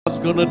God's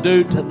going to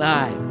do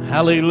tonight.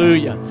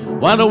 Hallelujah.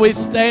 Why don't we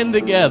stand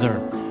together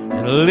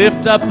and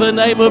lift up the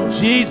name of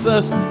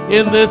Jesus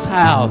in this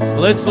house?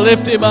 Let's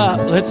lift him up.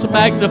 Let's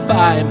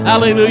magnify him.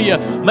 Hallelujah.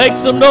 Make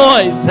some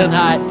noise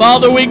tonight.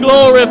 Father, we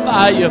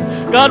glorify you.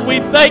 God, we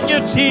thank you,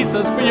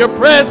 Jesus, for your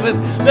presence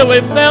that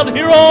we've felt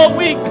here all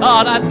week,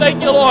 God. I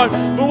thank you, Lord,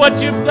 for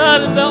what you've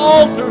done in the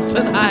altars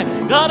tonight.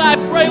 God, I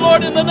pray,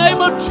 Lord, in the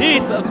name of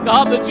Jesus,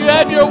 God, that you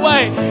have your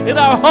way in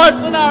our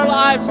hearts and our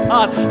lives,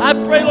 God. I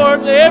pray,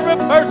 Lord, that every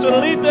person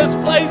leave this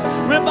place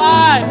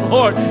revived,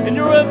 Lord, and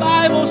your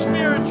revival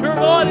spirit, your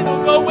anointing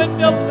will go with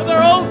them to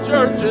their own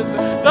churches.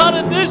 God,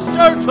 and this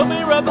church will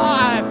be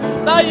revived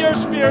by your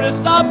spirit. It's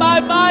not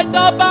by might,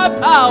 not by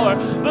power,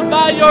 but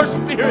by your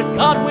spirit.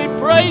 God, we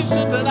praise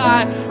you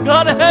tonight.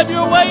 God, have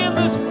your way in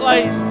this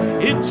place.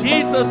 In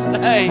Jesus'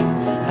 name.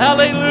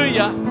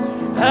 Hallelujah.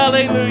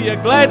 Hallelujah.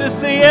 Glad to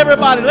see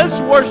everybody.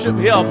 Let's worship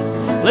him.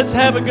 Let's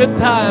have a good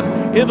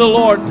time in the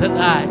Lord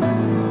tonight.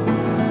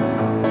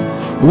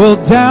 Well,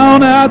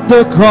 down at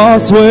the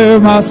cross where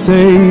my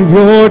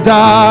Savior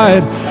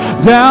died,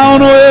 down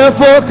where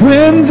for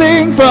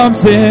cleansing from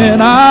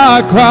sin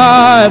I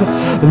cried,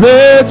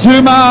 there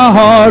to my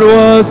heart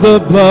was the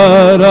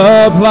blood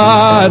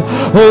applied.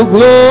 Oh,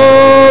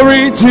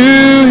 glory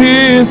to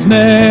his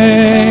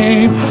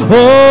name.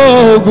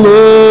 Oh,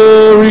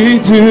 glory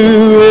to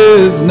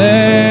his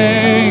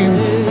name.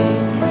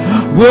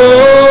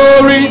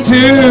 Glory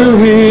to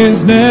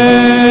his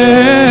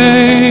name.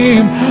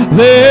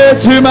 There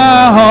to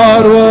my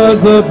heart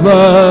was the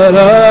blood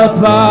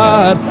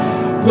applied.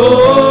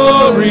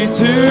 Glory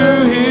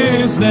to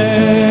his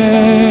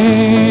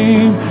name.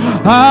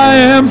 I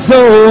am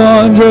so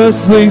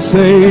wondrously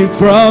saved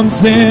from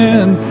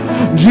sin.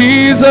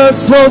 Jesus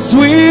so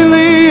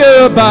sweetly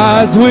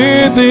abides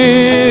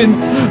within.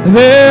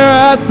 There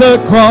at the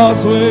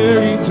cross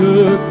where he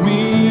took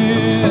me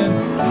in.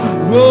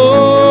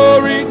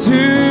 Glory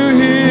to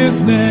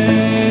his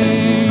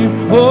name.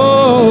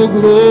 Oh,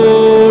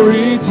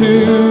 glory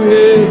to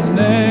his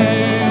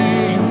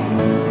name.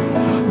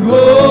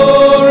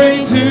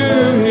 Glory to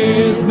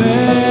his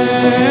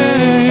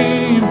name.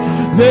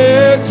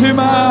 There to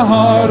my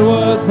heart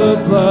was the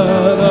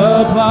blood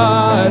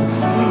applied.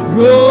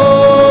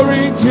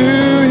 Glory to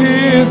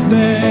his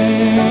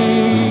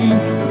name.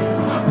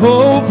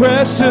 Oh,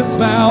 precious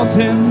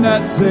fountain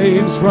that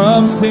saves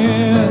from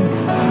sin,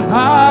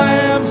 I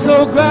am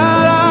so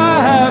glad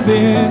I have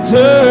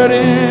entered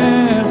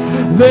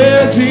in.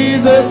 There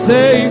Jesus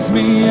saves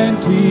me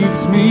and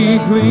keeps me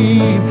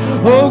clean.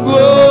 Oh,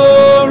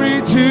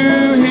 glory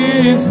to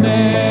his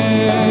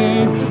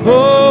name.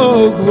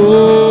 Oh,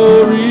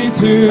 glory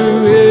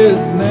to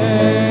his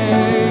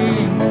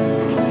name.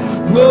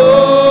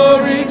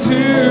 Glory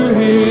to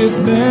his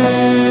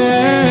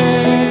name.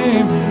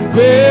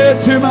 There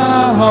to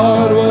my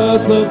heart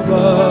was the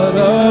blood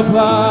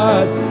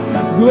applied.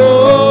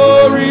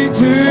 Glory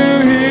to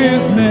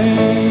his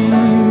name.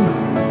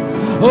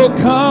 Oh,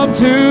 come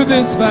to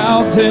this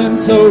fountain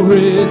so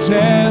rich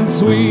and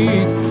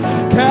sweet.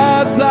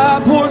 Cast thy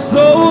poor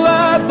soul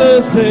at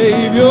the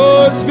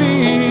Savior's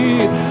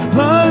feet.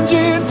 Plunge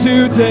in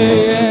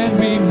today and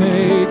be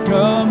made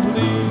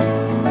complete.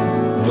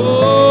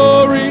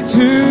 Glory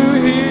to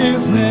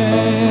his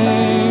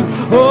name.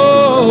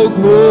 Oh,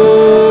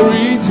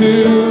 glory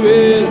to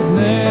his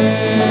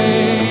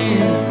name.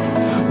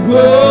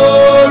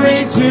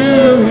 Glory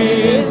to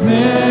his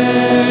name.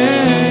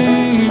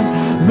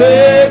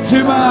 There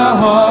to my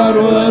heart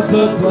was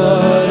the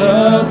blood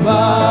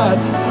applied.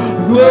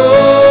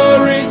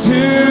 Glory to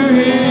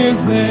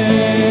his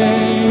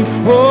name.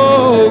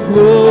 Oh,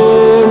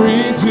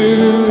 glory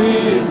to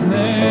his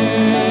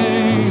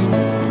name.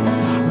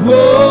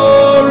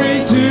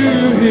 Glory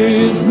to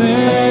his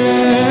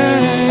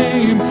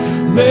name.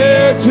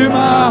 There to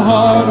my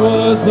heart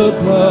was the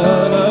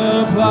blood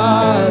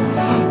applied.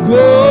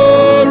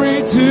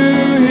 Glory to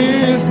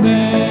his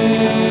name.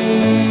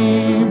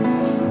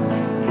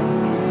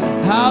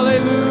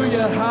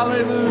 Hallelujah,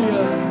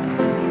 hallelujah.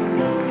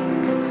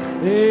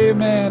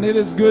 Amen. It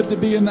is good to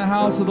be in the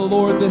house of the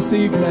Lord this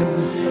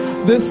evening.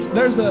 There's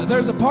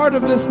a part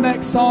of this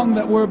next song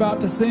that we're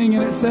about to sing,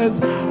 and it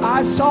says,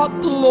 I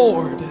sought the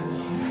Lord,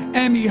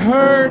 and he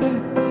heard,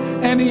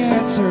 and he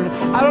answered.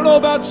 I don't know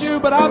about you,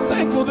 but I'm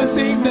thankful this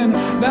evening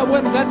that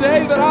when the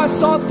day that I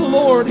sought the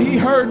Lord, he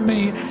heard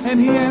me, and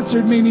he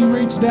answered me, and he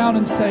reached down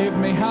and saved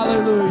me.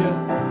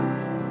 Hallelujah.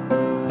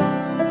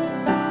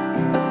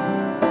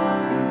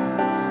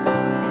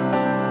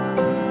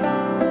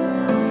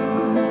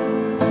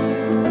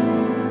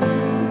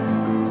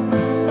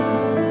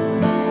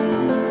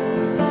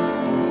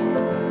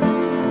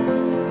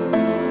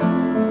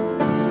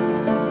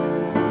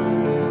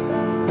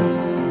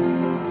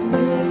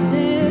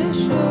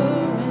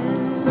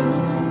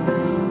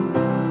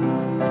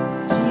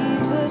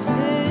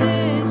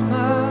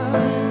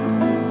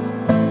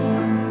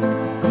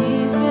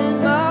 He's been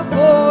my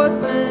fourth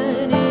man.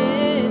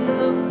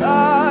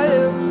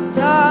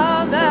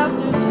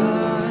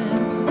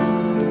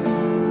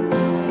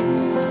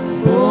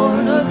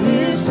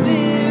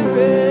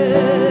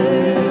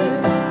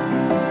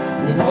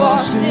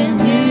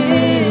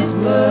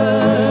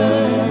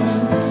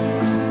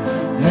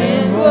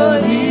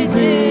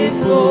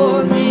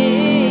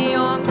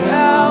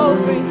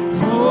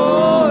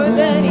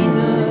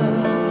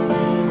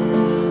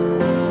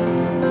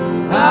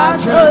 I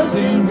trust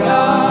in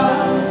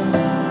God,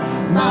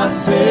 my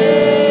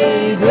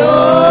Savior,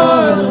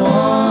 the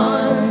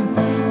one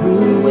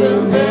who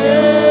will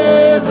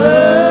never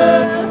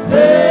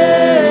fail.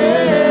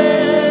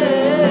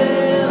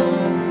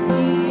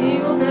 He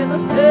will never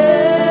fail.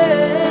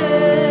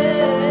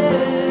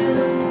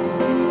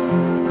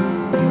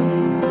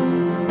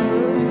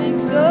 Perfect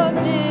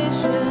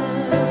submission,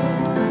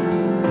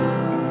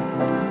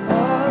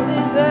 all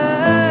is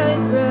at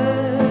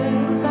rest.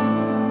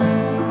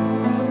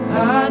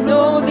 I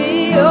know the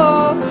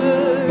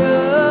author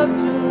of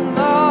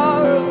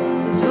tomorrow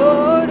has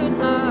ordered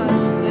my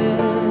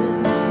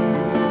steps.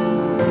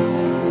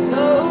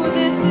 So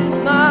this is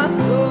my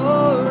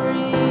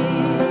story,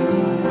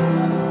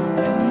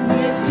 and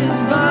this is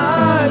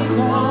my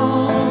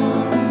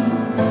song.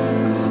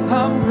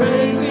 I'm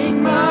praising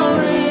my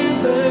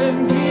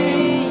risen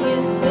King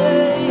and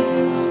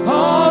Savior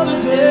all the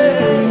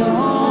day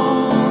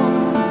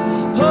long.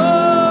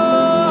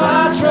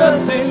 Oh, I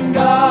trust in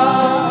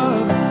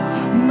God,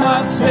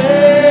 my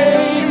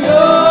Savior,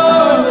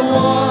 the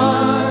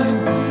one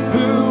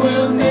who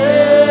will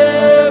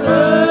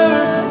never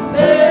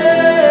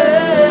fail.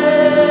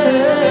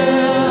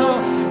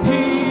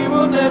 He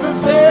will never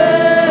fail.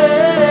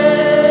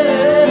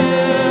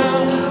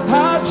 I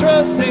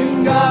trust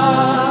in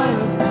God,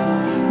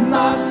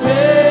 my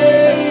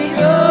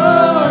Savior,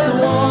 the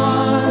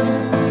one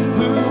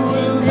who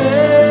will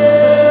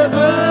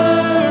never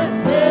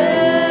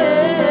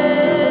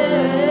fail.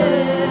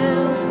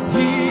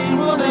 He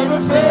will never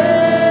fail.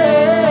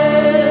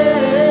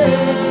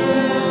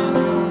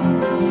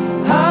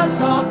 I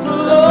sought the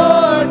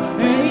Lord,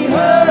 and He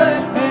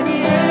heard, and He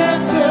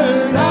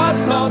answered. I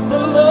sought the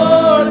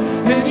Lord,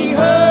 and He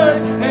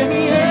heard, and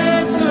He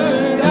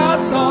answered. I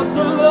sought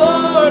the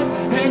Lord,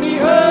 and He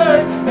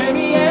heard, and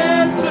He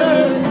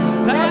answered.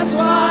 That's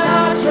why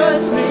I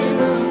trust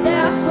Him.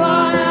 That's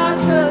why I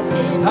trust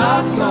Him.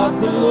 I sought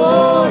the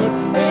Lord,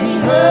 and He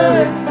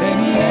heard, and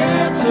He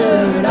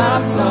answered. I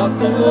sought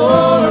the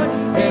Lord,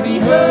 and He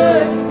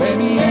heard,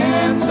 and He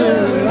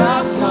answered.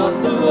 I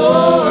sought the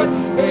Lord,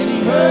 and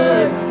He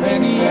heard,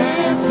 and He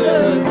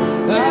answered.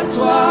 That's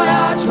why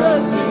I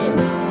trust Him.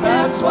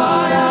 That's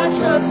why I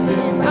trust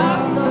Him. I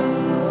sought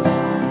the Lord,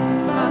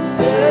 my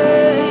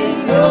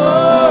Savior,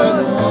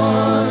 the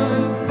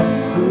one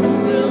who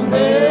will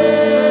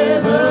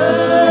never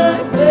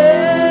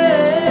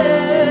fail.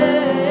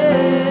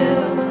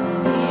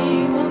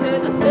 He will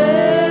never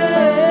fail.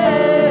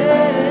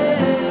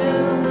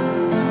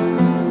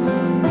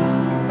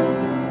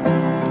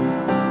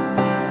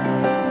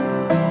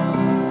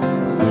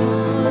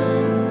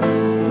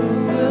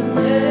 Will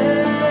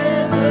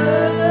never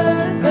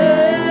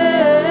fail.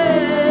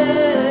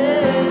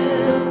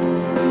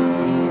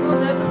 He will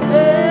never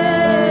fail.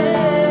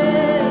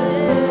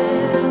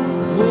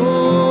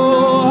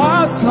 Oh,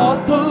 I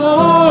sought the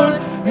Lord,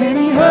 and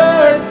He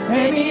heard,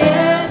 and He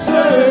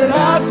answered.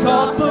 I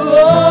sought the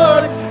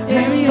Lord,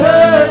 and He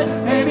heard,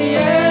 and He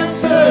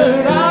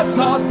answered. I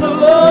sought the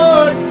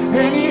Lord,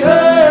 and He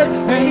heard,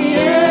 and He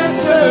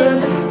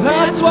answered.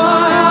 That's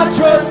why I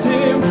trust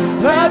Him.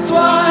 That's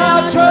why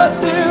I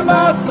trust Him.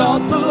 I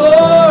sought the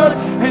Lord,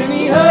 and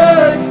He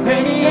heard,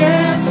 and He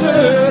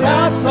answered.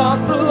 I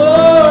sought the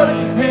Lord,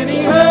 and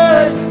He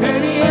heard,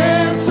 and He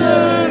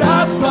answered.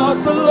 I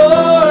sought the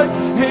Lord,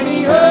 and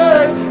He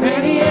heard,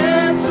 and He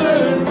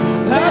answered.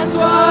 That's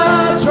why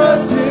I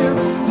trust Him.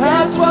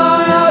 That's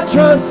why I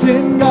trust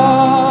in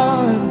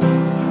God,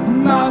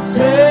 my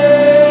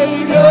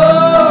Savior,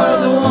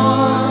 the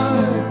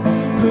one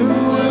who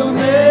will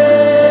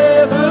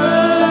never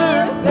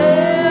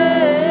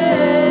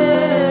fail.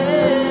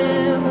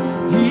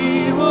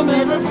 He will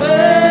never fail.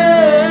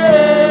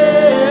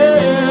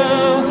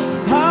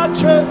 I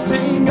trust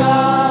in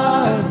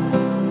God,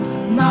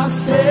 my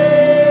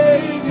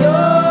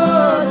Savior,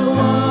 the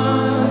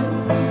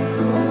one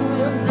who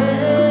will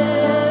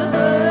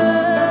never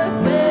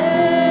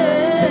fail.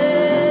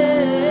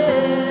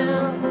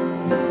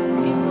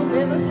 He will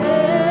never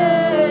fail.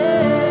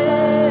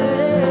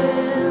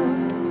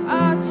 I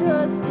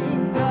trust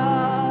in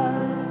God.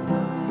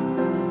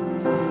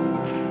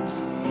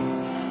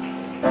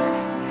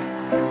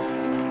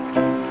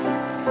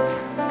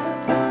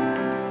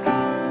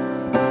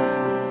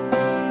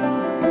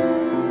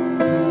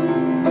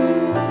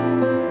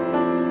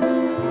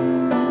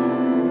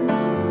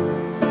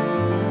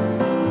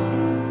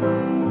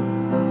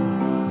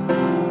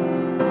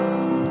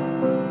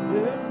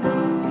 There's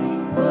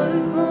nothing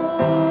worth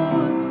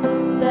more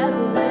that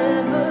will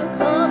ever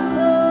come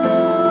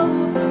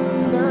close.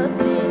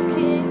 Nothing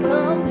can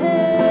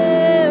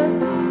compare.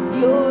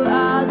 You're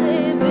our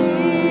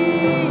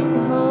living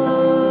hope.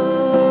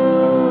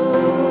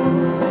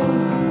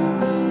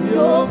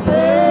 Your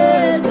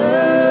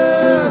presence,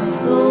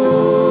 Lord.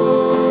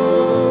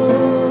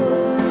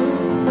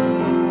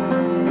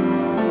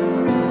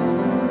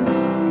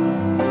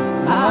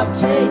 I've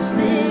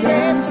tasted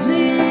and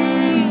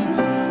seen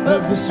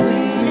of the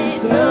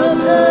sweetest of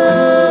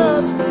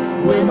loves,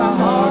 when my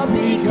heart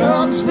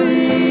becomes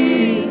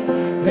free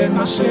and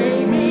my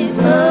shame is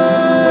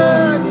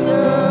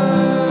undone.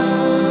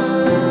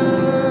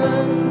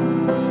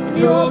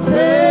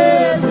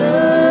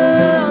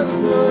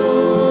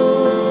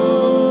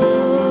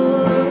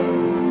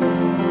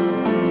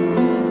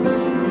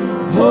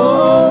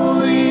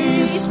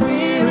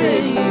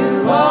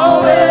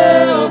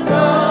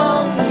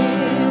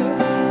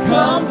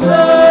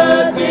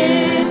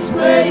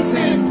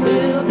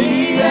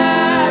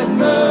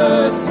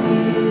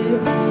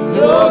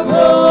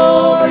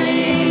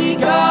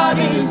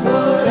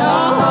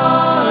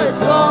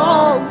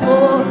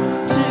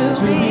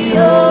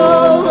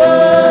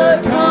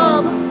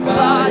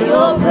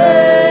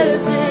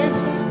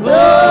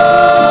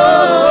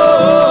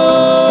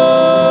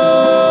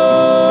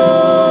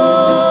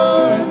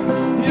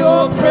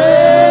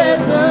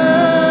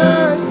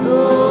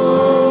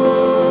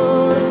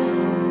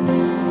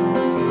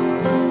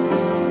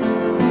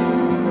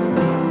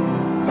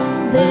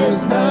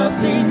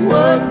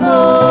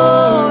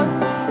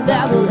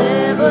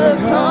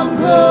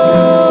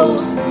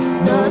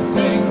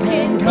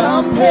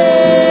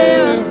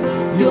 compare.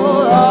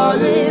 You're our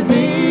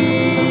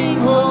living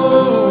hope.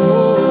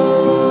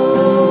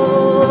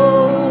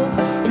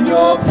 In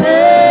your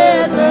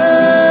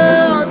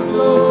presence,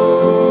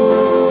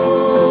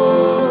 Lord.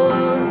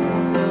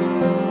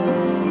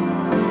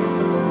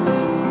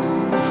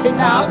 And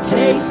I've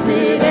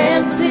tasted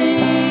and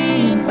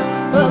seen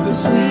of the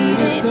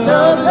sweetest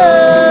of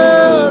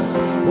loves,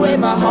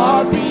 when my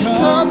heart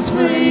becomes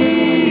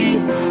free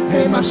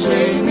and my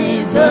shame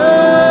is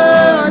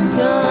undone.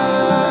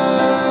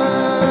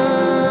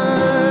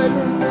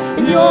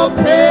 In your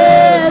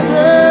presence,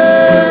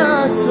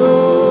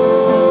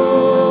 Lord.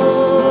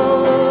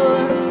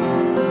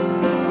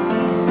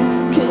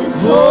 'Cause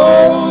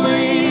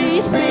Holy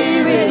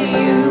Spirit,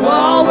 you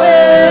are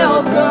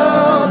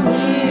welcome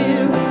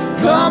here.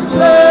 Come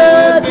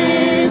flood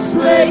this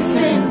place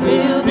and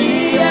fill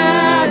the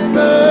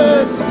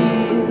atmosphere.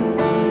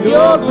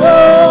 Your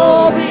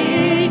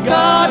glory,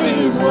 God,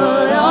 is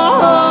what our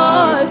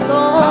hearts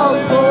long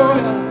for.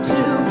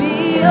 To be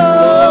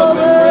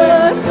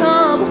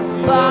overcome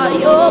by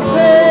your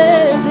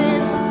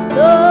presence,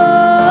 Lord.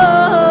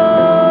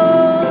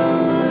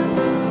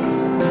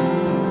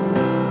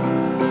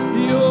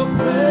 Your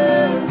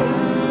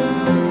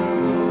presence,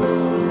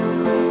 Lord.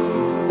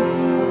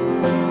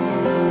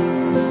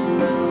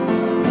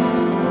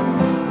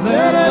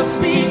 Let us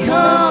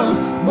become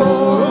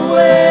more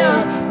aware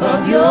of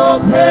your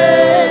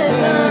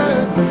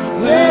presence.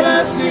 Let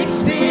us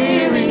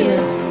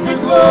experience the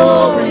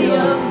glory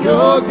of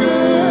your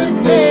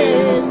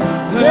goodness.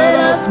 Let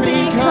us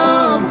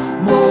become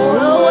more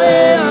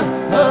aware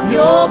of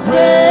your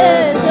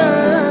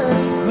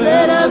presence.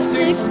 Let us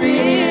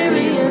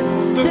experience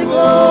the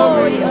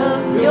glory of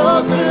your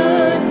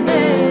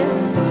goodness.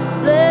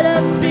 Let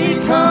us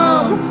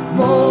become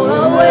more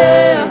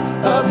aware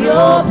of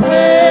your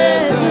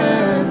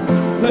presence.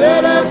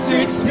 Let us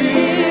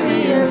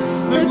experience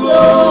the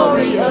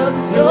glory of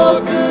your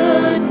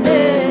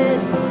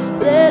goodness.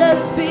 Let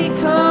us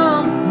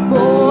become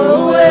more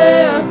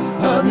aware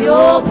of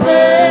your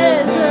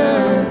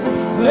presence.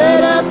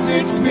 Let us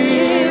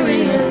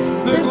experience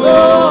the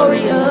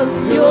glory of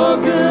your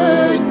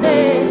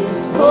goodness.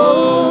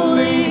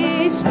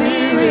 Holy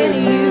Spirit,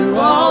 you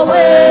are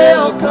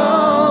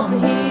welcome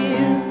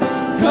here.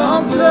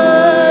 Come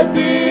flood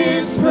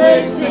this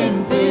place and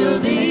fill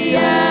the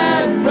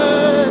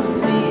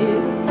atmosphere.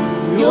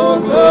 Your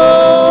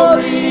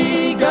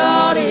glory,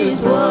 God,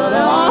 is what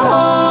our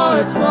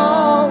hearts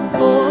long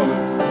for.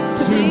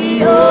 To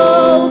be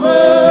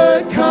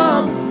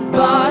overcome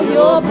by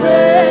your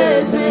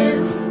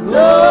presence,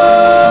 Lord.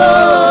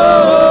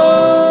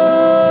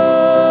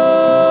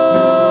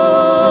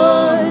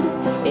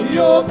 In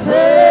your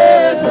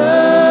presence,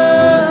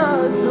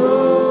 Lord.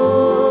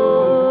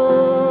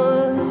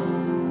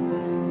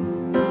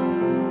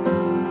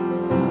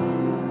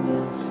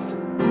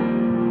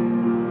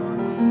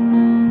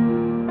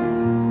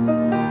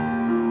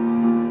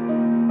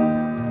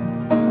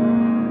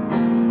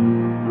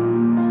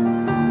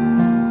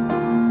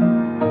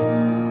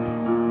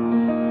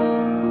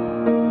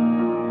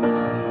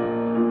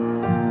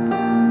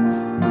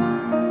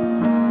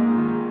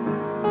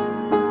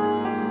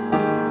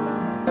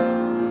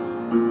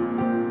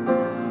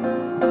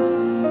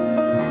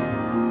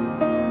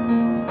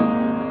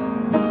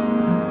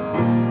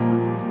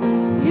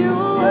 You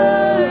are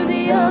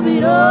worthy of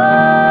it all.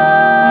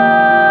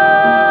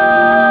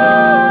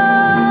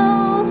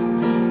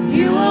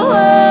 You are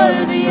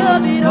worthy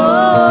of it all.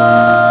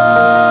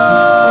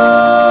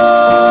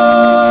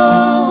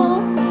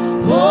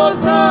 For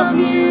from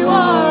you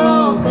are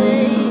all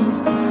things,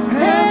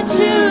 and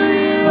to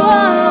you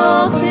are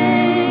all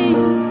things.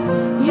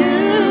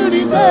 You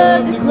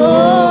deserve the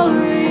glory.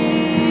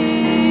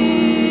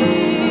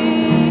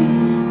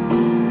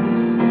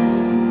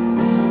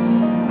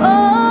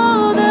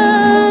 All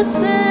the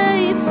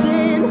saints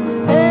and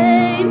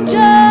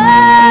angels,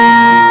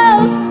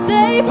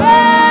 they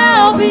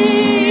bow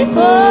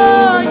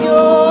before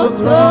your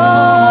throne.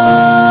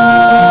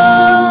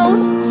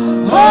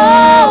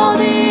 All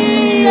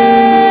the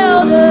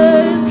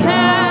elders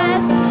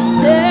cast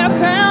their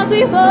crowns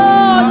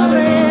before the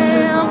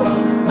Lamb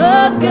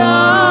of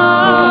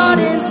God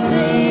and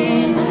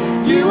sing,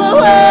 you are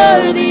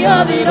worthy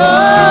of it all.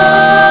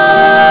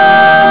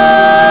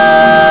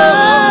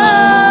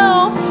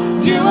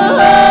 You are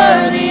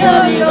worthy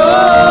of it all.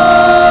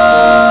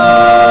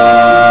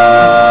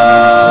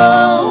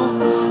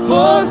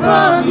 For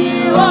from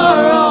you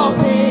are all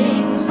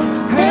things,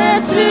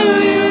 and to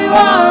you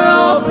are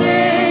all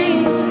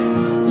things.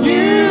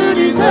 You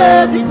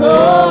deserve the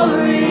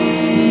glory.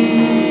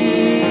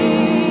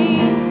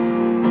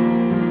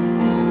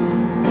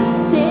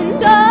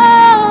 And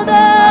all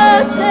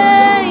the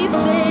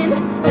saints and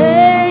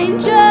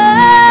angels,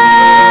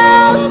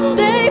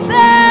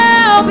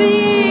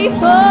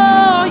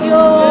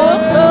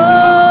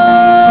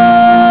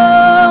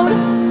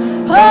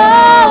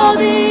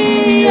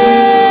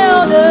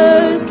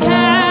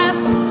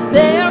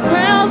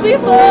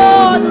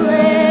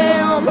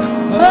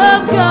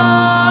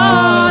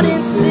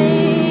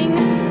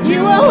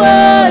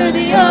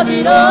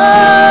 it all.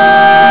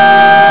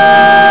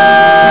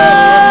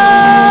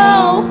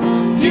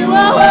 You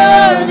are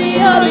worthy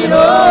of it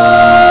all.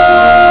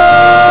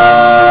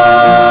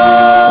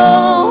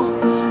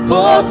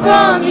 For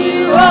from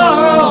you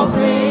are all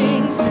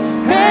things,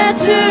 and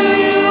to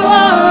you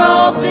are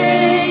all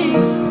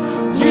things.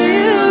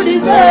 You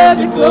deserve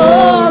the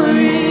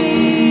glory.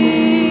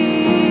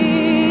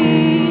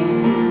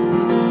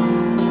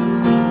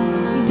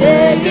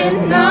 Day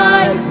and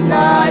night,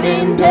 night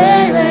and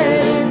day,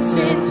 let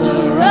incense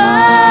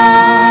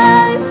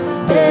arise.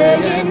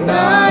 Day and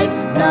night,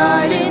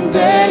 night and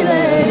day,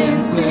 let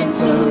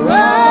incense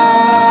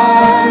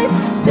arise.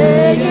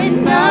 Day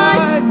and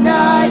night,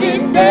 night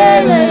and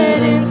day,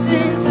 let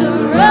incense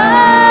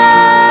arise.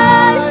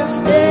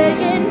 Day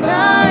and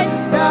night,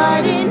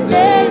 night and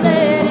day,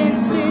 let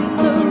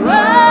incense arise.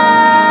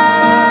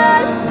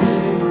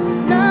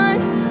 Night,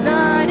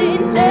 night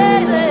and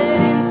day,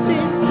 let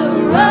incense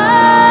arise.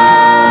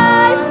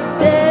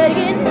 Day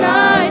and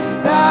night,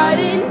 night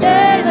and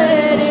day,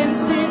 let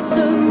incense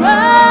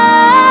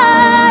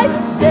arise.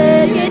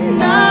 Day and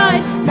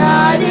night,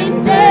 night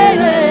and day,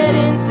 let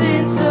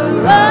incense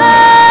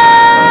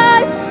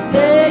arise.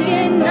 Day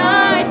and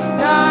night,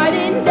 night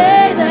and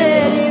day,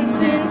 let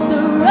incense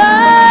arise.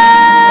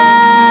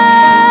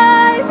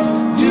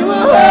 You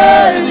are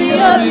worthy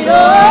of it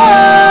all.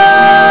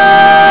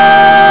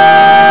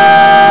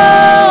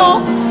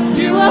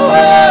 You are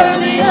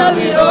worthy of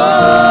it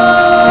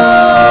all.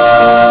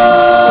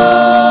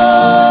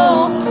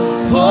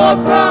 For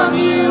from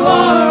you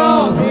are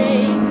all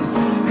things,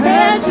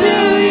 and to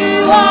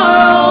you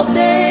are all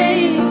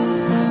things.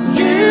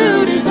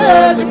 You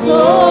deserve the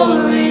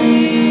glory.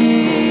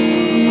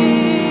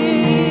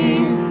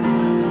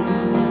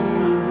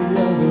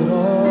 Of it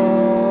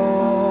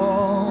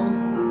all.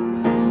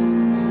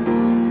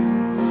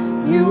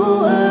 You are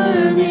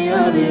worthy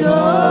of it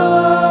all.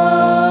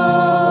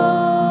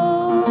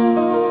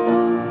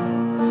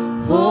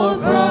 For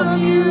from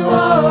you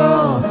are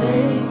all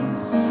things,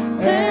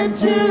 and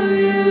to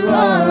you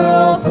are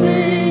all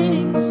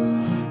things.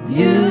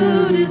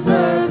 You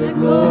deserve the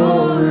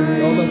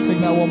glory. Oh, let's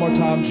sing that one more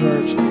time,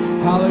 church.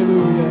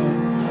 Hallelujah.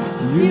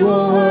 You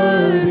are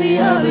worthy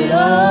of it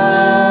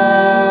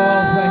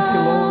all. Thank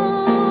you,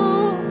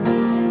 Lord.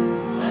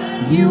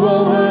 You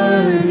are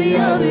worthy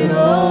of it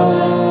all.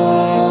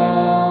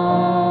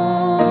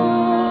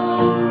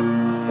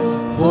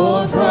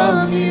 For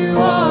from you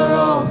are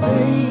all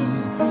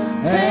things,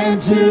 and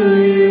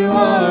to you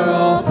are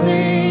all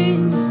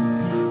things.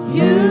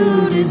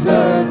 You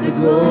deserve the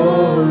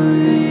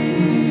glory.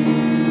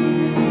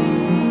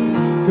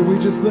 Could we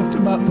just lift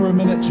him up for a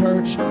minute,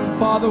 church?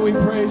 Father, we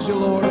praise you,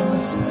 Lord, in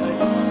this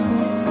place.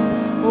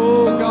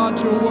 Oh, God,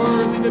 you're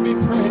worthy to be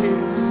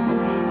praised.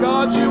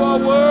 God, you are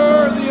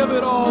worthy of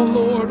it all,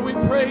 Lord. We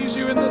praise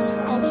you in this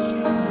house,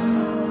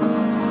 Jesus.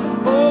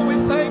 Oh, we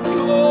thank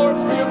you, Lord,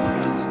 for your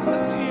presence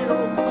that's here,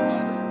 oh God.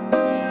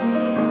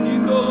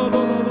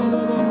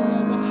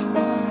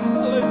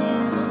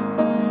 Hallelujah.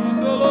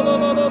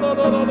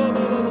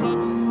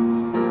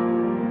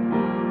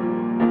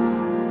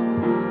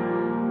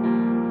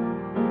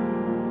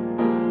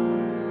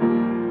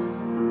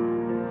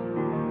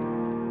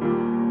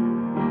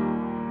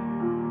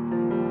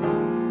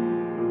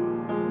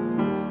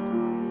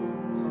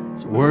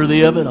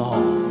 Worthy of it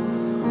all.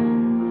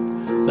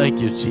 Thank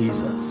you,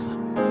 Jesus.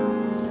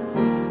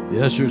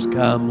 The ushers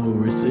come, we'll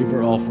receive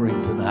our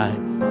offering tonight.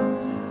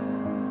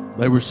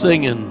 They were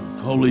singing,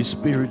 Holy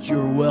Spirit,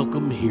 you're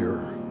welcome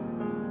here.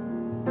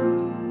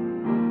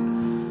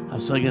 I'm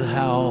singing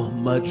how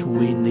much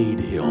we need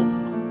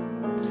him.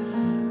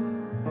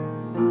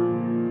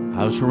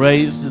 I was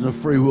raised in a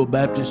Free Will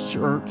Baptist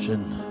church,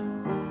 and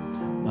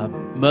my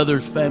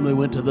mother's family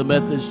went to the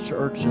Methodist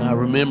church, and I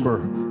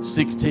remember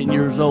 16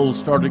 years old,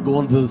 started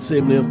going to the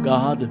Assembly of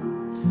God.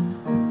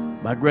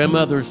 My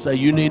grandmother say,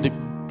 you need to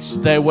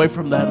stay away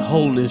from that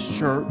holiness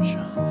church.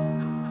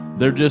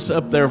 They're just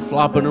up there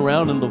flopping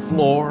around in the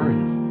floor.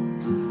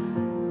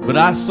 But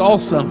I saw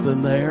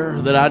something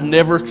there that I'd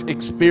never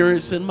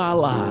experienced in my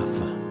life.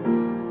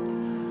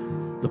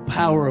 The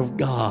power of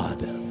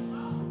God.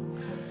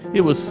 It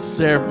was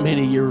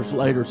many years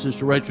later,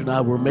 Sister Rachel and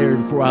I were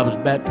married before I was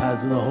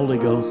baptized in the Holy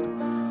Ghost.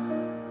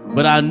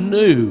 But I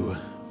knew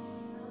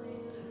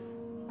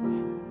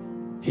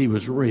he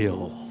was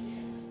real.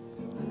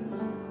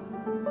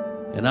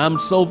 And I'm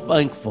so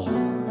thankful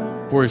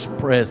for his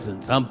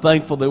presence. I'm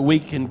thankful that we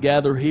can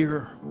gather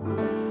here.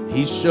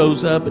 He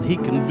shows up and he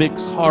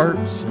convicts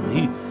hearts, and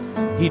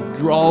he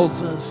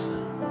draws us,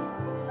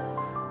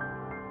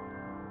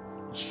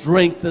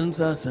 strengthens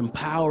us,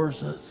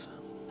 empowers us.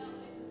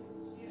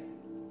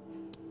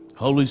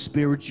 Holy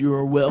Spirit, you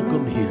are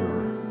welcome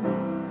here.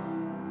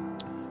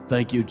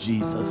 Thank you,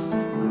 Jesus.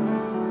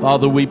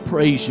 Father, we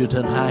praise you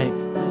tonight.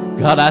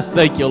 God, I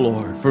thank you,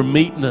 Lord, for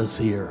meeting us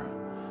here.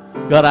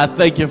 God, I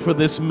thank you for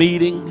this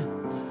meeting.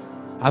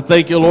 I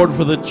thank you, Lord,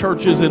 for the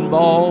churches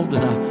involved.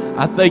 And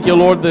I thank you,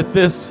 Lord, that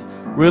this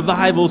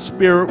revival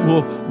spirit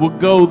will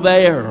go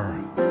there.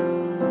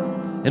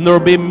 And there will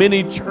be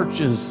many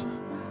churches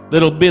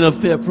that'll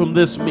benefit from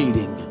this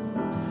meeting.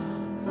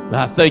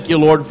 I thank you,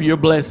 Lord, for your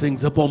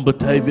blessings upon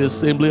Batavia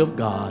Assembly of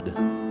God.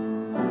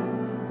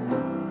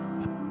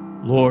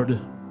 Lord,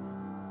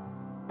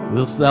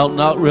 wilt thou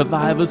not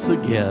revive us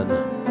again?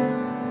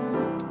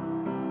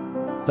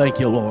 Thank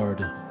you,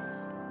 Lord,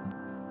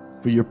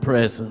 for your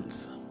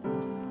presence.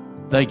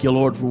 Thank you,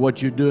 Lord, for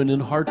what you're doing in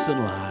hearts and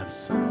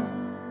lives.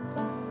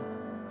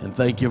 And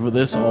thank you for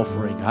this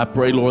offering. I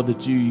pray, Lord,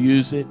 that you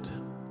use it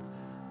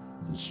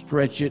and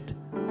stretch it.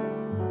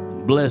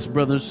 And bless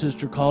Brother and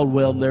Sister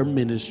Caldwell in their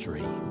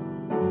ministry.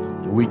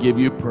 And we give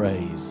you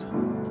praise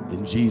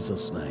in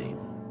Jesus' name.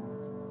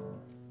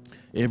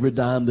 Every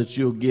dime that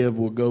you'll give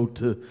will go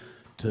to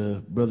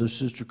Brother and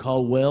Sister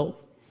Caldwell.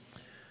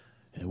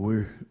 And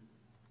we're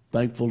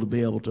thankful to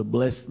be able to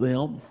bless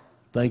them.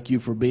 Thank you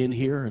for being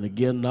here. And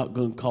again, not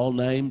going to call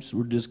names.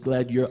 We're just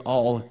glad you're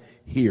all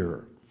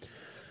here.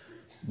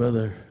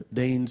 Brother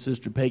Dean,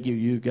 Sister Peggy,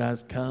 you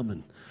guys come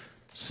and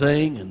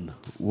sing and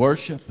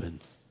worship and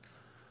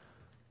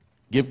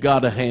give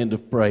God a hand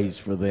of praise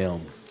for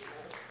them.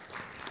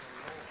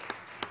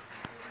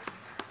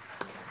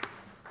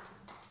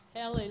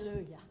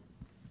 Hallelujah.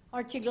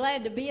 Aren't you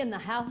glad to be in the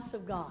house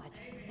of God?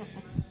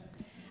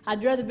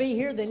 I'd rather be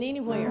here than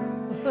anywhere.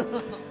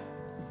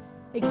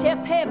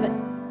 Except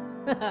heaven.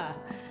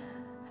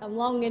 I'm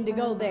longing to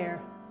go there.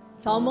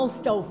 It's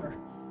almost over.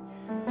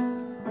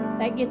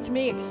 That gets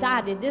me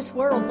excited. This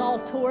world's all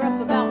tore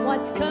up about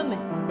what's coming.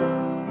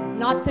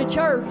 Not the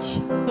church.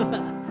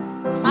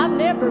 I've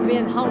never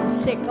been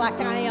homesick like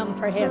I am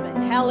for heaven.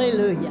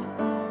 Hallelujah.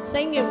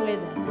 Sing it with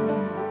us.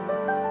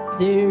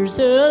 There's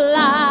a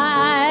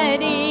light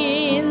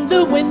in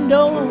the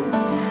window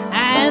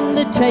and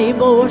the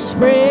table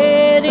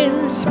spread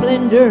in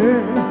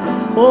splendor.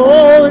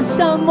 Oh,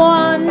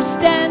 someone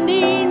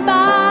standing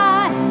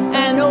by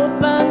an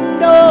open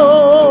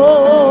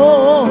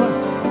door.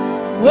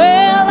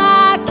 Well,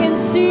 I can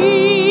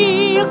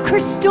see a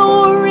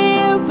crystal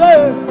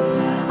river.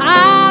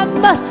 I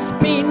must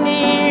be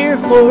near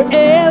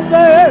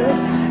forever,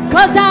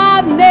 'cause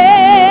I've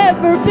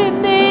never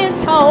been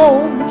this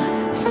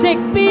homesick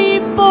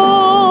before.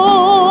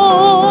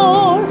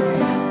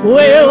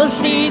 We'll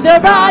see the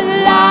bright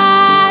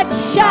light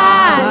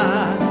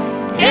shine.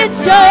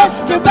 It's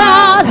just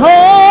about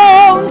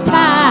home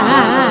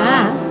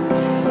time.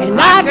 And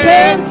I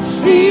can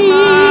see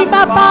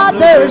my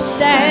Father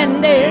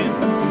standing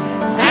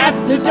at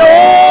the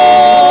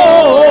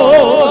door.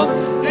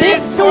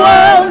 This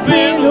world's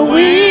been a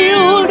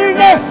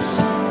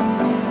wilderness.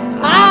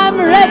 I'm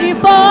ready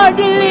for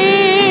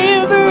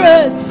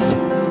deliverance,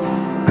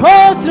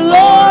 'cause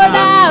Lord,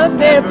 I've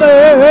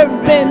never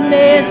been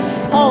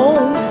this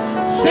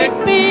homesick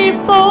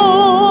before.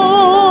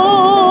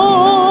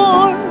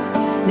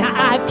 Now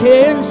I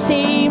can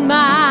see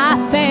my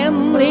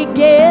family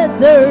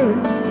gathered,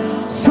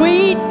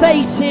 sweet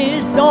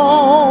faces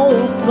all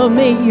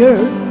familiar.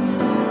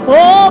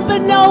 Oh,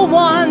 but no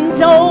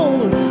one's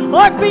old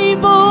or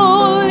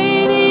feeble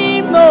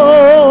anymore.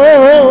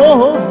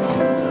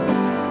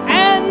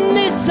 And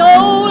this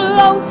old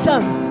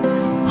lonesome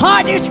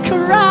heart is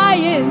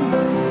crying.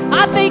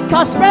 I think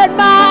I'll spread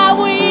my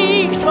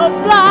wings for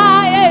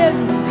flying,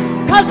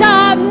 'cause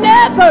I've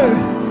never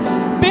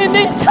been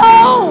this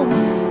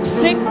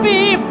homesick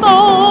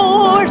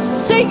before.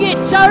 Sing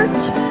it,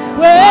 church.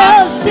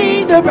 Well,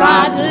 see the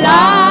bright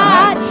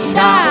light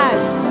shine.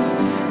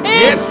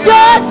 It's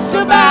just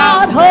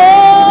about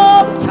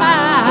home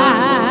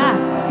time.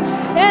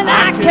 And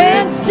I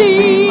can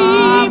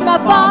see my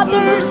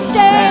Father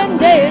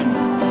standing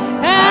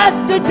at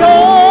the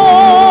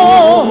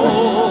door.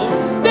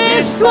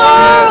 This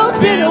world's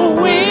been a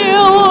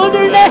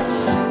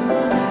wilderness.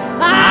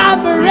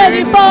 I'm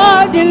ready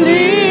for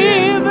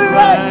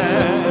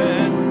deliverance.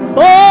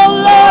 Oh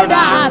Lord,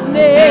 I've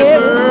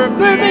never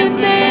been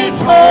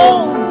this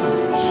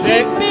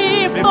homesick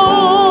before.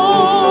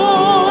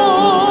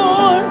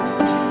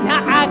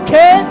 Now I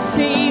can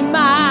see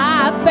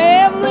my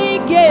family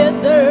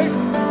gathered,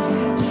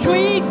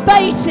 sweet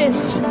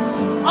faces,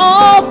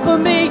 all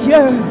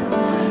familiar.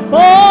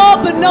 Oh,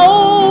 but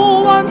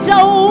no one's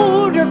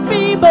old or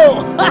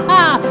feeble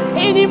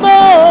anymore.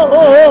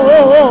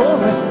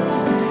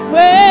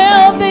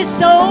 Well,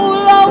 this old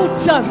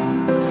lonesome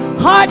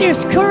heart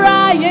is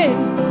crying.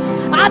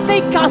 I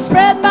think I'll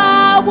spread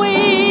my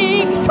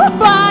wings for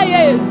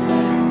flying,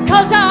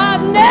 'cause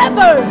I've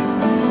never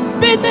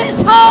been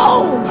this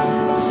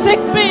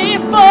homesick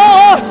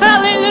before.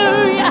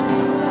 Hallelujah.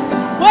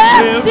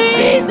 Well,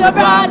 see the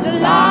bright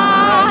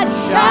light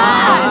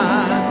shine.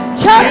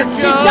 Church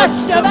is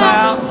just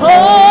about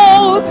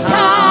home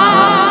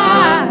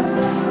time.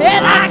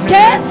 And I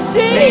can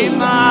see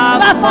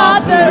my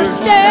Father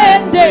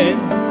standing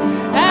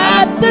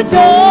at the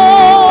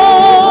door.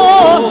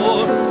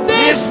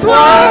 This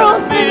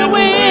world's been a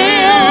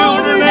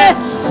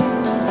wilderness,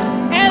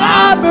 and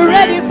I'm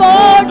ready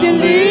for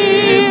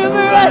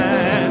deliverance,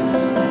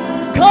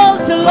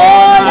 'cause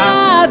Lord,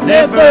 I've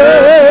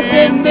never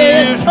been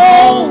this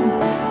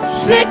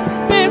homesick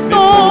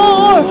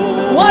before.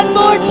 One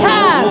more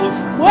time.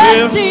 Well,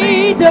 I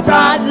see the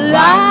bright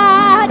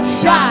light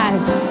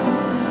shine.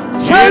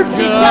 Church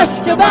is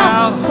just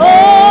about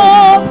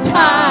home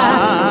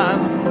time.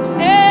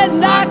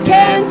 And I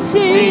can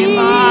see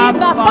my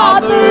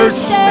Father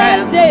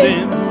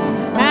standing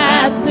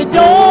at the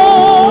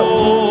door.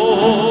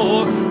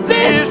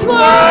 This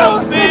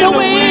world's been a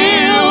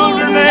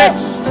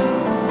wilderness,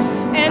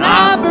 and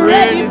I'm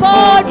ready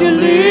for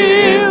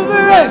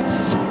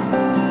deliverance.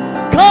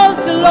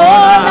 'Cause the Lord,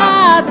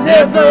 I've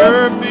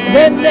never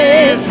been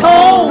this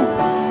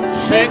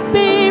homesick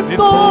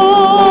before.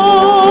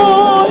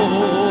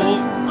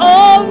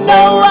 Oh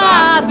no,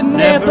 I've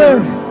never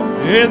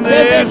been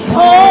this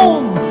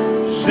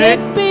homesick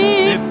before.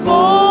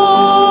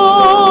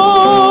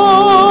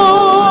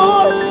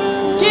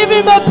 Give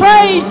him a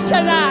praise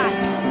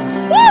tonight.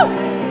 Woo!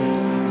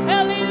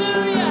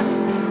 Hallelujah.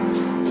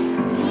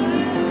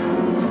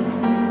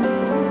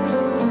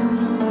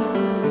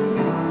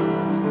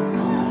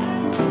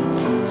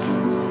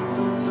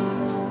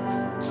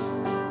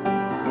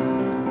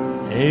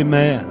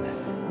 Amen.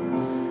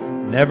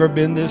 Never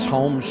been this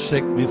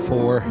homesick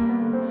before.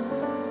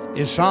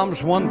 In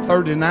Psalms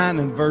 139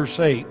 and verse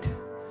 8,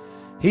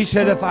 he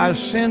said, if I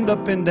ascend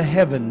up into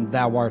heaven,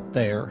 thou art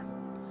there.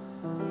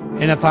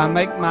 And if I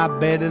make my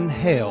bed in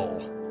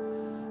hell,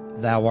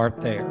 thou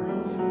art there.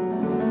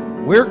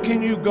 Where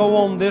can you go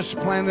on this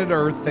planet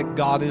Earth that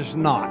God is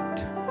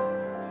not?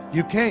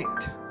 You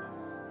can't.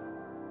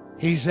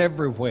 He's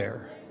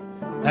everywhere.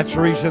 That's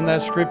the reason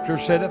that scripture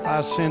said, if I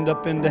ascend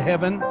up into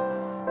heaven,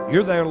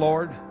 you're there,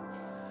 Lord.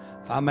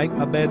 If I make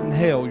my bed in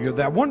hell, you're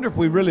there. I wonder if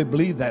we really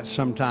believe that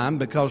sometime,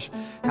 because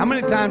how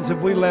many times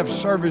have we left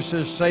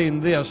services saying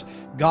this,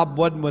 God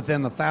wasn't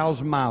within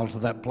 1,000 miles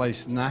of that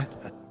place tonight?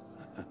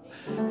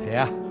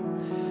 Yeah,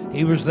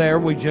 he was there.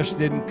 We just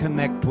didn't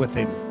connect with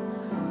him.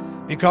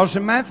 Because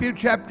in Matthew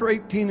chapter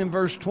 18 and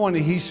verse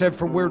 20, he said,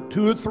 for where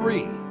 2 or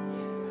 3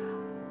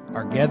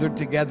 are gathered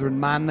together in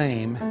my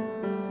name,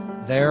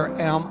 there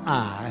am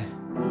I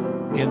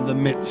in the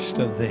midst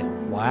of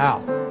them.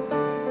 Wow.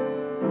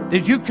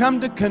 Did you come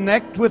to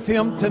connect with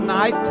him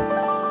tonight?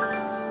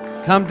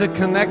 Come to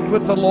connect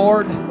with the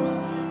Lord?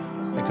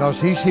 Because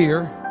he's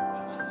here,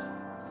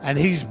 and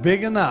he's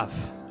big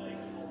enough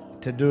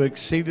to do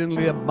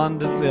exceedingly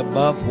abundantly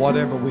above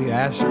whatever we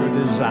ask or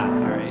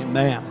desire.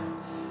 Amen.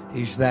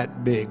 He's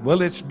that big.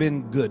 Well, it's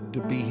been good to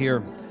be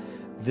here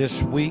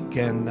this week,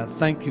 and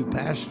thank you,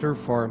 Pastor,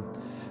 for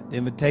the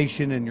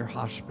invitation and your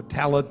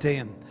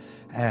hospitality,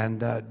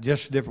 and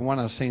just a different one.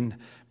 I've seen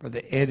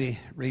Brother Eddie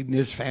Reed and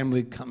his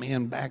family come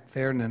in back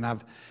there, and then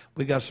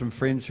we got some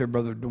friends here,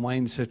 Brother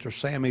Dwayne, Sister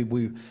Sammy.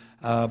 We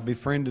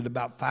befriended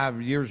about 5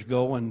 years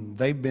ago, and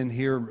they've been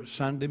here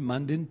Sunday,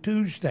 Monday, and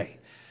Tuesday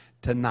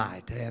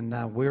tonight, and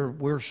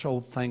we're so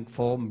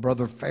thankful. And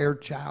Brother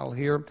Fairchild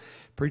here,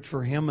 preached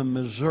for him in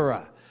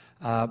Missouri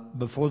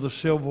before the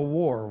Civil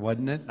War,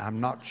 wasn't it? I'm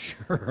not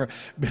sure.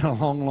 Been a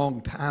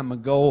long time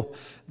ago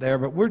there,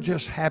 but we're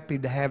just happy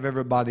to have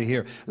everybody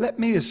here. Let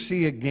me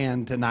see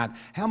again tonight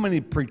how many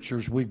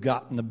preachers we've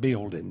got in the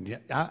building.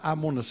 I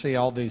want to see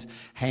all these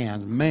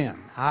hands. Man,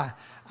 I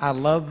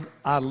love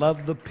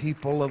the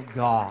people of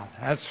God.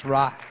 That's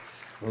right.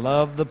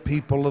 Love the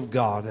people of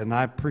God, and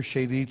I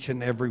appreciate each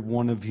and every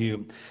one of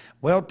you.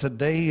 Well,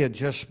 today had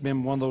just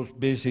been one of those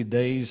busy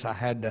days. I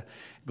had to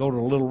go to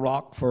Little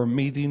Rock for a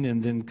meeting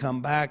and then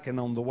come back, and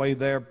on the way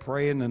there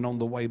praying, and on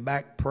the way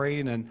back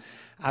praying, and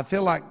I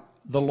feel like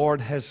the Lord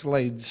has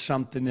laid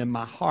something in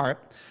my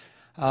heart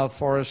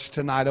for us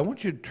tonight. I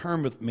want you to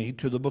turn with me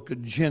to the book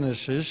of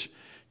Genesis,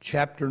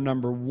 chapter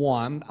number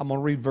 1. I'm going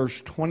to read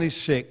verse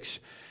 26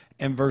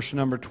 and verse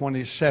number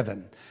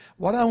 27.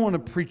 What I want to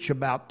preach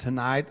about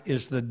tonight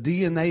is the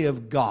DNA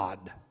of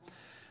God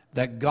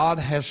that God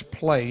has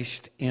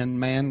placed in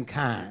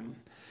mankind.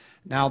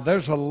 Now,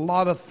 there's a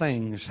lot of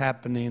things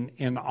happening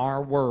in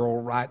our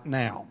world right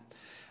now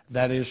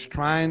that is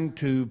trying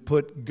to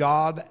put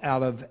God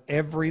out of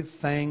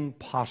everything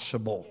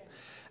possible.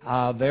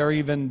 They're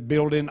even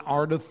building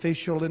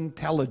artificial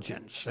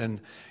intelligence.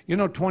 And,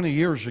 20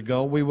 years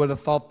ago, we would have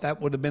thought that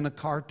would have been a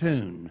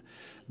cartoon.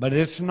 But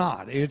it's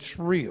not. It's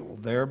real.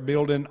 They're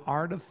building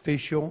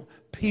artificial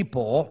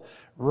people,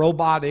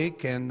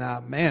 robotic, and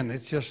man,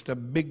 it's just a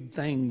big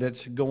thing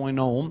that's going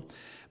on.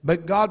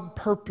 But God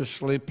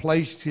purposely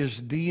placed his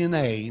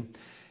DNA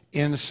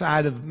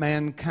inside of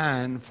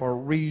mankind for a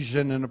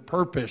reason and a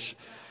purpose.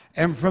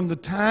 And from the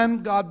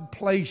time God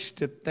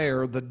placed it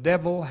there, the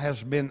devil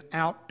has been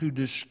out to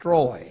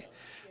destroy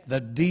the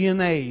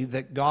DNA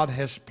that God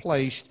has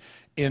placed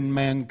in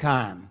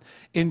mankind.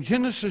 In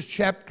Genesis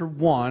chapter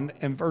 1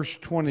 and verse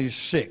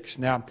 26,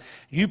 now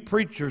you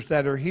preachers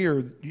that are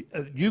here,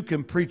 you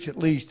can preach at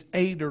least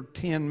 8 or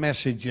 10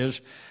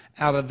 messages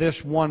out of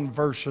this one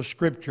verse of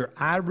Scripture.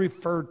 I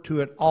refer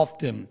to it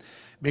often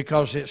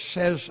because it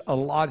says a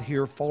lot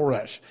here for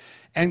us.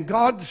 And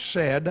God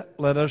said,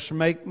 let us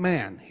make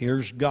man.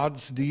 Here's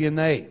God's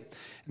DNA.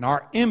 In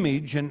our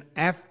image and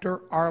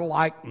after our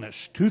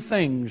likeness. 2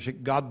 things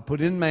that God put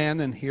in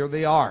man, and here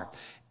they are.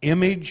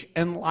 Image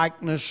and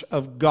likeness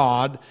of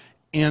God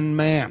in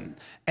man.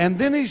 And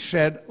then he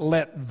said,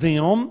 let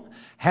them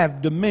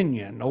have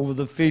dominion over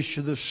the fish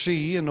of the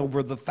sea, and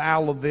over the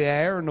fowl of the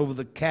air, and over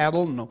the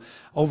cattle, and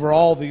over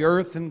all the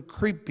earth, and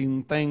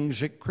creeping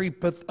things that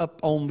creepeth up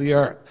on the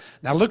earth.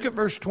 Now look at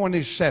verse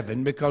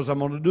 27, because I'm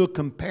going to do a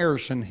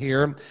comparison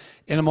here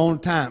in a moment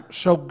of time.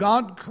 So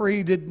God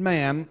created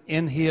man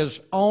in his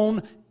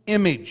own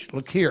image.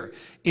 Look here.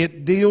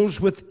 It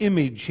deals with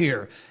image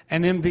here.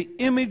 And in the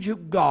image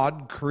of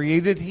God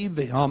created he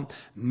them,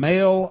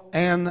 male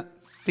and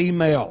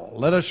female.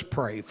 Let us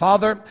pray.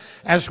 Father,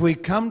 as we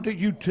come to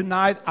you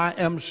tonight, I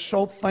am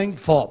so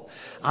thankful.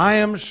 I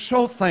am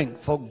so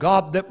thankful,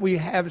 God, that we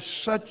have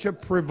such a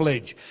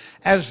privilege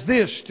as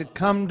this to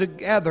come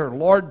together,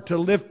 Lord, to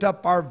lift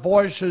up our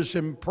voices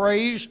in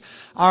praise,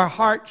 our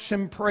hearts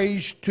in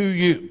praise to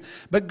you.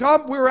 But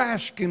God, we're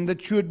asking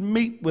that you would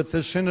meet with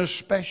us in a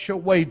special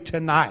way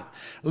tonight.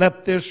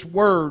 Let this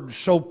word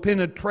so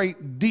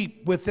penetrate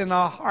deep within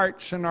our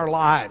hearts and our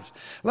lives.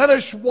 Let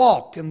us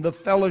walk in the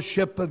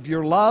fellowship of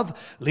your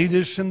love. Lead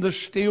us in the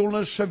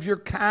stillness of your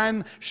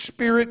kind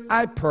Spirit,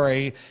 I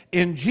pray,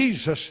 in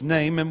Jesus'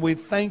 name. And we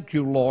thank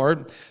you,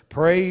 Lord.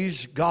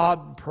 Praise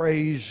God,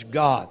 praise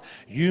God.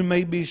 You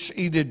may be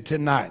seated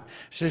tonight.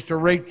 Sister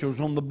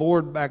Rachel's on the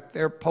board back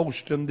there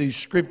posting these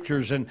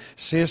scriptures. And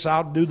sis,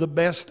 I'll do the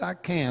best I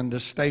can to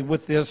stay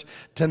with this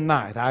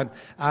tonight.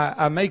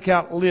 I make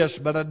out lists,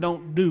 but I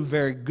don't do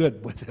very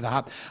good with it.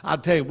 I'll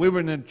tell you, we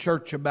were in a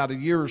church about a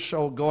year or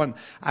so ago, and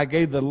I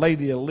gave the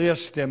lady a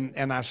list,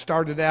 and I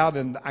started out,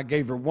 and I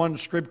gave her one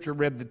scripture,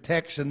 read the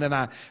text, and then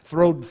I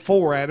throwed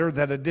 4 at her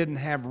that I didn't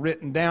have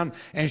written down,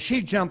 and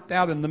she jumped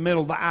out in the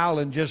middle of the aisle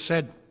and just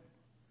said,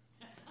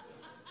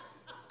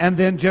 and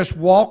then just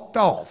walked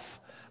off.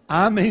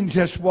 I mean,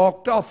 just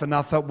walked off. And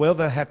I thought, well,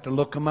 they'll have to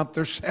look them up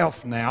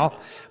themselves now.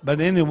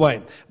 But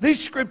anyway, these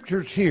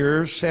scriptures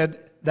here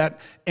said that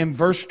in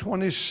verse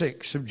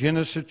 26 of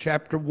Genesis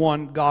chapter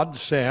 1, God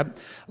said,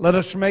 let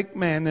us make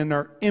man in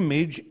our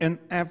image and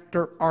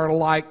after our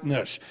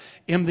likeness.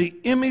 In the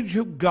image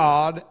of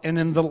God and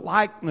in the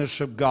likeness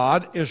of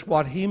God is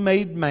what he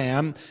made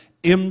man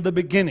in the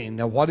beginning.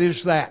 Now, what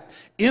is that?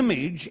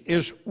 Image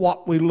is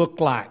what we look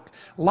like.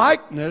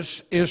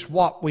 Likeness is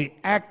what we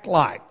act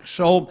like.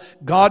 So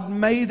God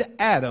made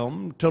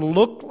Adam to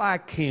look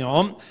like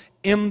him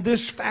in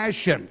this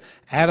fashion.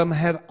 Adam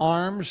had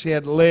arms, he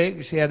had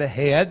legs, he had a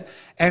head,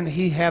 and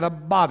he had a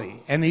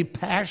body. And he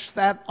passed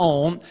that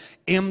on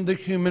in the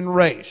human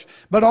race.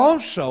 But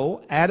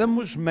also, Adam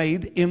was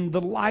made in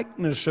the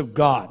likeness of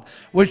God,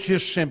 which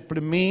just simply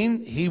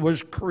means he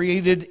was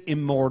created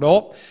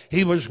immortal.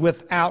 He was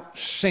without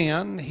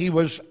sin. He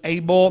was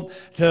able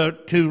to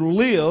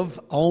live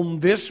on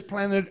this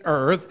planet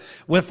Earth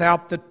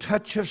without the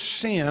touch of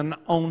sin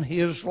on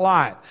his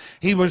life.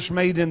 He was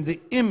made in the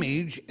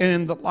image and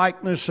in the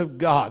likeness of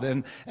God.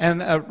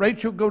 And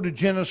Rachel, go to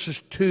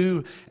Genesis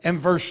 2 and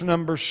verse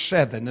number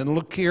 7. And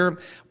look here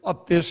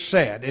what this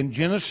said. In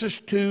Genesis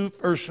 2,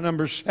 verse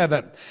number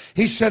 7,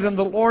 he said, and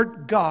the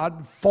Lord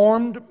God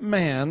formed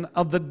man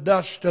of the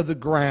dust of the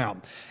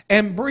ground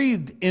and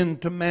breathed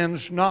into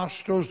man's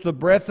nostrils the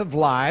breath of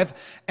life,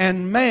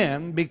 and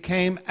man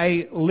became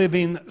a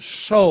living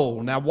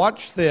soul. Now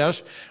watch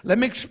this. Let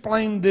me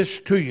explain this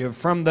to you.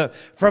 From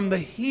the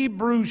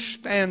Hebrew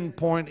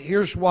standpoint,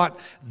 here's what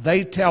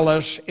they tell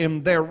us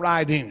in their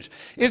writings.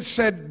 It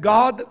said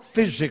God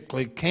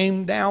physically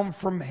came down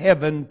from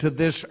heaven to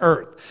this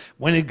earth.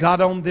 When he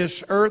got on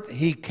this earth,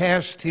 he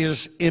cast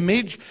his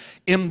image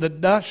in the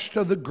dust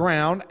of the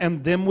ground,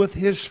 and then with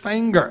his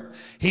finger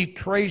he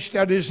traced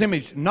out his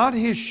image, not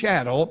his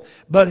shadow,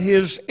 but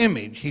his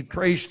image. He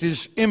traced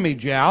his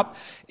image out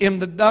in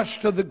the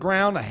dust of the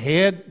ground, a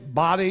head,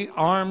 body,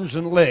 arms,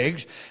 and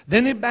legs.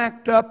 Then he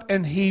backed up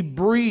and he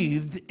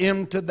breathed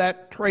into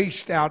that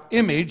traced out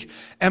image,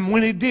 and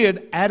when he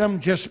did, Adam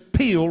just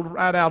peeled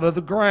right out of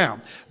the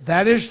ground.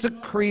 That is the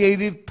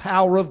creative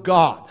power of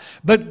God.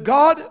 But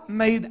God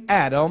made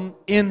Adam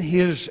in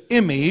his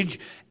image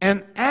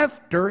and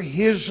after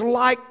his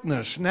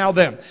likeness. Now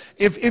then,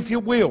 if you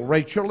will,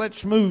 Rachel,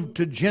 let's move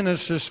to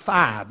Genesis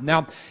 5.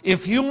 Now,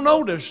 if you'll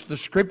notice the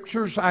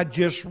scriptures I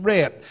just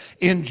read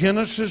in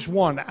Genesis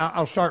 1,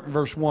 I'll start in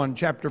verse 1,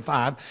 chapter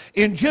 5.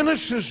 In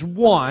Genesis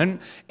 1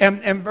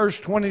 and verse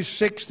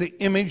 26, the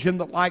image and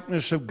the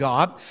likeness of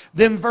God.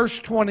 Then verse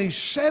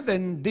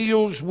 27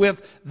 deals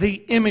with the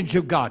image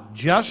of God,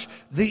 just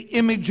the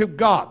image of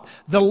God.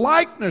 The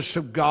likeness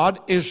of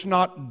God is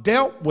not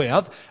dealt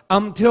with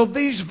until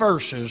these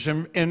verses.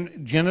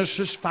 In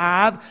Genesis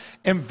 5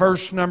 and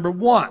verse number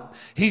 1.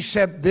 He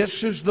said,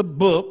 this is the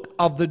book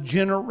of the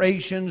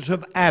generations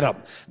of Adam.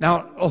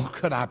 Now,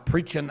 could I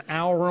preach an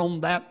hour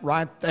on that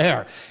right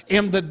there?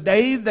 In the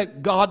day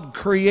that God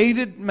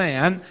created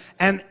man,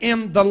 and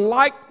in the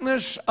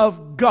likeness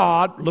of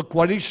God, look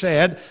what he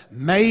said,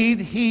 made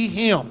he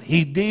him.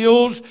 He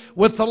deals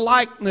with the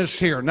likeness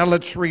here. Now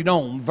let's read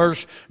on.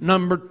 Verse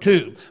number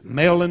 2.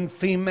 Male and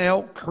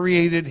female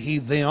created he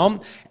them,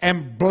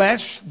 and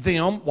blessed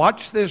them.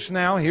 Watch this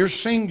now. Here's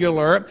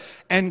singular.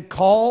 And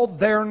called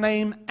their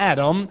name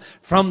Adam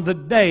from the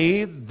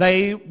day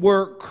they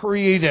were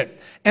created.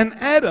 And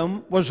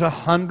Adam was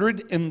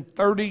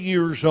 130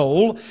 years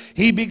old.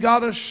 He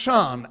begot a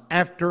son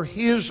after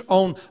his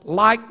own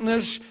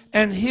likeness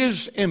and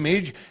his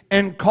image,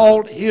 and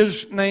called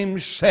his name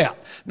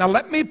Seth. Now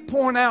let me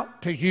point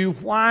out to you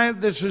why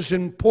this is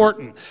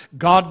important.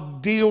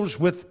 God deals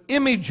with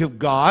image of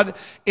God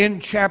in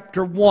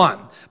chapter 1,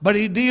 but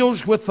he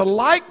deals with the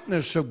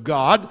likeness of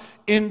God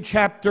in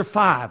chapter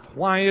 5.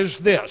 Why is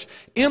this?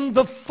 In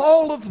the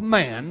fall of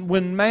man,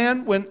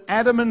 when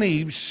Adam and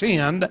Eve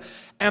sinned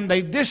and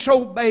they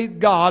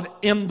disobeyed God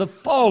in the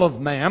fall of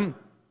man,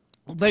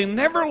 they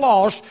never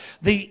lost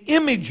the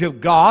image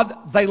of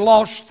God. They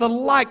lost the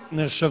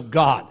likeness of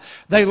God.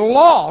 They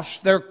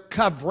lost their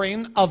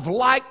covering of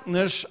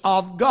likeness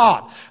of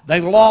God.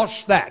 They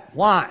lost that.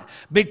 Why?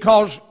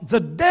 Because the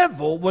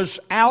devil was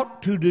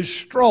out to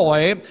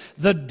destroy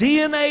the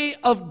DNA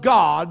of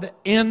God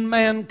in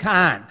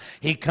mankind.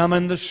 He come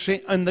in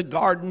the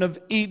Garden of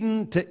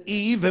Eden to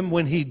Eve, and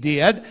when he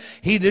did,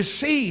 he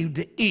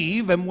deceived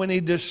Eve, and when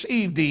he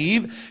deceived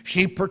Eve,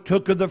 she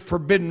partook of the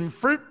forbidden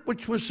fruit,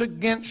 which was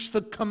against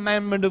the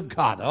commandment of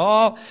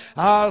God.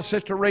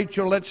 Sister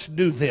Rachel, let's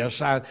do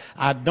this.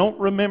 I don't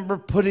remember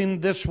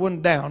putting this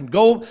one down.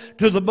 Go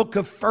to the book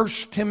of 1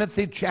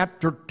 Timothy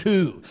chapter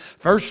 2.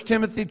 1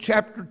 Timothy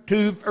chapter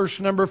 2, verse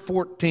number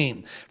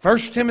 14. 1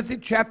 Timothy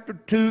chapter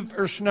 2,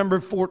 verse number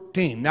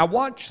 14. Now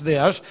watch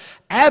this.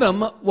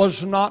 Adam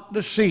was not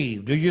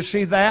deceived. Do you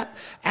see that?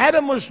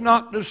 Adam was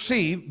not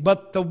deceived,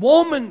 but the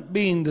woman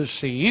being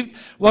deceived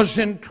was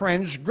in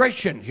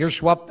transgression.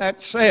 Here's what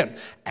that said.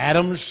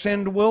 Adam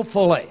sinned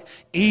willfully.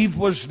 Eve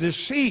was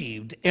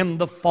deceived in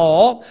the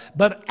fall,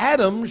 but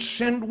Adam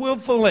sinned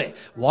willfully.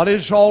 What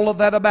is all of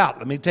that about?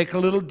 Let me take a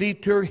little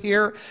detour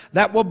here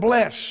that will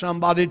bless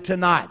somebody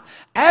tonight.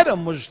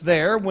 Adam was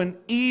there when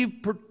Eve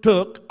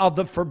partook of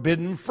the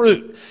forbidden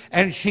fruit,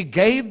 and she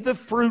gave the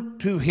fruit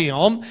to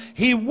him.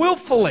 He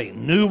willfully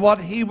knew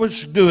what he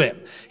was doing.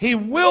 He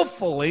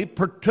willfully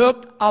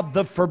partook of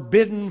the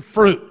forbidden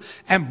fruit,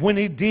 and when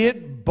he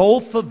did,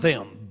 both of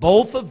them,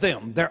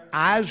 their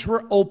eyes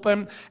were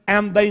open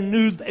and they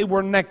knew they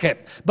were naked.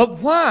 But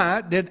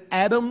why did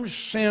Adam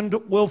sin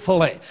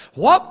willfully?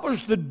 What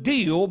was the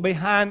deal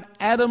behind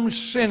Adam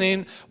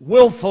sinning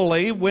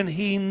willfully when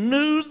he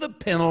knew the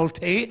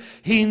penalty?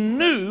 He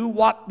knew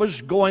what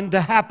was going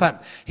to happen.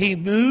 He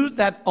knew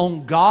that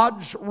on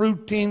God's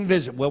routine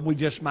visit. Well, we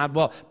just might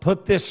well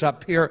put this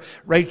up here.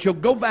 Rachel,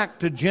 go back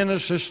to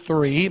Genesis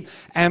 3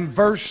 and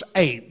verse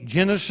 8.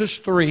 Genesis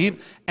 3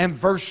 and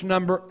verse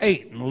number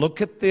 8. And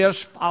look at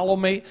this. Follow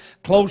me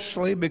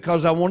closely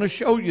because I want to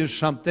show you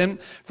something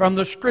from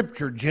the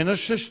scripture.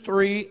 Genesis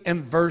 3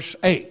 and verse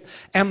 8.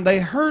 And they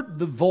heard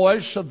the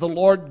voice of the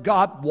Lord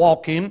God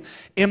walking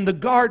in the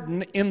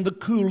garden in the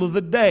cool of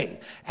the day.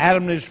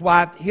 Adam and his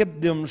wife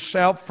hid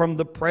themselves from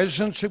the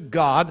presence of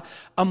God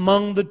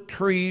among the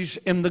trees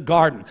in the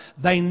garden.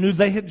 They knew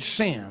they had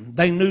sinned.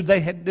 They knew they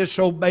had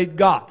disobeyed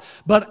God.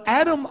 But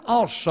Adam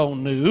also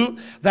knew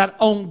that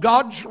on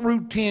God's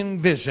routine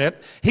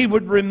visit, he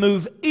would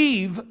remove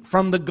Eve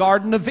from the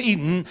Garden of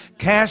Eden,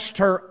 cast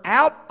her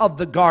out of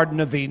the Garden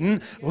of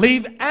Eden,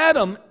 leave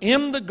Adam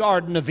in the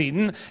Garden of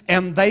Eden,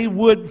 and they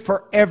would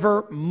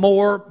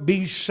forevermore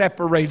be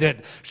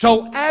separated.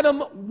 So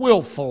Adam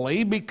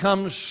willfully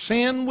becomes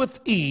sin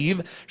with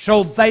Eve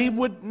so they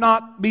would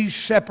not be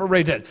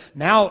separated.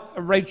 Now,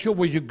 Rachel,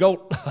 will you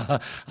go?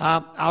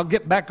 I'll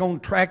get back on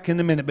track in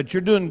a minute, but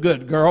you're doing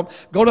good, girl.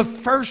 Go to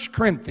 1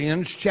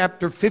 Corinthians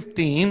chapter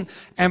 15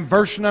 and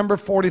verse number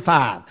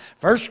 45.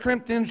 1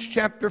 Corinthians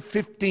chapter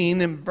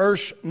 15 and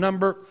verse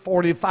number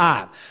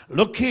 45.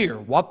 Look here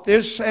what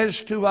this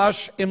says to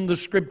us in the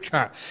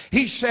scripture.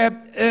 He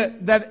said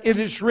that it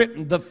is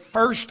written, the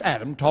first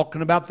Adam,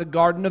 talking about the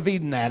Garden of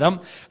Eden Adam,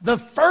 the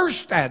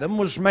first Adam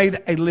was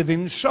made a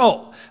living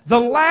soul. The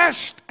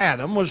last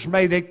Adam was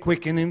made a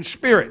quickening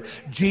spirit.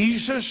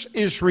 Jesus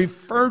is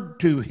referred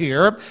to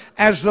here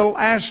as the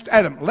last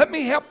Adam. Let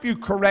me help you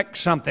correct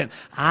something.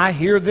 I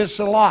hear this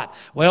a lot.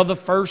 Well, the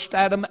first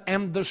Adam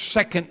and the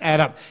second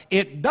Adam.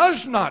 It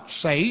does not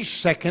say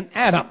second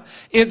Adam.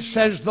 It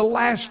says the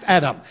last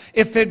Adam.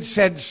 If it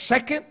said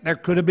second, there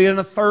could have been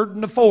a third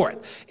and a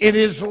fourth. It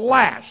is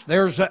last.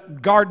 There's a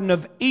Garden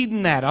of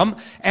Eden Adam,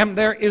 and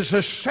there is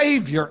a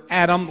Savior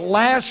Adam,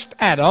 last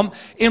Adam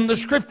in the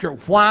scripture.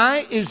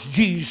 Why is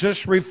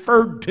Jesus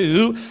referred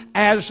to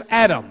as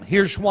Adam?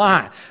 Here's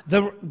why.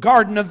 The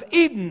Garden of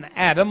Eden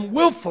Adam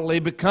willfully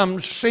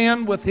becomes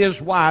sin with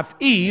his wife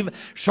Eve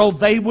so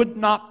they would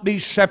not be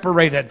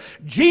separated.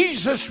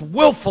 Jesus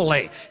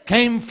willfully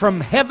came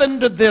from heaven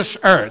to this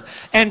earth,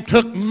 and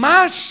took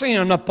my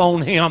sin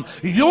upon him,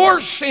 your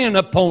sin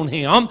upon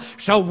him,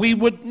 so we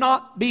would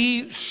not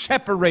be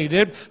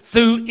separated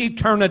through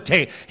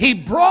eternity. He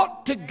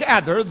brought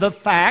together the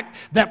fact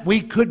that we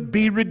could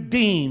be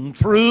redeemed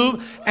through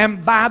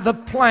and by the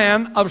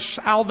plan of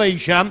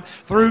salvation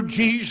through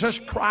Jesus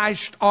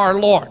Christ our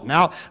Lord.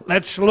 Now,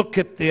 let's look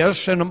at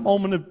this in a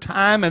moment of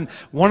time and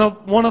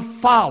want to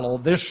follow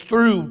this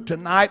through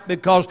tonight,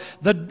 because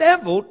the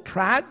devil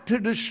tried to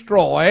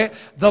destroy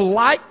the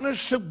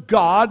likeness of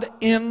God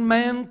in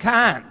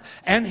mankind.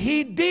 And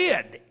he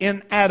did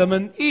in Adam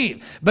and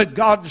Eve. But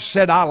God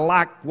said, I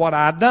like what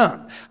I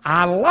done.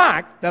 I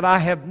like that I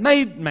have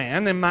made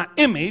man in my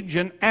image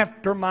and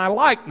after my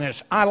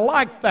likeness. I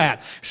like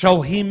that.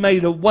 So he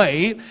made a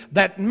way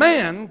that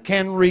man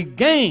can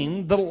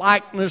regain the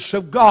likeness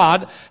of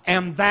God,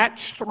 and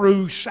that's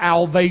through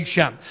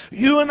salvation.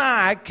 You and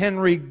I can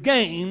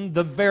regain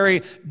the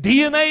very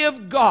DNA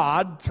of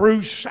God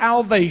through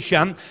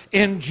salvation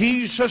in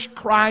Jesus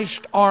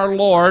Christ our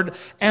Lord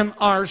and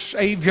our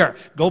Savior.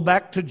 Go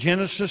back to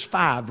Genesis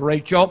 5,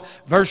 Rachel,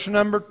 verse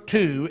number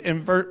 2.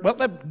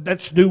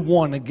 Let's do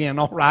 1 again,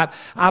 all right?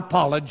 I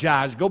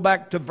apologize. Go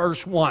back to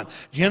verse 1.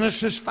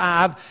 Genesis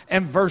 5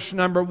 and verse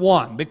number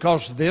 1,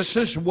 because this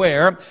is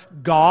where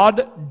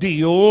God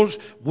deals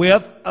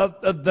with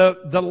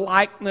the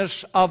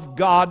likeness of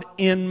God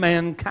in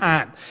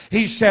mankind.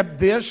 He said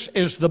this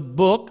is the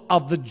book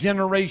of the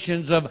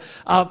generations of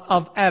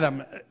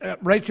Adam.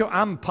 Rachel,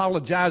 I'm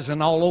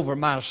apologizing all over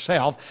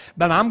myself,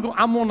 but I'm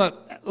going to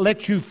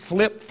let you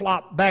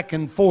flip-flop back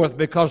and forth,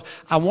 because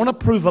I want to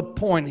prove a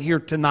point here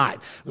tonight.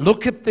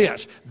 Look at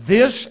this.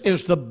 This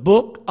is the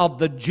book of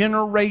the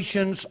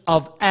generations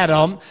of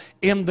Adam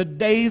in the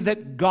day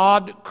that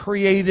God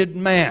created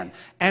man.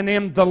 And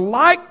in the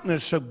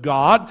likeness of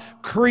God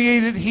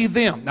created he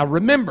them. Now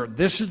remember,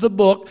 this is the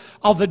book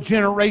of the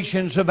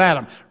generations of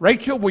Adam.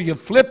 Rachel, will you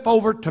flip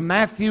over to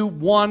Matthew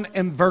 1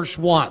 and verse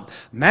 1?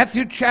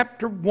 Matthew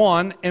chapter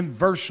 1 and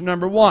verse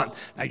number 1.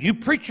 Now you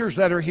preachers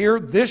that are here,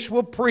 this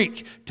will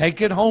preach.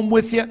 Take it home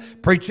with you.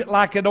 Preach it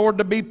like it ought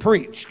to be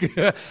preached.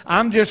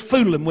 I'm just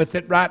fooling with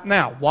it right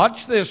now.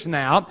 Watch this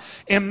now.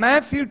 In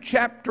Matthew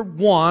chapter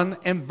 1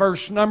 and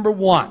verse number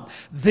 1.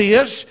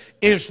 This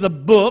is the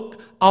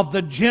book of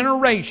the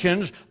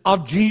generations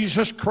of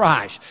Jesus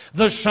Christ,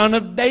 the son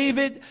of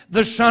David,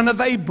 the son of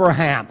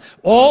Abraham.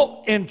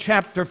 Oh, in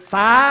chapter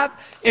 5,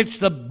 it's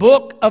the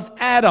book of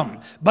Adam.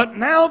 But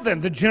now then,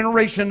 the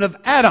generation of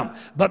Adam.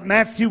 But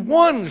Matthew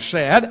 1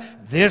 said,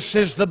 this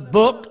is the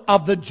book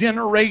of the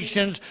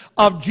generations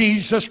of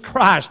Jesus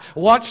Christ.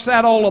 What's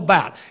that all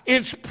about?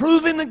 It's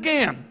proving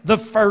again the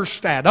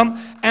first Adam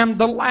and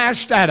the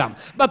last Adam.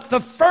 But the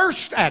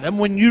first Adam,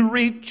 when you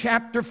read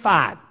chapter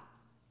 5,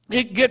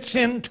 it gets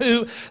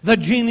into the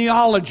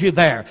genealogy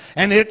there.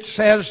 And it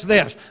says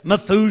this: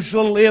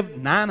 Methuselah lived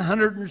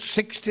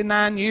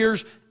 969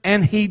 years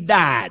and he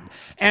died.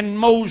 And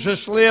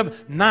Moses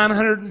lived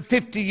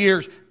 950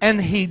 years and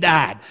he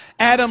died.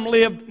 Adam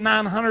lived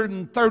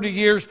 930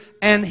 years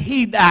and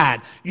he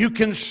died. You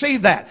can see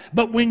that.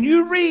 But when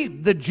you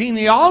read the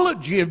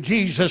genealogy of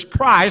Jesus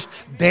Christ,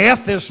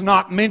 death is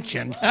not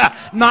mentioned.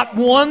 Not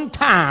one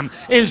time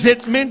is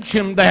it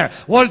mentioned there.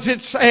 What is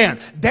it saying?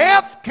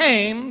 Death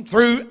came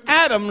through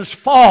Adam's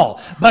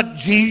fall, but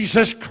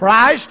Jesus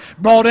Christ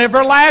brought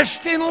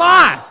everlasting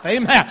life.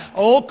 Amen.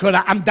 Oh,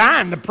 I'm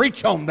dying to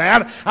preach on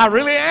that. I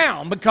really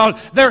am, because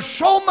there's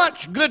so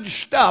much good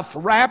stuff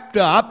wrapped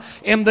up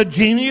in the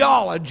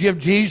genealogy of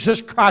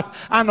Jesus Christ.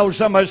 I know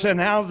somebody saying,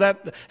 how's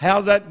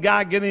that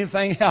guy get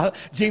anything out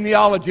of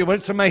genealogy? Well,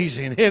 it's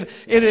amazing. It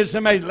is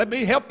amazing. Let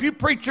me help you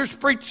preachers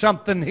preach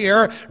something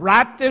here.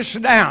 Write this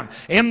down.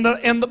 In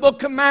the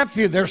book of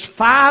Matthew, there's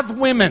 5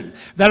 women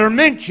that are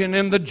mentioned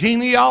in the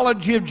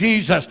genealogy of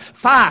Jesus.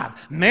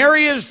 5.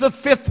 Mary is the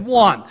 5th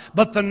one,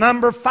 but the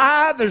number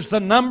 5 is the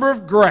number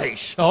of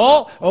grace.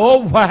 Oh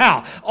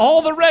wow.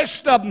 All the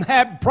rest of them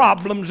had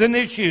problems and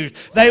issues.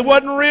 They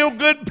wasn't real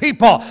good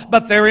people,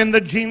 but they're in the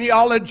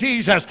genealogy of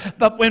Jesus.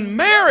 But when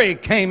Mary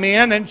came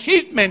in and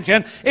she's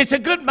mentioned, it's a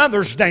good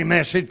Mother's Day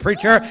message,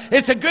 preacher.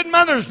 It's a good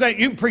Mother's Day.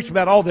 You can preach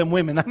about all them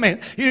women. I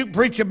mean, you can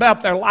preach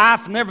about their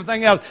life and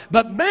everything else.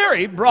 But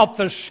Mary brought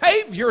the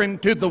Savior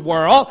into the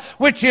world,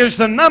 which is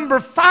the number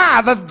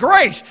 5 of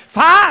grace.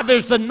 5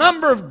 is the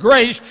number of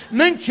grace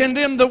mentioned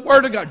in the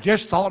Word of God.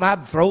 Just thought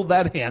I'd throw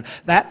that in.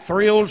 That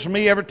thrills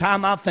me every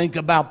time I think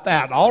about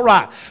that. All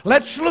right.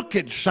 Let's look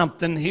at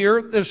something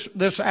here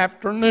this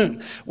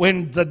afternoon.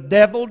 When the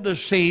devil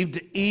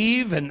deceived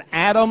Eve and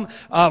Adam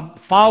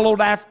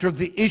followed after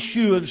the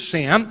issue of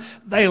sin,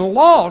 they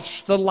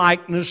lost the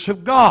likeness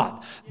of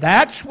God.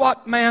 That's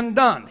what man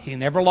done. He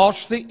never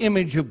lost the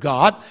image of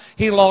God.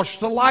 He lost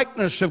the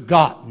likeness of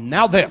God.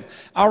 Now then,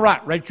 all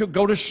right, Rachel,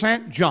 go to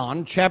St.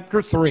 John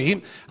chapter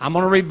 3. I'm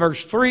going to read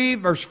verse 3,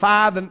 verse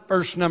 5, and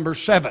verse number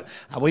 7.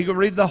 Now, we can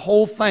read the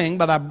whole thing,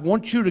 but I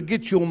want you to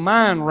get your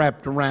mind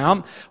wrapped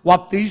around what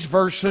what these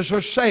verses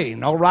are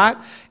saying, all right?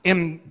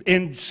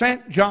 In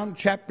St. John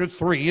chapter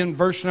 3, in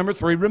verse number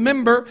 3,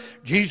 remember,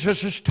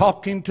 Jesus is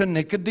talking to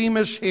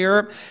Nicodemus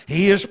here.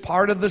 He is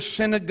part of the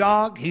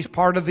synagogue. He's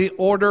part of the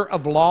order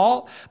of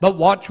law. But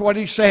watch what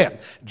he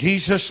said.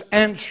 Jesus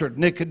answered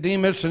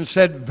Nicodemus and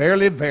said,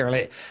 Verily,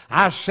 verily,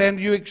 I say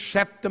unto you,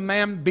 except a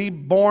man be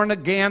born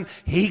again,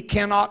 he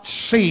cannot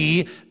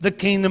see the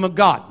kingdom of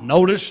God.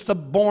 Notice the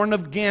born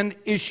again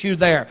issue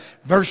there.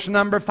 Verse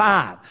number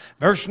 5.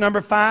 Verse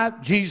number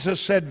 5, Jesus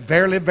said,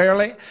 Verily,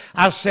 verily,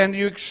 I say unto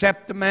you,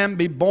 except a man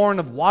be born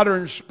of water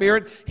and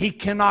spirit, he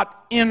cannot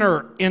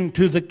enter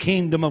into the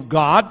kingdom of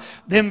God.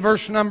 Then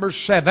verse number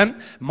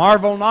 7,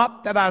 marvel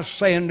not that I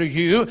say unto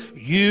you,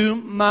 you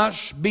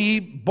must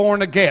be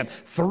born again.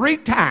 3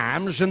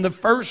 times in the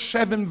first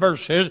 7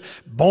 verses,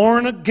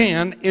 born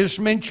again is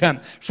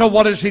mentioned. So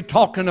what is he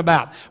talking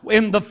about?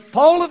 In the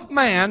fall of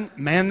man,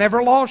 man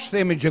never lost the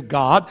image of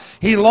God.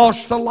 He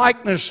lost the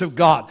likeness of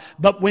God.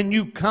 But when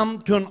you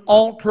come to an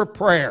altar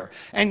prayer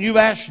and you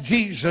ask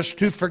Jesus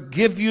to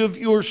forgive you of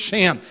your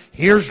sin,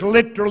 here's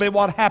literally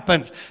what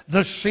happens.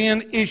 The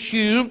sin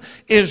issue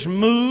is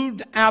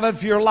moved out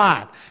of your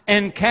life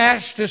and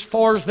cast as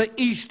far as the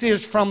east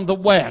is from the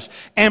west.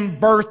 And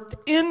birthed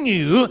in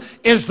you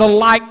is the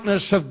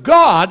likeness of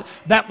God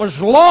that was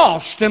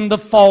lost in the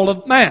fall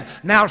of man.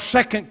 Now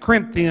 2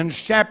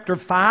 Corinthians chapter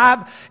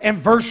 5 and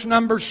verse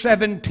number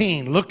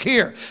 17. Look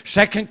here.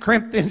 2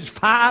 Corinthians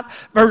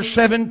 5 verse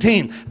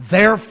 17.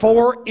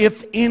 Therefore,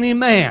 if any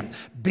man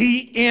be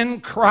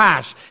in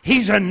Christ,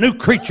 he's a new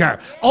creature.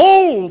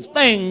 Old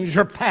things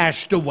are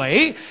passed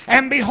away,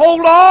 and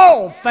behold,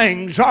 all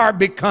things are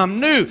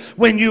become new.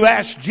 When you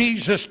ask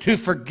Jesus to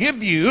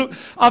forgive you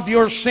of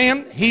your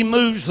sin, he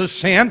moves the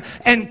sin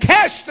and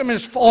casts them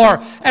as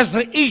far as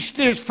the east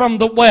is from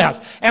the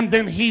west. And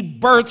then he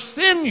births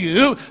in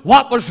you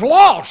what was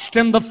lost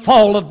in the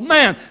fall of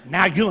man.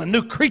 Now you're a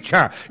new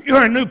creature.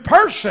 You're a new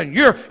person.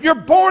 You're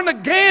born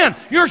again.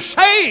 You're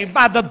saved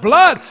by the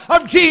blood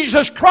of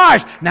Jesus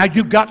Christ. Now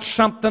you got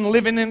something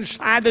living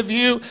inside of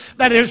you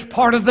that is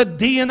part of the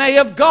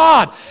DNA of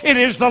God. It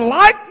is the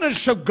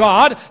likeness of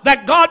God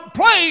that God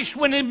placed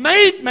when he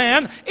made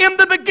man in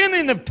the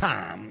beginning of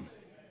time.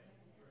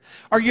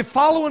 Are you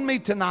following me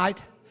tonight?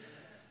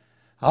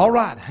 All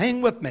right,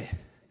 hang with me.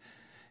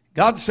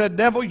 God said,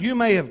 devil, you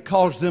may have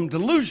caused them to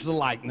lose the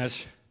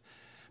likeness,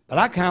 but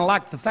I kind of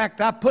like the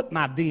fact I put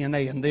my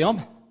DNA in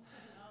them.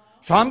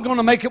 So I'm going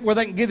to make it where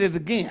they can get it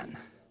again.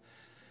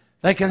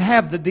 They can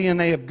have the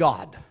DNA of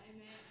God.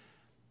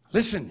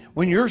 Listen,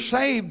 when you're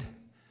saved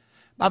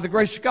by the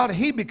grace of God,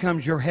 he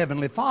becomes your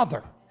heavenly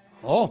Father.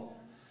 Oh,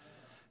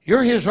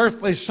 you're his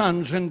earthly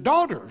sons and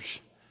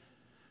daughters.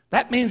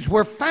 That means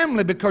we're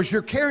family because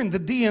you're carrying the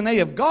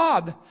DNA of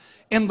God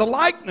in the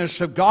likeness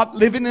of God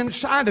living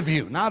inside of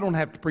you. Now, I don't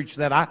have to preach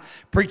that. I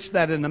preached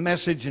that in the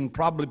message and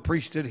probably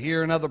preached it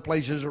here and other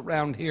places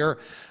around here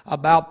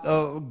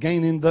about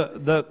gaining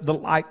the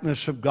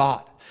likeness of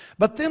God.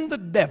 But then the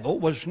devil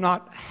was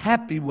not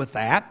happy with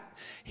that.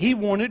 He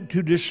wanted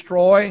to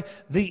destroy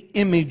the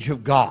image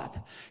of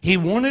God. He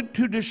wanted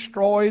to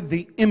destroy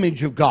the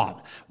image of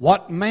God,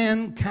 what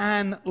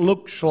mankind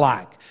looks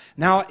like.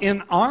 Now,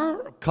 in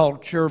our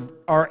culture,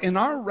 or in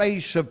our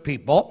race of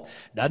people,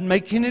 doesn't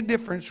make any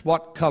difference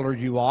what color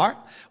you are.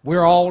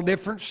 We're all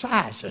different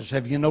sizes.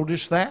 Have you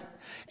noticed that?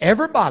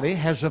 Everybody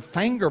has a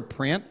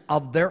fingerprint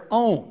of their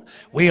own.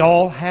 We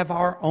all have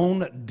our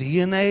own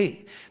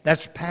DNA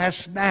that's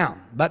passed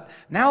down. But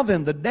now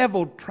then, the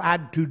devil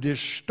tried to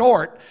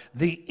distort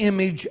the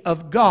image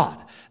of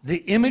God. The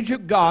image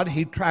of God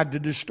he tried to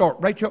distort.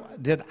 Rachel,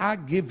 did I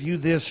give you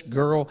this,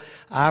 girl?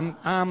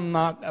 I'm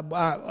not,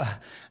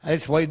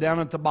 it's way down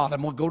at the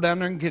bottom. We'll go down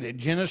there and get it.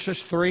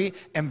 Genesis 3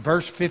 and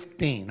verse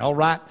 15, all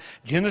right?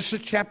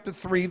 Genesis chapter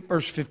 3,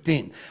 verse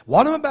 15.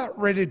 What I'm about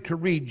ready to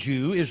read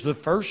you is the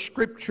first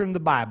scripture in the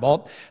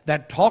Bible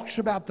that talks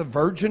about the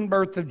virgin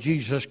birth of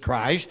Jesus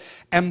Christ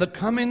and the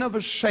coming of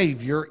a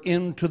Savior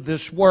into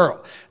this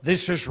world.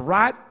 This is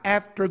right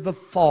after the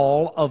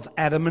fall of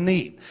Adam and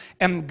Eve.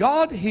 And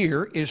God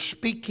here is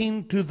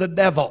speaking to the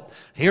devil.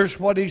 Here's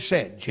what he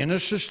said,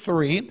 Genesis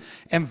 3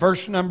 and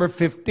verse number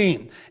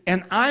 15.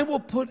 And I will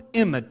put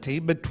enmity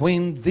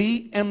between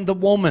thee and the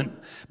woman,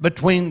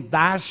 between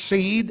thy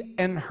seed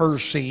and her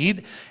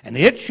seed, and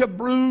it shall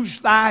bruise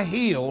thy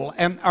heel,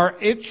 or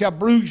it shall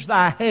bruise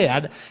thy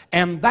head,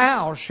 and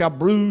thou shalt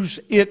bruise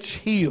its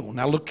heel.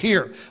 Now look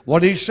here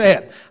what he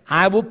said.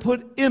 I will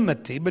put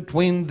enmity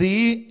between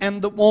thee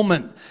and the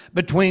woman,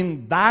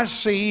 between thy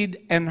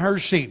seed and her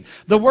seed.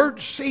 The word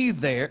seed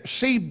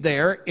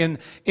there in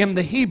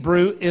the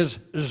Hebrew is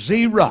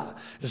zerah,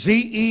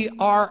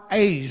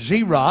 Z-E-R-A,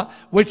 zerah,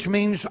 which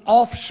means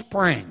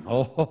offspring.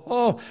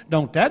 Oh,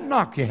 don't that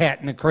knock your hat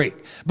in the creek.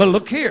 But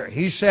look here,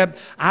 he said,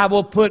 I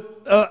will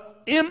put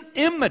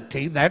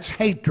enmity, that's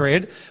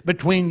hatred,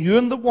 between you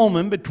and the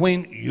woman,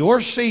 between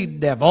your seed,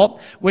 devil,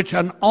 which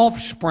an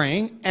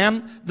offspring,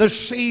 and the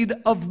seed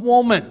of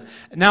woman.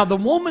 Now, the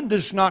woman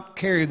does not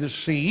carry the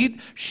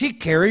seed, she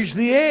carries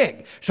the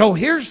egg. So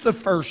here's the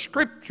first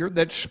scripture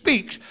that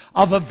speaks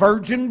of a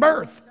virgin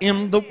birth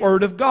in the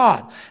Word of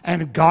God.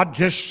 And God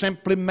just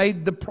simply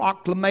made the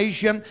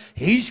proclamation,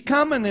 He's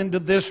coming into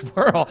this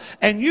world,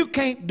 and you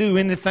can't do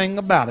anything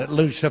about it,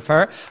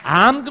 Lucifer.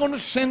 I'm going to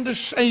send a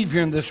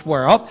Savior in this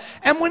world,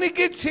 and when He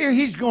gets here,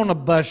 He's going to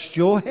bust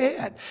your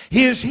head.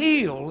 His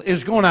heel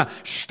is going to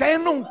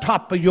stand on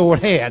top of your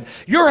head.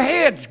 Your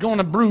head's going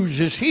to bruise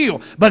His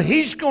heel, but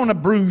He's going to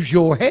bruise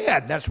your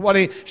head. That's what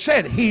He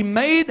said. He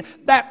made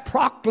that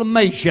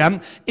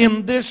proclamation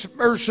in this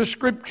verse of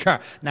Scripture.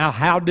 Now,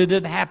 how did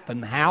it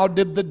happen? How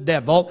did the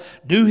devil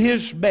do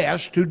his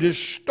best to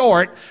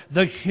distort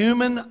the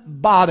human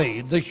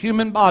body? The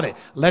human body.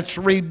 Let's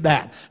read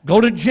that.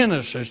 Go to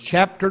Genesis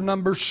chapter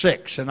number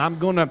 6, and I'm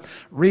going to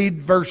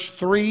read verse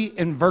 3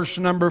 and verse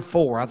number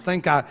 4. I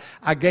think I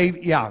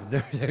gave,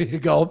 there you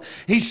go.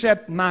 He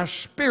said, my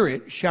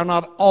spirit shall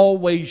not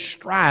always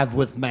strive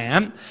with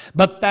man,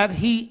 but that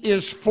he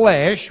is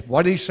flesh.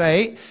 What'd he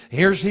say?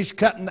 He's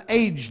cutting the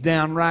age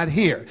down right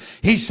here.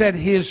 He said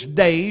his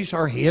days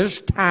or his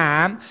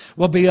time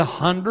will be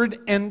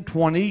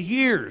 120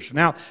 years.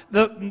 Now,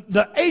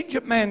 the age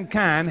of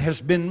mankind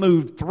has been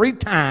moved 3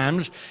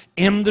 times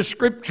in the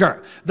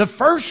Scripture. The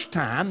first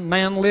time,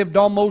 man lived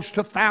almost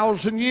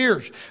 1,000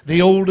 years.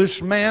 The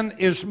oldest man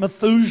is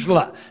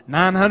Methuselah,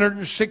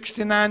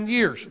 969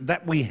 years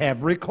that we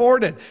have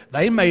recorded.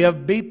 They may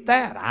have beat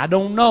that. I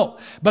don't know.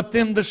 But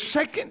then the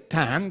second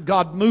time,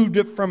 God moved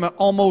it from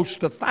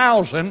almost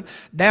 1,000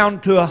 down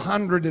to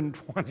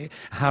 120.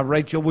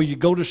 Rachel, will you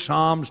go to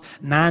Psalms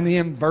 90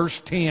 and verse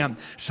 10?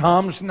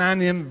 Psalms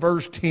 90 and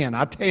verse 10.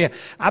 I tell you,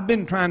 I've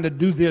been trying to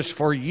do this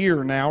for a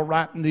year now,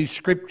 writing these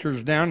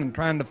scriptures down and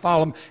trying to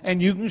follow them,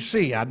 and you can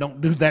see I don't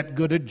do that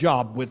good a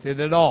job with it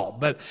at all.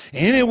 But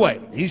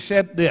anyway, he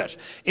said this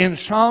in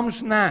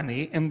Psalms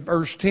 90 and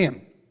verse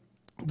 10.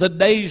 The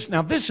days,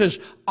 now this is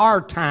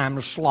our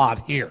time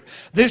slot here.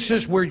 This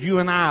is where you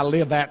and I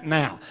live at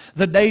now.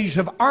 The days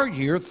of our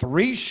year,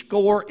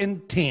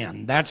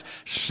 70. That's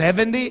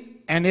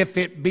 70, and if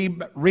it be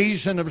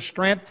reason of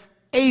strength,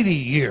 80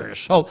 years.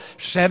 So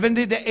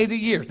 70 to 80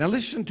 years. Now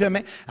listen to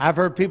me. I've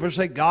heard people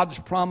say, God's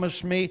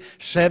promised me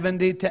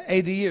 70 to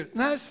 80 years.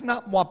 No, that's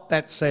not what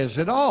that says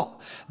at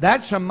all.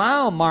 That's a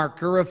mile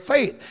marker of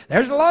faith.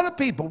 There's a lot of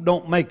people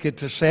don't make it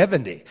to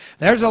 70.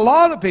 There's a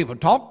lot of people.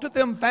 Talk to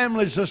them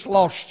families that's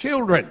lost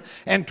children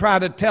and try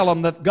to tell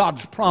them that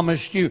God's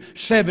promised you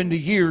 70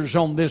 years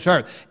on this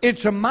earth.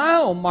 It's a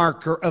mile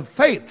marker of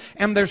faith.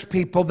 And there's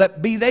people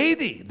that beat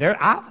 80.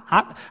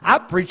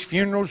 I preach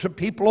funerals of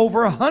people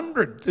over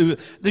 100 through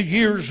the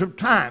years of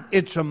time.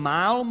 It's a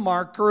mile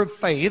marker of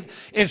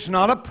faith. It's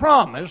not a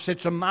promise.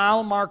 It's a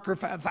mile marker of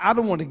faith. I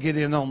don't want to get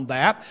in on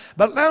that.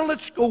 But now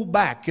let's go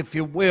back, if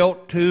you will,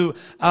 to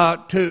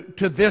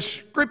this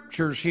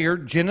scriptures here,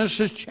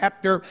 Genesis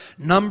chapter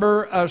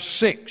number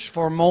 6.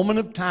 For a moment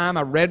of time,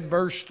 I read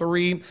verse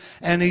 3,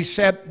 and he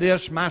said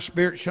this, my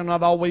spirit shall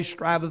not always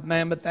strive with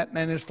man, but that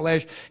man is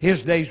flesh.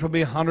 His days will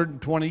be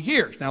 120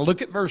 years. Now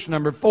look at verse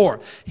number 4.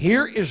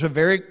 Here is a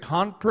very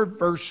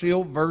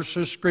controversial verse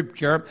of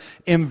scripture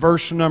in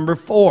verse number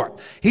 4.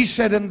 He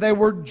said, and there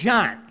were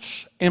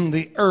giants in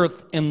the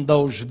earth in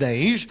those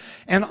days,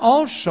 and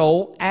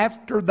also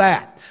after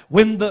that,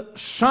 when the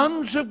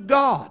sons of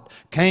God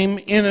came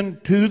in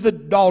unto the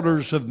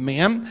daughters of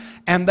men,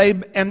 and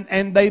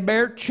they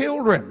bare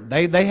children.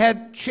 They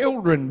had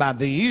children by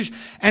these,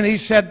 and he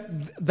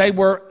said they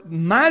were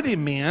mighty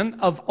men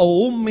of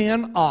old,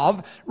 men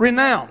of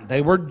renown.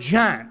 They were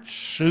giants,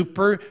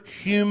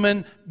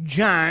 superhuman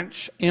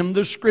giants in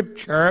the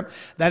scripture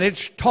that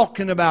it's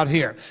talking about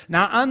here.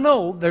 Now I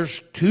know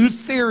there's 2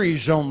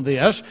 theories on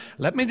this.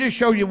 Let me just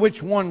show you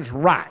which one's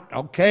right,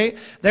 okay?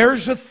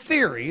 There's a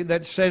theory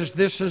that says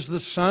this is the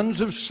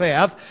sons of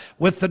Seth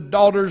with the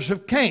daughters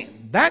of Cain.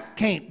 That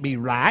can't be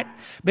right,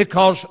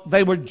 because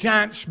they were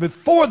giants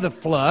before the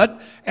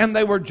flood and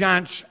they were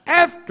giants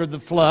after the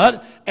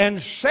flood, and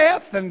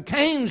Seth and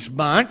Cain's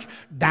bunch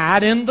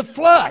died in the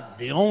flood.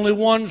 The only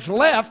ones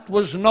left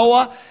was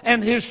Noah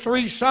and his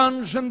 3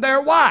 sons and their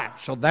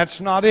wives. So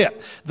that's not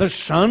it. The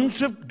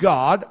sons of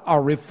God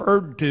are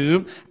referred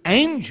to,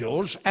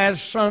 angels,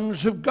 as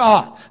sons of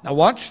God. Now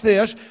watch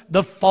this.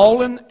 The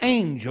fallen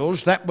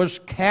angels that was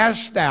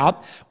cast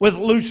out with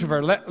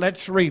Lucifer.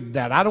 Let's read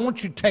that. I don't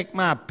want you to take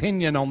my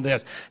opinion on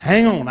this.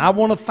 Hang on. I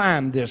want to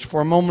find this for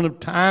a moment of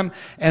time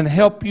and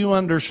help you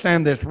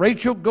understand this.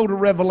 Rachel, go to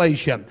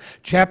Revelation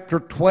chapter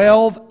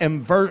 12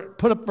 and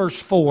put up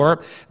verse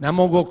 4. Now I'm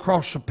going to go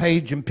across the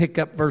page and pick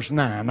up verse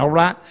 9. All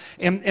right?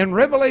 In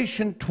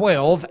Revelation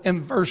 12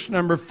 and verse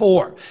number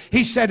 4,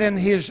 he said,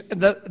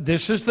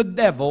 this is the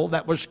devil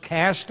that was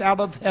cast out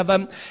of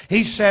heaven.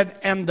 He said,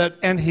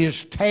 and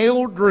his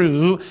tail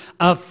drew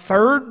a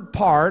third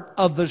part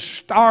of the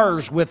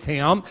stars with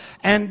him,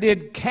 and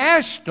did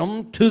cast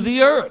them to the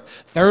the earth.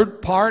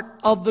 Third part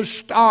of the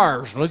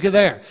stars. Look at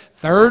there.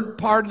 Third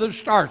part of the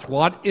stars.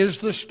 What is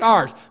the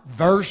stars?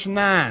 Verse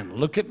 9.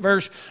 Look at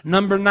verse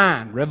number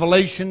 9.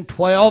 Revelation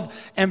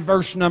 12 and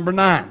verse number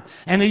 9.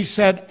 And he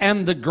said,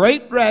 and the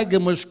great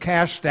dragon was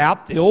cast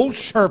out, the old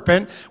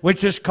serpent,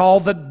 which is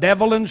called the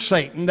devil and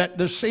Satan, that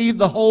deceived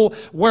the whole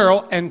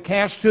world, and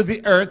cast to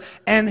the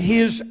earth, and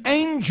his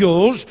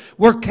angels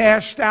were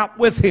cast out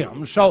with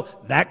him. So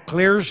that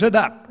clears it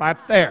up right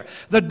there.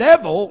 The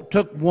devil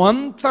took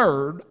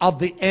 1/3 of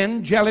the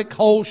angelic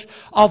host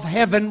of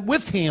heaven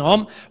with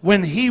him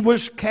when he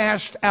was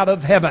cast out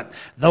of heaven.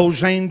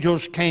 Those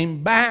angels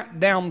came back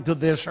down to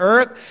this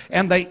earth,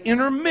 and they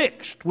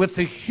intermixed with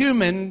the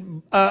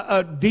human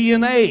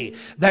DNA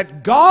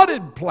that God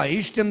had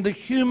placed in the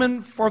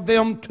human for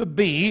them to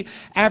be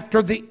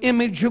after the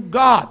image of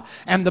God.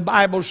 And the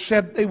Bible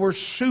said they were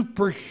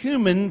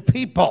superhuman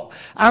people.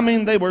 I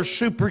mean, they were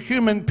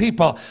superhuman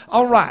people.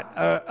 All right,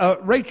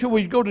 Rachel, will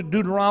you go to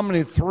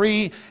Deuteronomy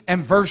 3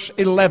 and verse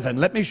 11?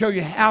 Let me show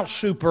you how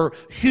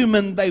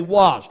superhuman they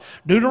was.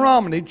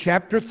 Deuteronomy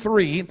chapter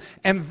 3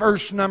 and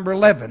verse number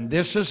 11.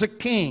 This is a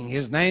king.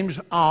 His name's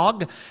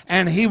Og,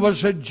 and he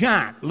was a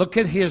giant. Look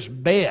at his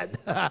bed.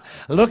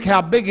 Look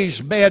how big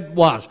his bed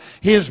was.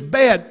 His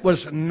bed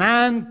was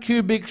 9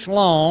 cubits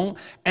long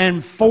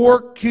and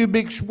 4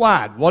 cubits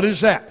wide. What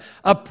is that?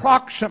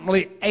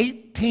 Approximately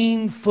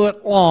 18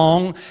 foot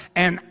long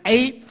and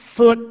 8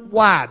 foot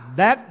wide.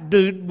 That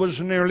dude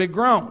was nearly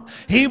grown.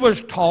 He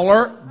was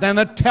taller than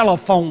a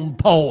telephone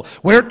pole.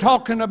 We're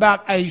talking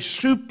about a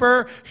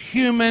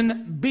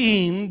superhuman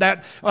being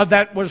that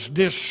was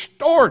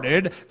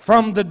distorted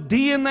from the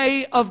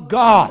DNA of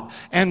God.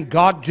 And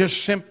God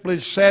just simply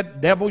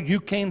said, devil,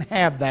 you can't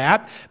have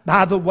that.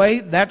 By the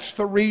way, that's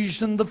the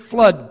reason the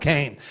flood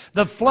came.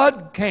 The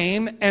flood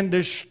came and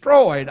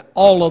destroyed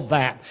all of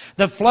that.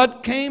 The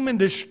flood came and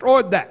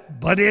destroyed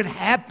that. But it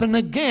happened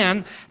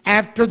again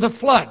after the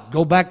flood.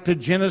 Go back to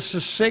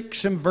Genesis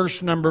 6 and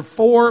verse number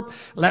 4.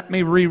 Let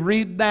me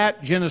reread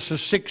that.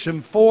 Genesis 6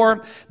 and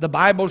 4. The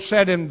Bible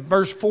said in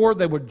verse 4,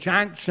 there were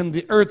giants in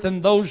the earth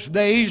in those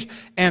days,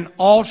 and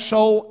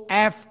also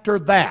after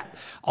that.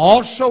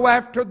 Also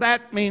after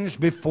that means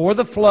before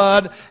the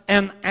flood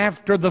and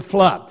after the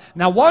flood.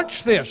 Now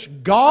watch this.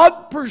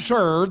 God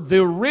preserved the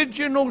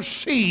original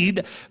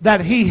seed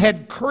that he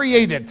had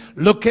created.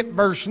 Look at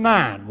verse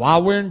 9.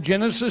 While we're in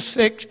Genesis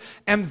 6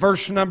 and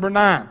verse number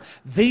 9.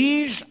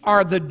 These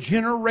are the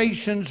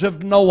generations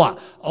of Noah.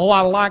 Oh,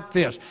 I like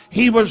this.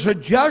 He was a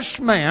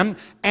just man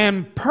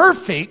and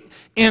perfect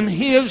in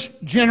his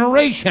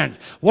generations.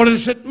 What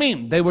does it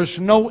mean? There was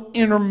no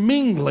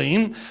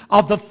intermingling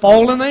of the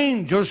fallen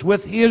angels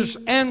with his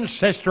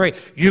ancestry.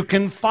 You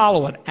can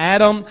follow it.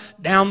 Adam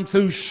down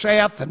through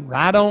Seth and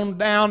right on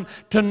down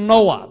to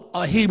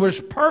Noah. He was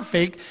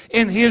perfect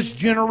in his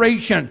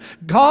generation.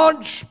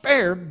 God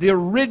spared the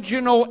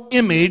original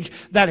image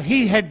that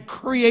he had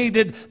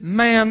created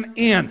man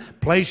in.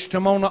 Placed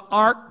him on an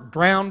ark,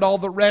 drowned all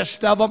the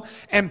rest of them,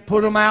 and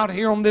put them out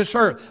here on this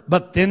earth.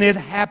 But then it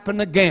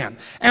happened again.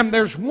 And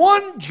there's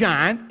one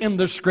giant in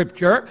the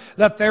scripture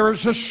that there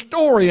is a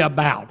story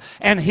about,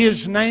 and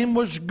his name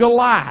was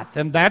Goliath,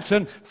 and that's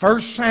in 1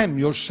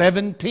 Samuel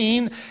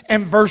 17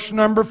 and verse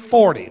number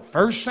 40.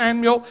 1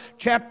 Samuel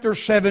chapter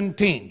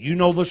 17. You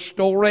know the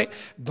story.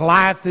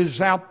 Goliath is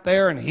out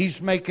there, and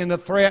he's making a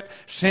threat.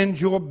 Send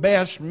your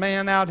best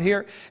man out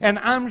here. And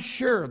I'm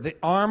sure the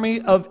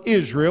army of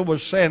Israel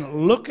was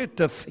saying, look at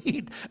the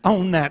feet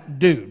on that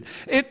dude.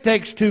 It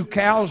takes 2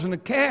 cows and a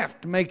calf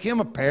to make him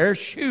a pair of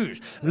shoes.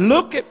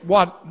 Look at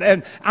what,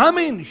 and I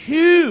mean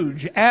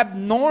huge,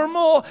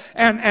 abnormal,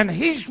 and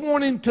he's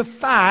wanting to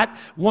fight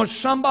with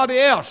somebody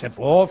else.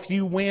 If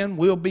you win,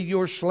 we'll be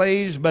your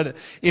slaves, but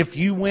if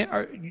you win,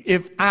 or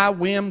if I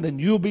win, then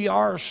you'll be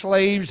our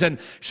slaves, and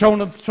so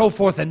on and so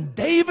forth. And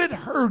David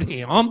heard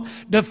him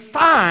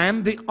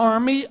define the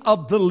army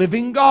of the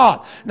living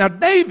God. Now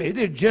David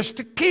is just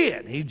a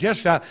kid. He's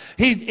just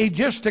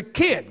a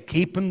kid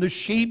keeping the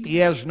sheep. He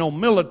has no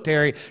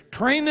military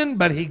training,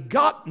 but he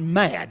got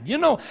mad. You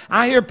know,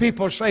 I hear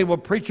people say, well,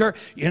 preacher,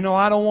 you know,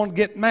 I don't want to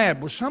get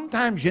mad. Well,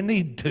 sometimes you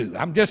need to.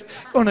 I'm just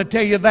going to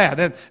tell you that.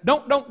 And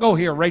don't go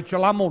here,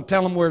 Rachel. I'm going to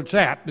tell them where it's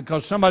at,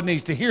 because somebody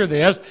needs to hear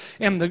this.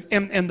 In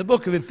the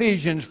book of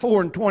Ephesians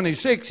 4 and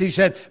 26, he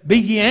said, be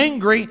ye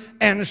angry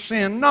and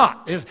sin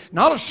not. It's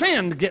not a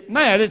sin to get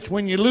mad. It's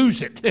when you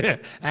lose it.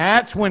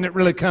 That's when it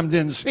really comes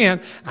into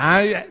sin.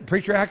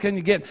 Preacher, how can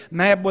you get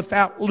mad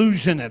without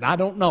losing it? I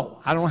don't know.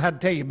 I don't know how to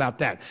tell you about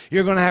that.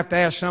 You're going to have to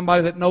ask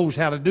somebody that knows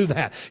how to do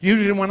that.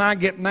 Usually when I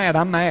get mad,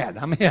 I'm mad.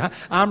 I mean,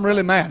 I'm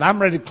really mad.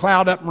 I'm ready to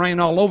cloud up and rain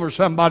all over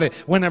somebody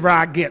whenever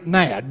I get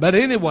mad. But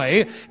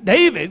anyway,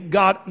 David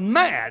got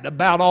mad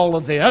about all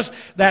of this.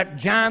 That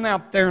giant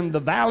out there in the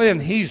valley,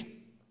 and he's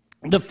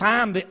to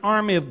find the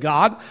army of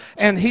God,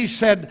 and he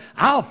said,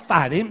 I'll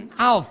fight him,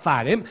 I'll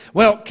fight him.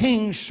 Well,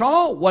 King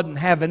Saul wasn't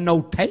having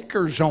no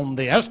takers on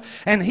this,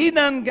 and he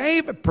done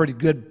gave a pretty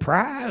good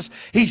prize.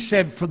 He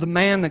said, for the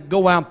man that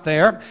go out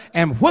there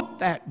and whoop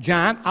that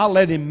giant, I'll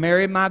let him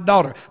marry my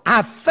daughter.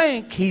 I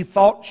think he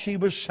thought she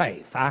was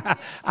safe.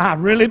 I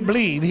really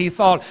believe he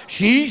thought,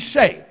 she's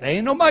safe. There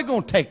ain't nobody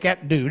going to take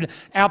that dude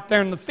out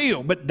there in the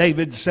field. But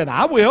David said,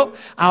 I will.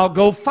 I'll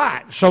go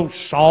fight. So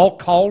Saul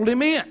called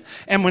him in.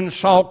 And when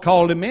Saul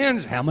called him in,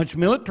 how much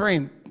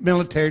military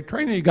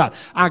training you got?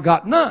 I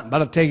got none.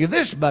 But I'll tell you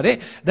this, buddy,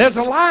 there's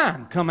a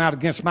lion come out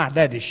against my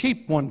daddy's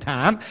sheep one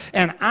time,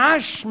 and I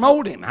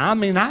smote him. I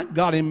mean, I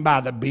got him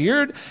by the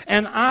beard,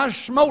 and I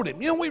smote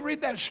him. You know, we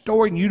read that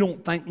story, and you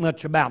don't think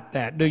much about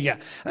that, do you?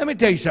 Let me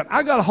tell you something.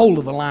 I got a hold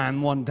of a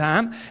lion one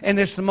time, and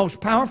it's the most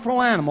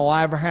powerful animal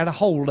I ever had a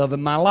hold of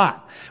in my life.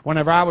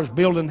 Whenever I was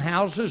building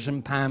houses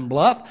in Pine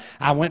Bluff,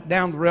 I went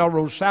down the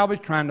railroad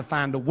salvage trying to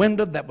find a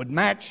window that would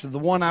match to the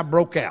one I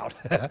broke out.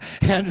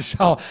 And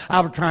so I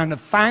was trying to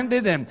find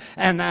it,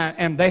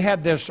 and they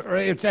had this,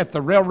 it's at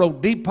the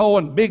railroad depot,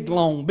 and big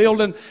long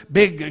building,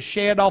 big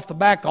shed off the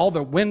back, all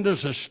the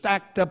windows are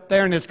stacked up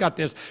there, and it's got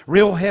this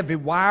real heavy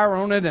wire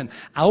on it. And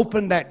I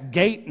opened that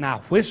gate and I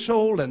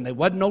whistled, and there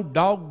wasn't no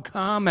dog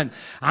come, and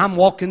I'm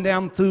walking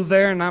down through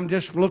there, and I'm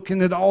just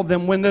looking at all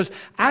them windows.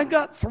 I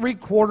got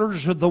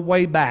 3/4 of the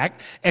way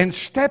back, and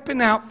stepping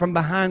out from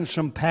behind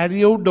some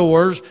patio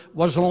doors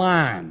was a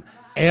lion.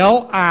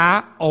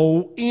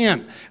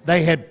 Lion.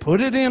 They had put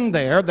it in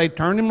there. They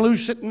turned him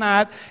loose at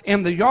night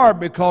in the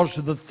yard because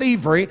of the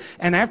thievery.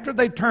 And after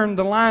they turned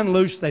the lion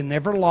loose, they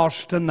never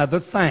lost another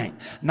thing.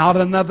 Not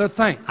another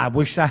thing. I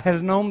wish I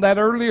had known that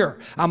earlier.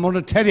 I'm going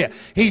to tell you.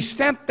 He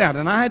stepped out,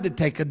 and I had to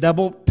take a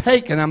double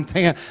take. And I'm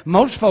thinking,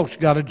 most folks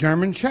got a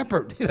German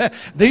Shepherd.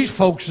 These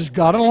folks has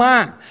got a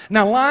lion.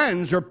 Now,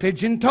 lions are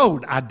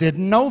pigeon-toed. I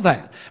didn't know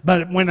that.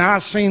 But when I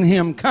seen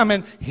him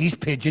coming, he's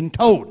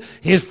pigeon-toed.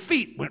 His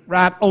feet went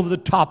right over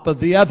the top of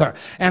the other.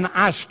 And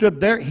I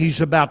stood there. He's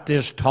about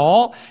this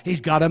tall. He's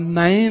got a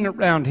mane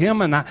around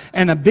him and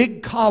a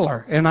big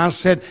collar. And I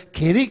said,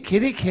 kitty,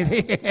 kitty,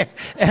 kitty.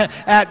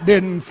 That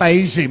didn't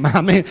faze him.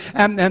 I mean,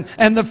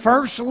 and the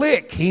first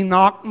lick, he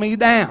knocked me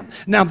down.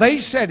 Now, they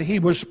said he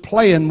was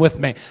playing with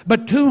me,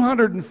 but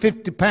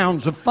 250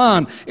 pounds of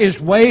fun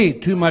is way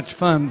too much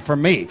fun for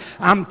me.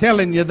 I'm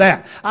telling you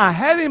that. I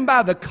had him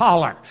by the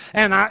collar,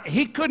 and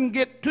he couldn't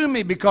get to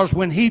me because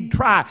when he'd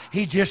try,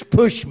 he just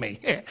pushed me.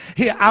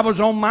 I was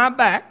on my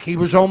back, he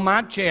was on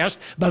my chest,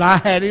 but I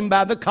had him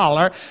by the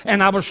collar,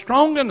 and I was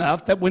strong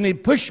enough that when he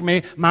pushed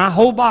me, my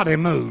whole body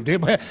moved.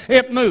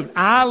 It moved.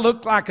 I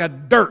looked like a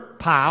dirt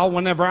pile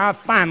whenever I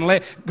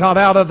finally got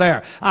out of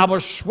there. I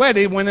was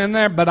sweaty when in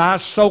there, but I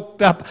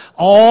soaked up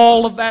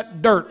all of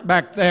that dirt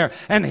back there.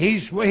 And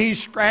he's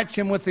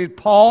scratching with his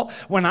paw.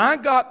 When I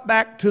got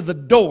back to the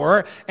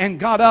door and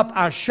got up,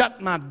 I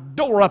shut my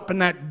door up in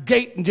that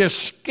gate and just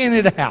skinned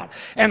it out.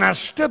 And I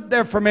stood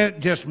there for a minute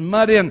just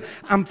muddying.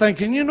 I'm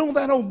thinking, you know,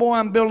 that old boy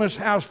I'm building this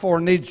house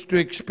for needs to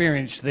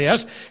experience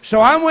this.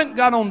 So I went and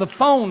got on the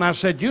phone. I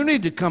said, you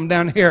need to come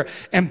down here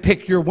and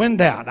pick your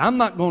wind out. I'm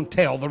not going to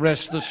tell the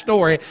rest of the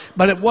story,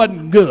 but it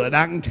wasn't good,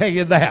 I can tell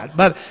you that.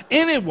 But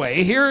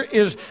anyway, here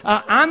is,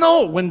 I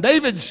know when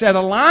David said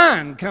a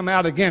lion come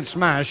out against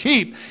my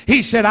sheep,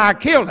 he said, I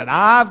killed it.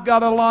 I've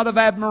got a lot of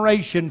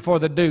admiration for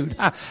the dude.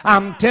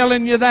 I'm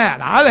telling you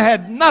that. I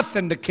had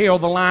nothing to kill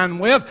the lion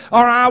with,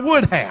 or I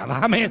would have.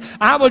 I mean,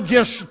 I was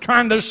just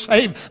trying to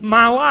save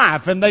my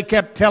life, and they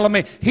kept telling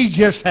me, he's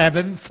just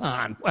having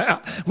fun.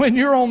 Well, when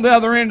you're on the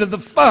other end of the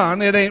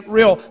fun, it ain't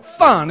real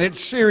fun.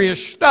 It's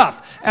serious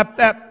stuff at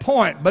that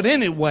point. But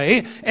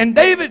anyway, and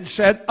David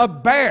said a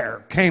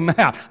bear came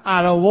out.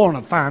 I don't want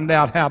to find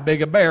out how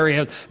big a bear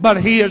is,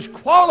 but he is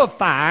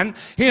qualifying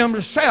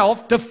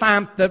himself to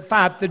fight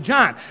the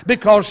giant,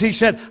 because he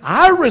said,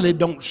 I really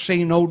don't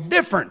see no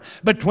difference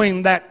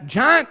between that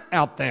giant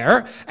out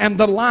there and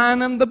the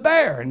lion and the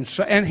bear.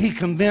 And he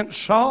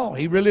convinced Saul.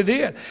 He really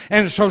did.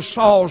 And so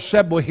Saul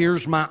said, well,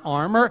 here's my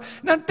armor.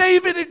 Now,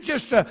 David is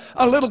just a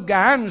little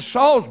guy, and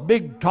Saul's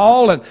big,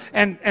 tall,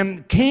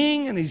 and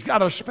king, and he's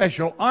got a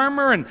special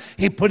armor, and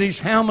he put his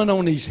helmet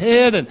on his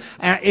head, and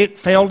it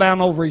fell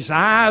down over his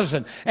eyes,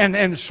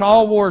 and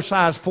Saul wore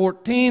size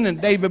 14,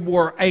 and David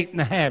wore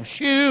 8.5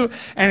 shoe,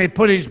 and he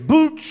put his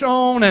boots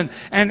on,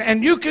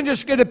 and you can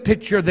just get a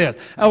picture of this.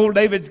 Old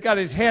David's got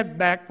his head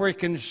back where he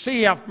can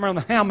see out from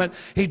the helmet.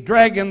 He's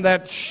dragging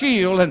that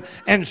shield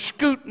and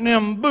scooting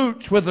them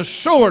boots with a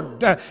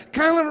sword.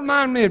 Kind of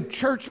remind me of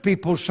church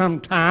people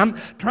sometime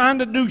trying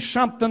to do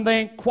something they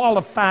ain't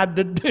qualified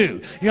to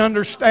do. You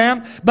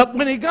understand? But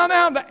when he got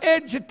out on the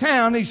edge of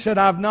town, he said,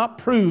 I've not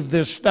proved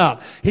this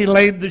stuff. He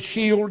laid the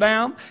shield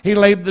down. He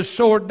laid the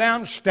sword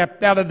down,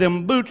 stepped out of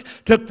them boots,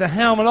 took the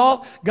helmet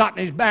off, got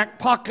in his back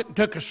pocket, and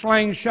took a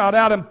slingshot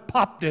out and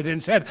popped it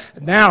and said,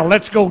 now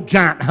let's go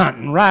giant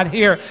hunting right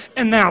here.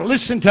 And now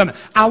listen to me.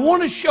 I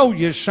want to show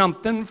you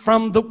something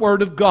from the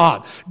Word of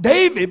God.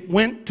 David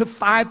went to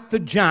fight the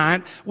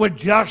giant with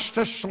just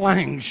a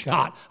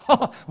slingshot.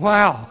 Oh,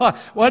 wow.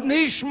 Wasn't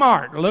he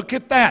smart? Look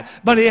at that.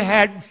 But he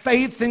had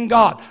faith in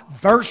God.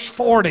 Verse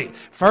 40.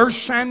 1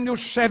 Samuel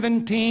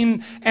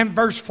 17 and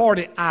verse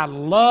 40. I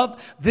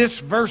love this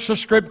verse of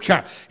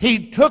Scripture.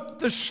 He took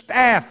the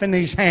staff in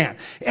his hand.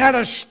 He had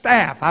a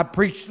staff. I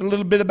preached a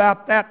little bit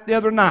about that the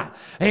other night.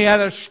 He had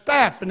a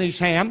staff in his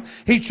hand.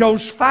 He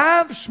chose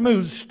 5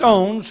 smooth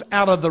stones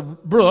out of the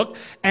brook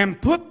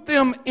and put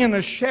them in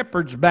a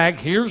shepherd's bag.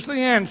 Here's the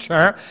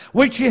answer,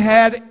 which he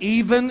had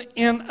even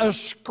in a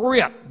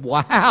scrip.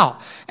 Wow.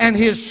 And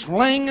his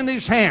sling in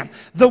his hand.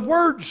 The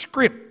word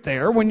scrip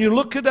there, when you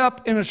look it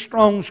up in a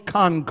Strong's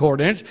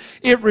Concordance,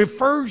 it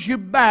refers you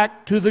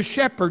back to the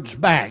shepherd's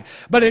bag.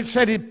 But it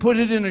said he put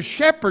it in a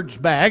shepherd's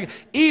bag,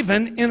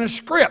 even in a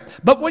scrip.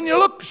 But when you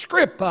look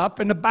scrip up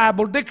in the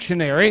Bible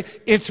dictionary,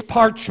 it's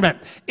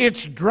parchment.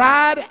 It's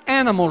dried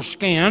animal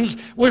skins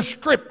with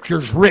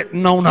scriptures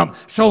written on them.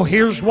 So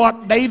here's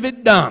what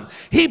David done.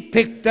 He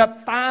picked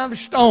up 5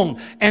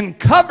 stones and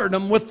covered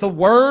them with the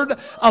word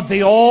of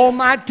the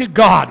Almighty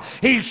God.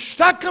 He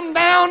stuck them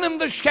down in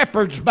the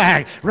shepherd's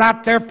bag,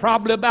 right there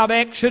probably about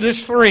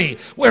Exodus 3,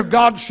 where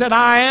God said,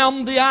 I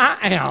am the I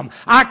am.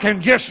 I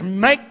can just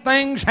make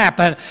things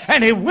happen.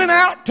 And he went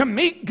out to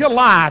meet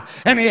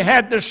Goliath, and he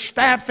had the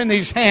staff in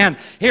his hand.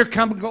 Here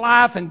comes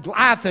Goliath, and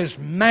Goliath is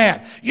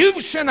mad.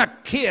 You've sent a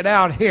kid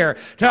out here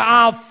to,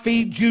 I'll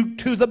feed you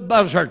to the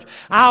buzzards.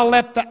 I'll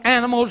let the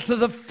animals of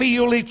the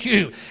field eat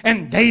you.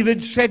 And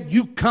David said,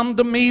 you come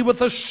to me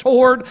with a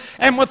sword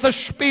and with a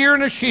spear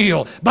and a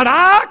shield, but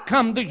I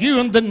come to you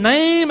in the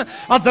name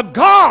of the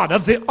God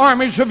of the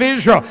armies of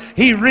Israel.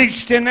 He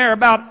reached in there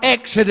about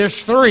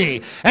Exodus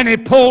 3, and he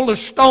pulled a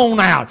stone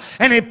out,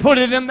 and he put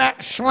it in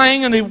that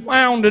sling, and he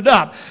wound it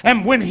up.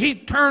 And when he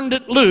turned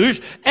it loose,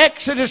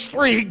 Exodus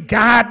 3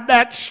 guided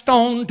that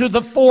stone to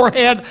the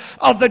forehead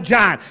of the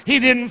giant. He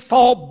didn't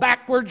fall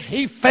backwards,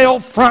 he fell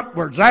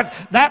frontwards.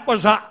 That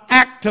was an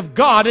act of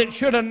God. It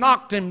should have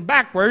knocked him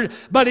backwards,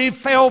 but he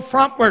fell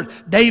frontwards.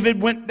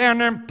 David went down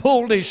there and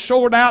pulled his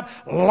sword out,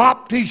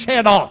 lopped his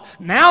head off.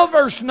 Now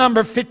verse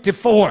number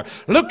 54.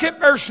 Look at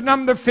verse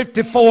number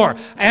 54.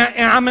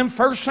 And I'm in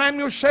 1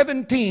 Samuel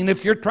 17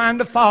 if you're trying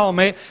to follow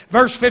me.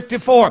 Verse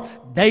 54.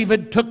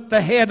 David took the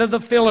head of the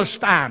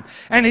Philistine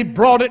and he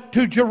brought it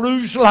to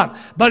Jerusalem,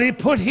 but he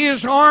put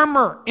his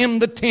armor in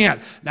the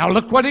tent. Now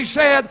look what he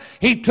said.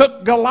 He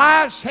took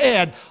Goliath's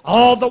head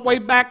all the way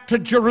back to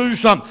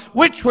Jerusalem,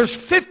 which was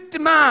 50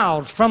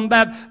 miles from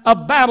that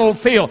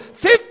battlefield.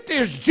 50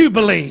 is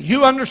Jubilee.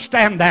 You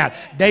understand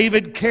that.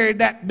 David carried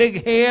that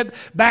big head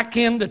back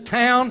into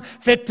town.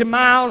 50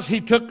 miles. He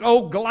took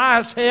old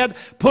Goliath's head,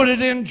 put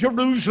it in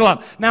Jerusalem.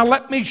 Now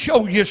let me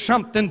show you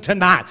something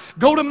tonight.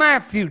 Go to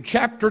Matthew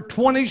chapter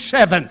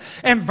 27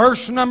 and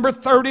verse number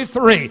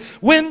 33.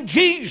 When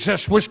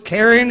Jesus was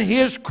carrying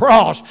his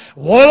cross,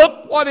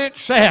 look what it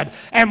said.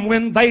 And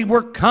when they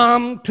were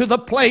come to the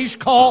place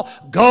called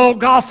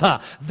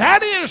Golgotha,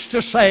 that is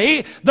to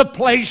say, the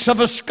place of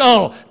a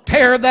skull.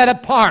 Tear that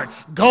apart.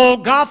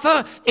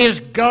 Golgotha is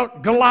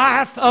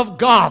Goliath of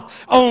Goth.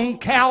 On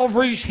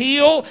Calvary's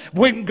hill,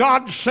 when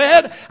God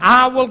said,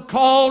 I will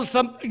cause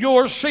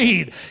your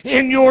seed.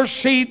 In your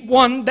seed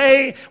one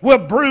day will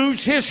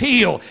bruise his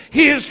heel.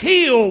 His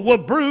heel will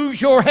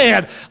bruise your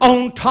head.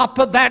 On top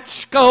of that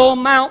skull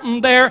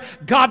mountain there,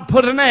 God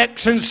put an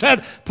X and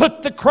said,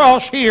 put the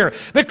cross here.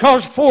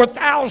 Because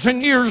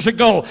 4,000 years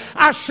ago,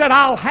 I said,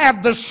 I'll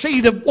have the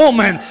seed of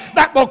woman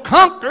that will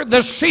conquer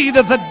the seed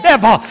of the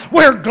devil.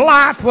 Where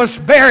Goliath was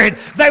buried,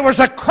 there was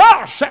a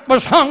cross that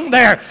was hung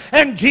there.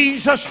 And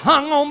Jesus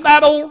hung on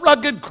that old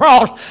rugged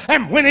cross.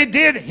 And when he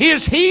did,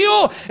 his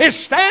heel is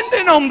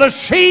standing on the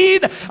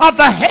seed of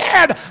the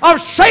head of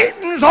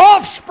Satan's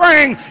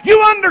offspring.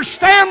 You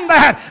understand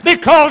that?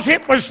 Because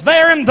it was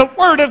there in the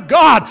Word of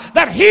God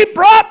that he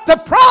brought the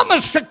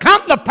promise to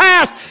come to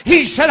pass.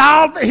 He said,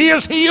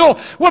 his heel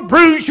will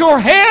bruise your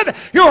head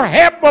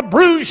will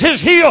bruise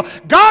his heel.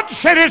 God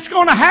said it's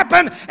going to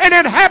happen, and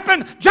it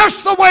happened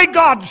just the way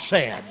God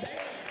said.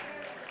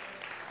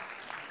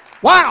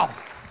 Wow.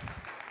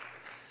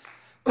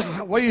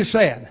 What are you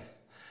saying?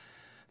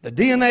 The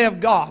DNA of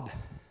God,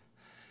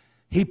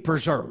 he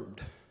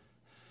preserved.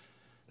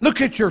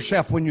 Look at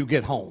yourself when you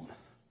get home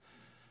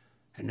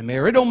in the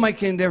mirror. It don't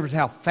make any difference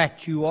how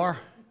fat you are,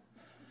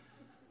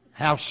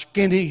 how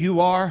skinny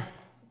you are,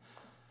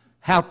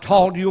 how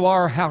tall you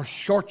are, how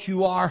short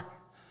you are.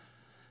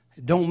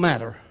 It don't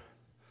matter.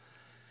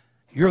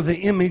 You're the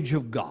image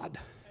of God.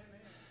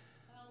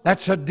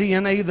 That's a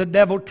DNA the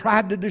devil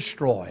tried to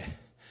destroy.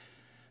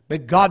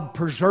 But God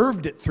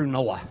preserved it through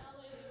Noah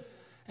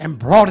and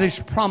brought his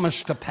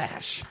promise to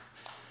pass.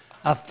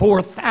 A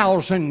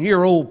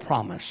 4,000-year-old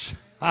promise.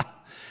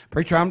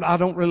 Preacher, I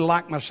don't really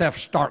like myself.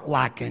 Start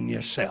liking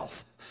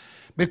yourself.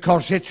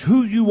 because it's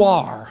who you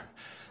are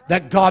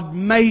that God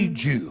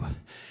made you.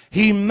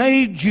 He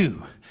made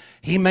you.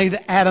 He made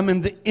Adam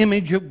in the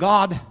image of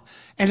God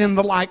and in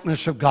the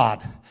likeness of God.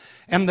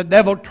 And the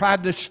devil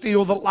tried to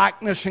steal the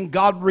likeness, and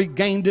God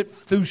regained it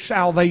through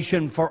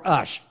salvation for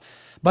us.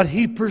 But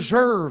He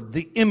preserved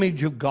the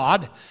image of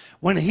God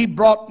when He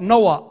brought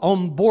Noah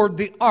on board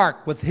the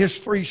ark with his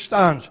 3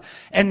 sons.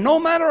 And no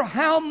matter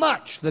how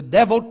much the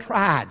devil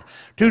tried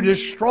to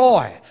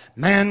destroy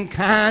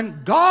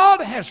mankind,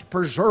 God has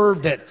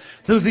preserved it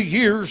through the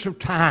years of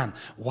time.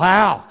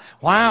 Wow.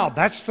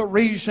 That's the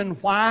reason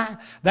why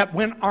that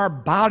when our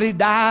body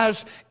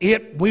dies,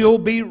 it will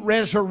be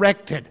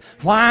resurrected.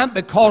 Why?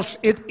 Because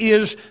it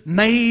is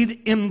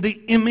made in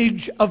the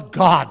image of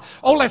God.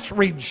 Oh, let's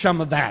read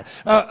some of that.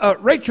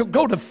 Rachel,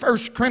 go to 1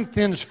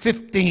 Corinthians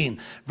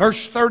 15,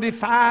 verse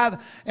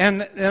 35,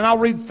 and I'll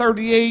read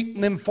 38,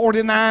 and then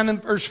 49,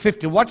 and verse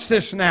 50. Watch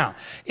this now.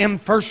 In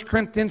 1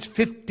 Corinthians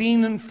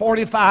 15 and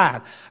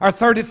 45, or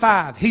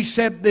 35, he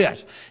said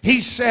this.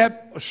 He said,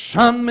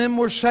 some men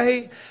will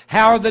say,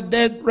 how are the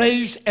dead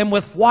raised, and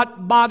with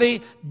what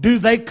body do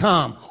they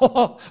come?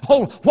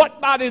 What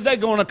body are they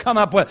going to come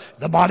up with?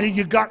 The body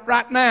you got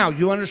right now.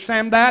 You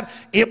understand that?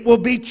 It will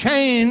be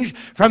changed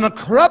from a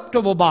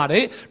corruptible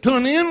body to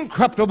an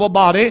incorruptible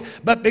body,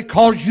 but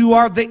because you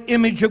are the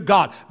image of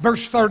God.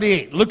 Verse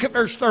 38. Look at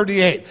verse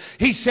 38.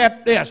 He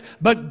said this,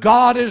 but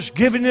God has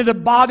given it a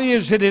body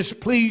as it has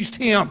pleased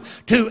Him.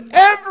 To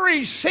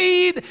every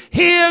seed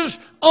His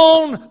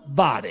own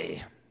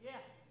body.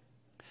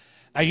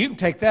 Now, you can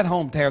take that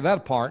home, tear that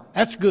apart.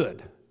 That's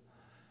good.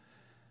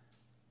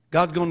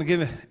 God's going to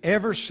give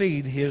every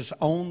seed his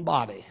own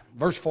body.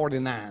 Verse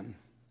 49.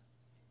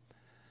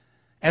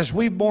 As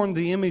we've borne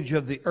the image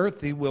of the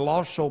earthly, we'll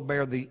also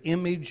bear the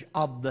image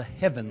of the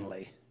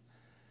heavenly.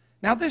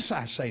 Now, this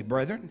I say,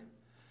 brethren,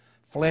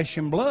 flesh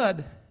and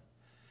blood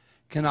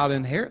cannot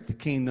inherit the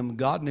kingdom of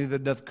God, neither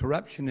doth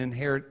corruption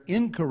inherit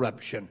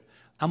incorruption.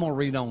 I'm going to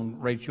read on,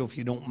 Rachel, if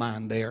you don't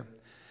mind there.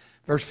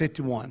 Verse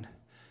 51.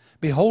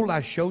 Behold, I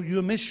show you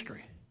a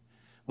mystery.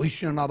 We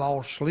shall not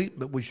all sleep,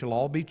 but we shall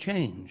all be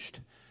changed.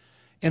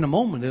 In a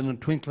moment, in the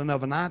twinkling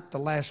of an eye, at the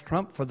last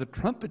trump, for the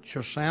trumpet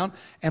shall sound,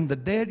 and the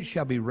dead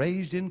shall be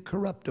raised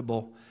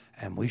incorruptible,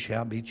 and we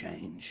shall be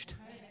changed.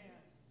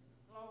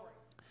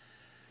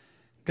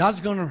 God's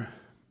going to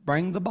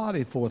bring the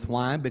body forth.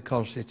 Why?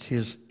 Because it's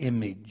His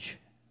image.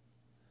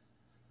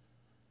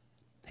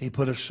 He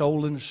put a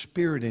soul and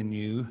spirit in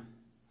you.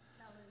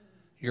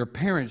 Your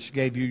parents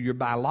gave you your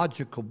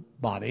biological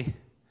body.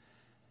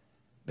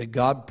 But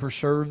God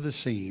preserved the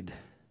seed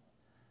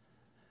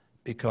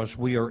because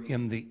we are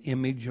in the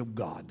image of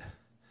God.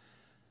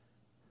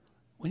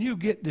 When you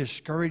get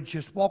discouraged,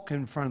 just walk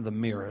in front of the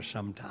mirror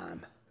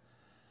sometime.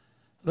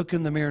 Look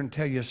in the mirror and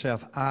tell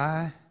yourself,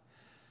 I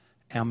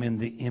am in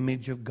the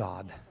image of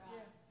God.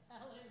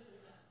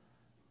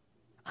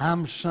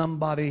 I'm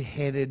somebody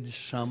headed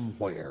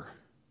somewhere.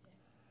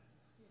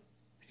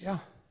 Yeah.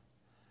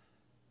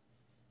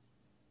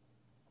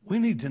 We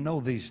need to know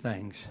these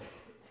things.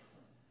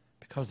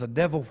 Because the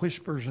devil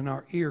whispers in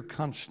our ear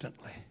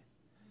constantly,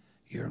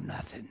 you're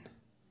nothing.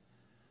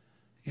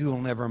 You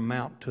will never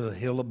amount to a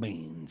hill of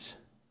beans.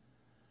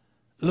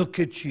 Look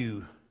at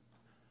you.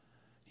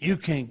 You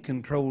can't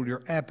control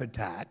your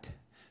appetite.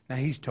 Now,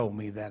 he's told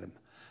me that a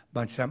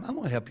bunch of times. I'm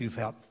going to help you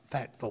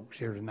fat folks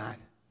here tonight.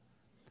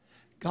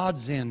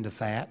 God's into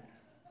fat.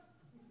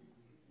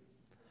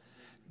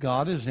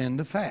 God is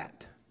into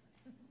fat.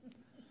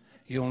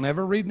 You'll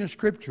never read in the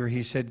scripture,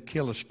 he said,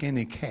 kill a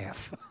skinny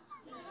calf.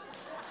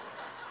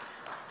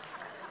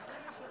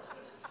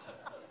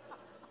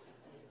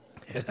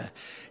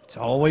 It's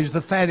always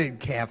the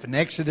fatted calf. In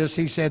Exodus,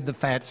 he said, the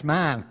fat's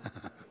mine.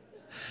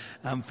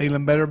 I'm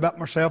feeling better about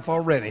myself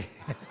already.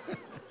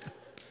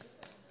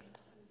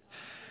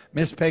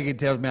 Miss Peggy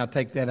tells me I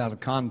take that out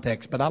of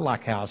context, but I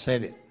like how I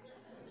said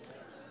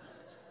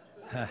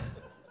it.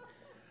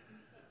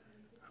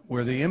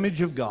 We're the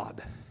image of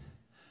God,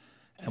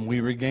 and we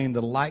regain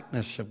the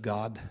likeness of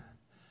God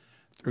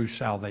through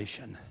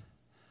salvation.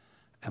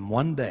 And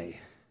one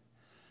day,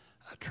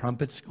 a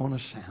trumpet's going to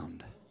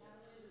sound.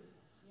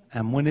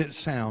 And when it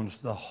sounds,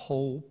 the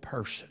whole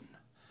person,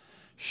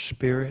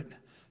 spirit,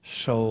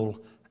 soul,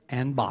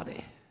 and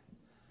body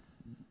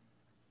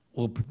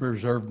will be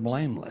preserved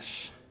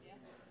blameless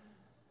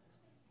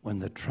when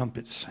the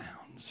trumpet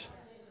sounds.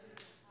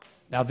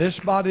 Now, this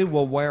body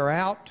will wear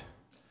out.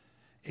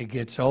 It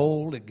gets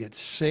old, it gets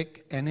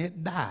sick, and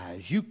it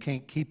dies. You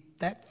can't keep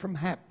that from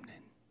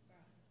happening.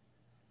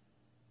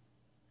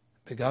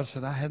 But God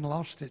said, I hadn't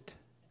lost it.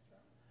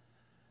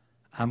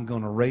 I'm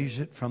going to raise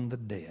it from the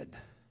dead.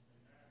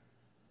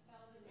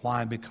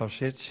 Why?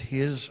 Because it's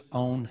His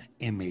own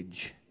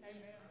image.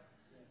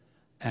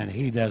 And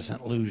He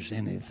doesn't lose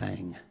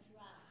anything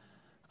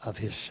of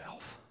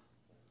Himself.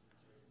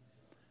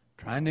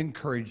 Trying to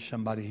encourage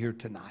somebody here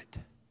tonight.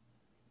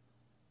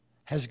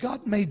 Has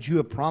God made you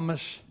a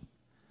promise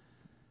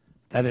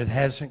that it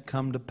hasn't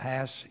come to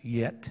pass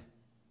yet?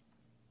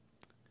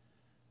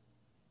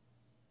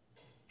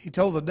 He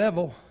told the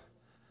devil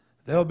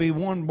There'll be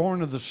one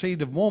born of the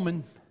seed of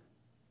woman,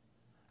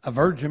 a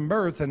virgin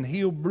birth, and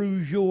he'll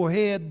bruise your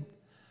head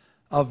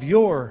of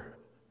your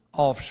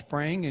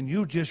offspring, and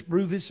you'll just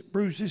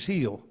bruise his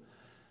heel.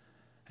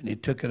 And he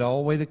took it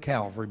all the way to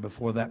Calvary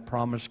before that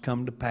promise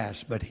come to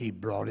pass, but he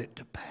brought it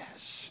to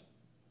pass.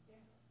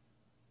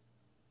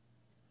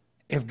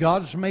 If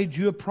God's made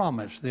you a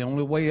promise, the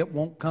only way it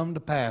won't come to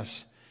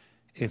pass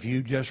if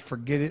you just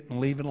forget it and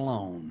leave it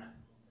alone.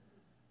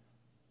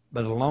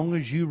 But as long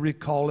as you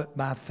recall it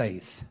by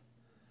faith,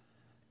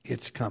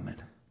 it's coming.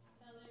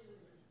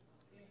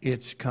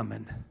 It's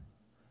coming.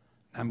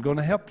 I'm going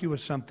to help you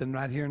with something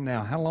right here and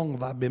now. How long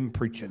have I been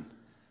preaching?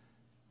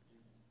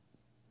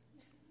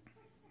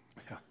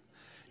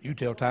 You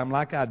tell time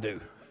like I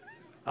do.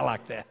 I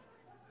like that.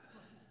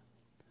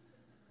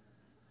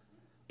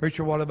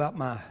 Preacher, what about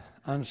my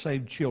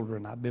unsaved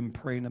children? I've been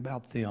praying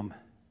about them.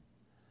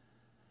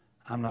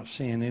 I'm not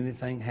seeing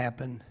anything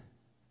happen,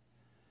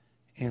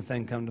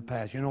 anything come to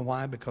pass. You know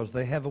why? Because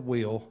they have a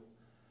will,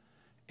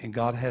 and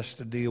God has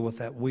to deal with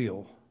that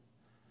will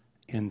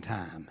in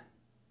time.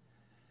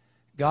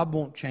 God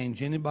won't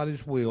change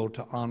anybody's will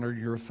to honor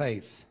your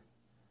faith,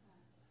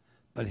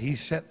 but he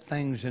set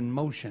things in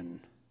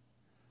motion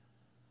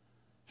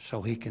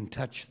so he can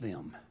touch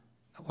them.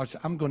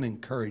 I'm going to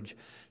encourage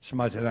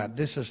somebody tonight.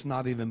 This is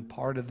not even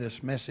part of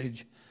this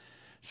message,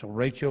 so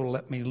Rachel,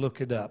 let me look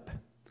it up.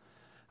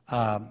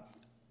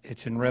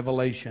 It's in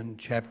Revelation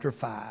chapter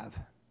 5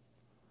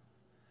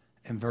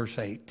 and verse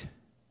 8.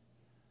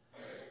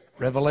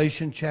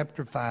 Revelation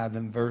chapter 5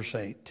 and verse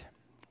 8.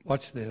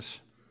 Watch this.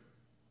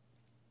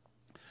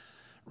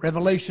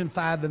 Revelation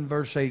 5 and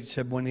verse 8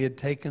 said, when he had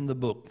taken the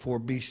book, 4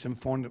 beasts and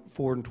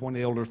 24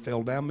 elders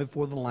fell down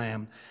before the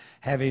Lamb,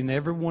 having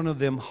every one of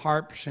them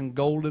harps and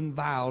golden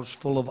vials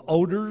full of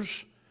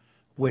odors,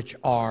 which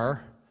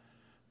are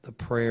the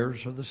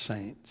prayers of the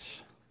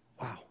saints.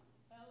 Wow.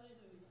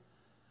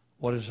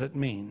 What does it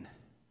mean?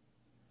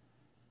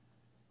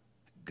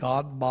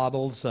 God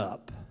bottles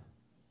up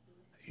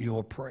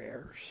your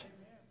prayers.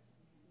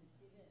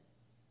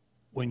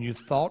 When you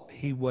thought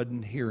he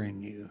wasn't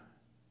hearing you,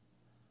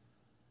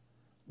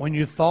 when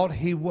you thought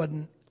he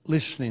wasn't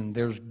listening,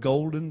 there's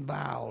golden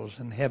vials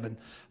in heaven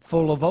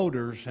full of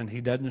odors, and he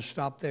doesn't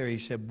stop there. He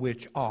said,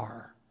 which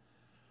are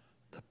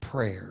the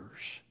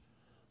prayers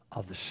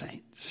of the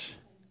saints.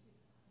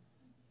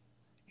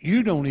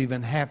 You don't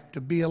even have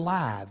to be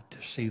alive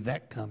to see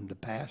that come to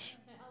pass.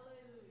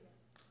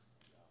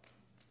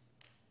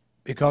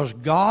 Because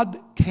God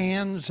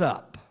cans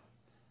up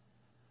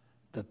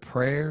the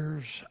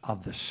prayers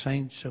of the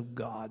saints of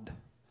God.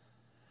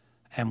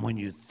 And when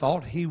you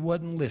thought he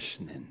wasn't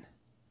listening,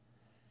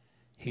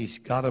 he's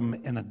got them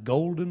in a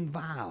golden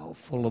vial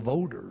full of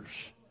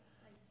odors,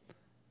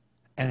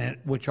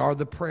 which are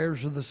the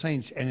prayers of the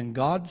saints. And in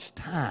God's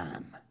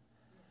time,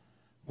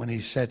 when he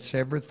sets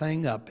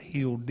everything up,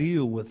 he'll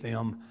deal with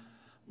them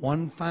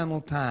one final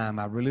time,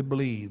 I really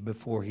believe,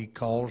 before he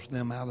calls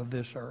them out of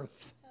this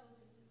earth.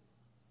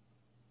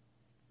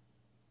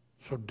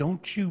 So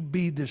don't you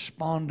be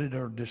despondent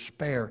or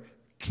despair.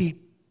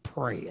 Keep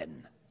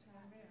praying.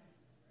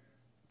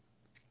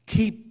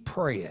 Keep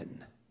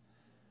praying.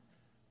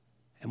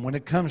 And when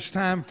it comes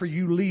time for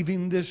you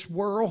leaving this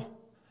world,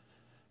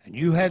 and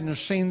you hadn't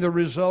seen the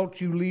result,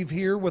 you leave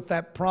here with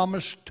that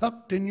promise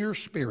tucked in your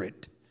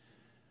spirit.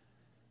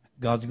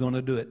 God's going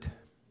to do it.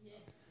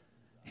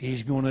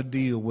 He's going to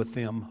deal with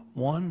them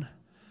one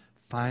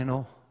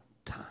final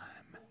time.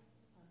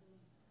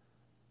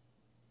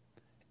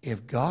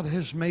 If God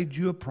has made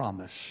you a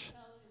promise,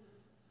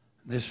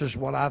 this is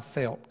what I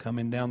felt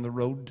coming down the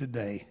road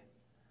today.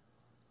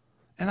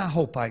 And I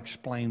hope I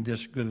explained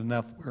this good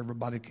enough where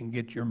everybody can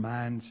get your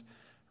minds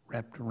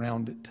wrapped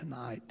around it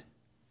tonight.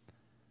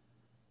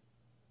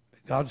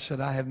 But God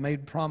said, I have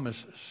made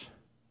promises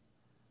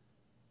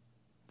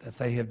that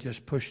they have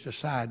just pushed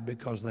aside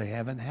because they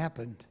haven't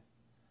happened.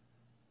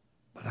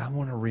 But I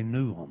want to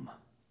renew them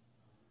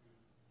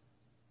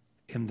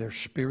in their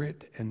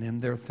spirit and in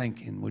their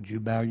thinking. Would you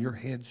bow your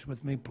heads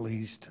with me,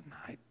 please,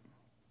 tonight?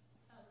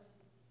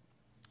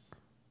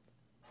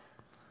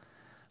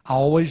 I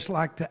always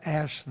like to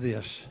ask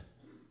this.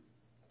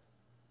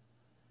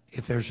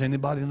 If there's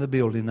anybody in the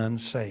building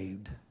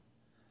unsaved,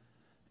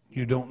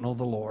 you don't know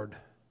the Lord,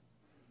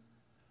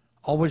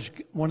 always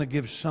want to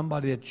give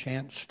somebody a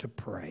chance to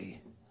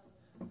pray.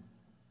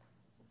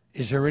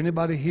 Is there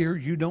anybody here,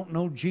 you don't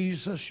know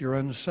Jesus, you're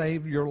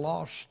unsaved, you're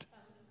lost,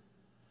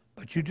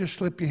 but you just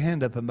slip your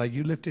hand up, and by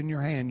you lifting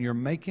your hand, you're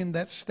making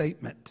that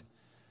statement,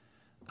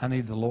 I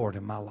need the Lord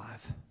in my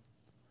life.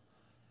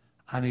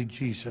 I need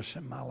Jesus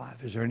in my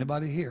life. Is there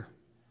anybody here?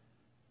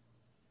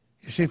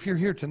 You see, if you're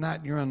here tonight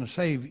and you're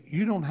unsaved,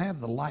 you don't have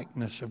the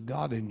likeness of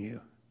God in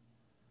you.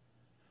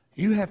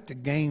 You have to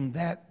gain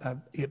that by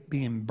it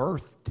being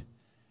birthed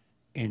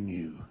in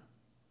you.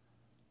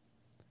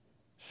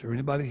 Is there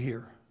anybody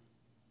here?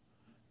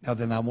 Now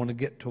then, I want to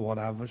get to what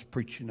I was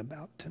preaching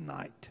about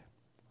tonight.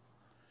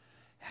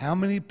 How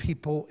many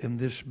people in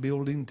this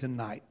building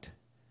tonight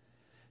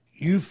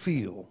you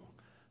feel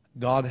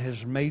God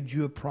has made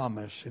you a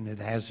promise and it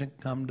hasn't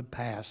come to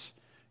pass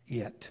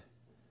yet.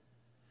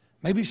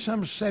 Maybe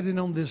some sitting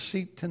on this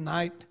seat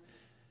tonight,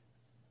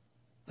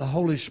 the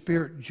Holy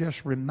Spirit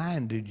just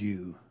reminded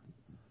you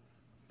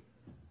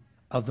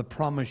of the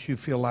promise you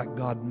feel like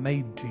God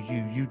made to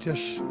you. You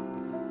just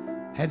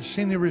hadn't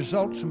seen the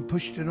results and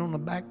pushed it on the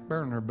back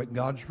burner, but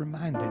God's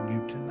reminding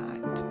you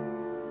tonight.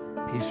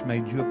 He's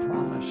made you a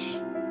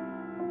promise.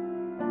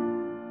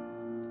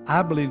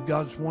 I believe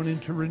God's wanting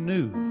to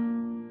renew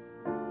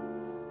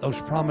those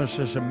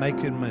promises and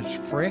make them as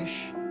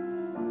fresh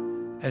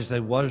as they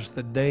was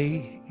the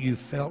day you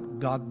felt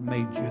God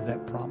made you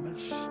that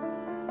promise.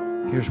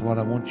 Here's what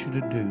I want you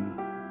to do.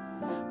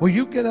 Will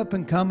you get up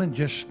and come and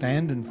just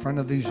stand in front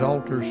of these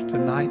altars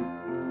tonight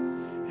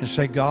and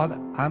say, God,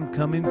 I'm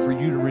coming for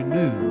you to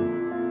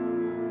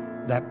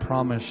renew that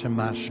promise in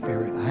my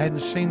spirit. I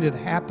hadn't seen it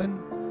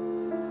happen,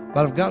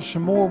 but I've got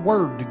some more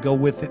word to go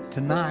with it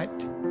tonight.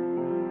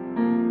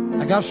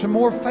 I got some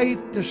more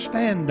faith to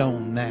stand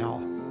on now.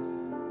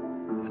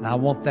 And I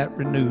want that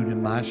renewed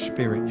in my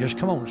spirit. Just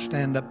come on,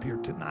 stand up here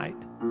tonight.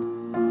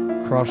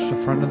 Across the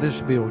front of this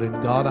building.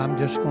 God, I'm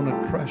just going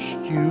to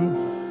trust you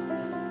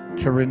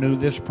to renew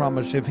this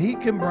promise. If he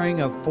can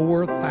bring a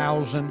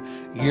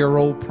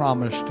 4,000-year-old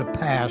promise to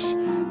pass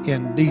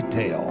in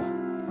detail,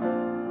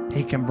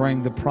 he can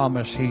bring the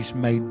promise he's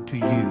made to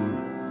you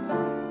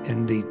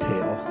in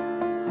detail.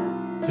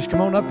 Just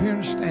come on up here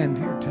and stand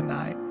here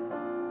tonight.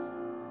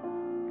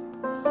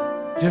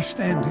 Just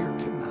stand here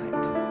tonight.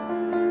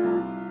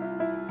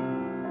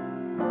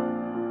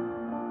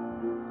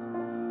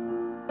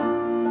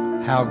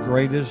 How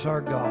great is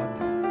our God.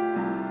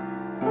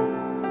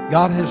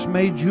 God has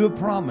made you a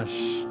promise.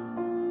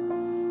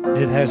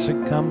 It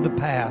hasn't come to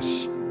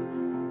pass.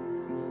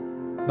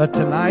 But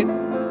tonight,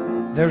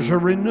 there's a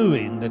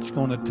renewing that's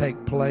going to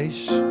take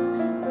place.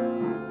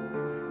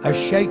 A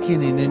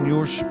shaking in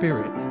your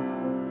spirit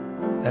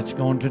that's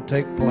going to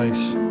take place.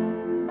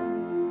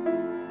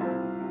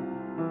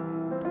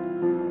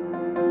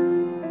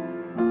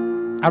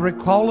 I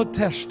recall a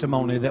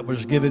testimony that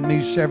was given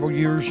me several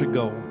years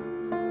ago.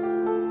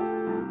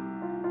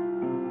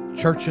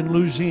 Church in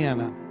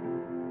Louisiana,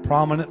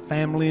 prominent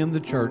family in the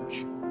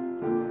church.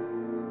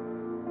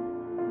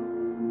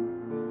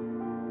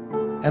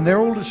 And their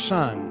oldest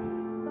son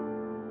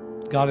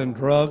got in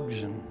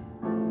drugs and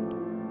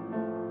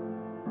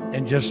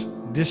just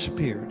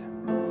disappeared.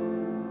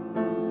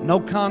 No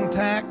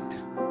contact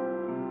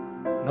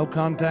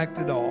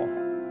at all.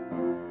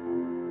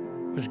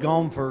 Was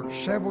gone for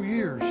several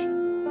years.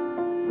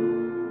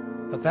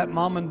 But that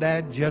mom and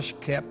dad just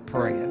kept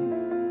praying.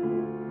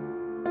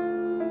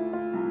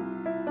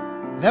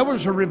 There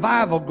was a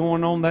revival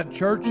going on in that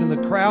church, and the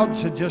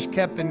crowds had just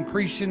kept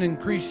increasing. And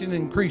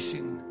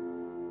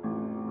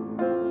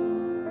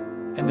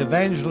the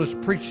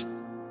evangelist preached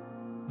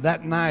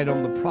that night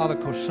on the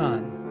prodigal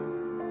son.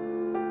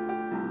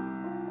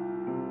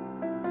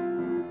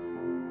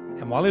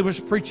 And while he was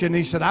preaching,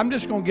 he said, I'm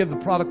just going to give the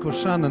prodigal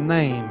son a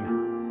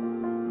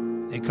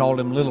name. He called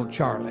him Little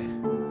Charlie.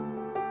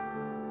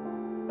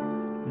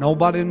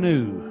 Nobody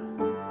knew.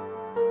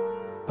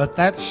 But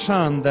that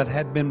son that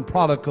had been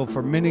prodigal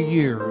for many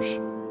years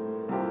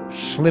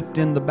slipped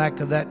in the back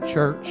of that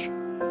church,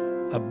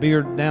 a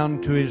beard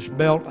down to his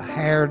belt,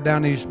 hair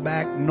down his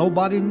back.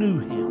 Nobody knew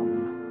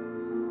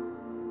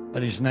him,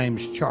 but his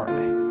name's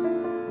Charlie.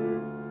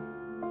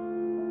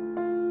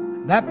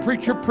 That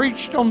preacher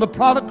preached on the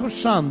prodigal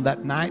son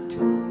that night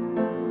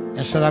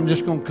and said, I'm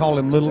just going to call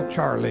him Little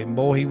Charlie. And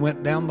boy, he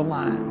went down the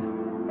line.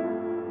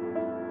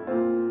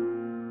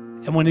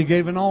 And when he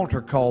gave an altar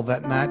call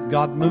that night,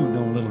 God moved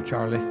on Little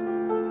Charlie.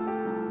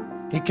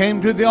 He came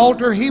to the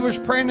altar. He was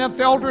praying at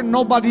the altar, and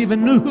nobody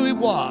even knew who he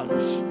was.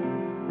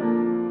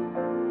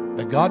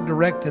 But God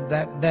directed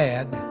that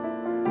dad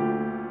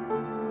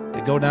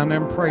to go down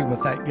there and pray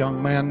with that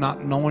young man,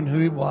 not knowing who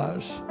he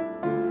was.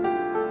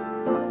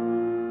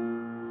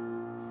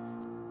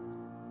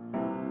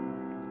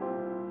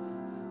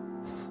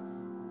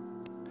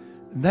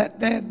 That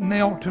dad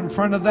knelt in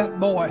front of that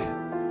boy.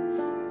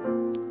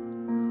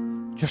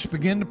 Just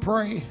began to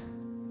pray.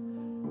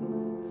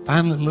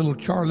 Finally, little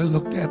Charlie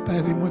looked up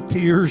at him with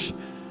tears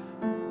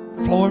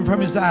flowing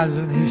from his eyes,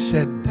 and he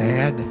said,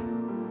 Dad,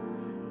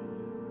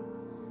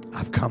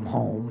 I've come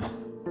home.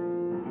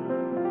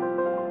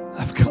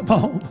 I've come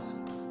home.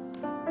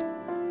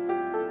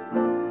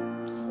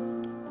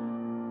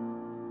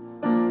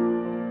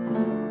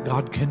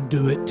 God can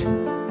do it.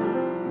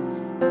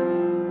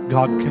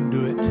 God can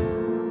do it.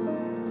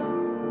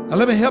 Now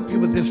let me help you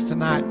with this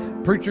tonight.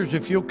 Preachers,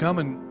 if you'll come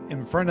and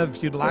in front of,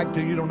 if you'd like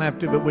to, you don't have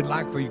to, but we'd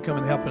like for you to come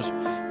and help us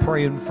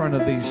pray in front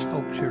of these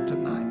folks here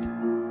tonight.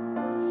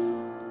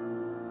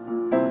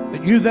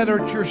 But you that are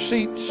at your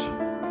seats,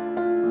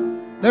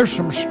 there's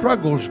some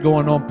struggles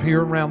going on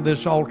here around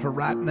this altar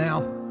right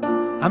now.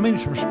 I mean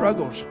some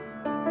struggles.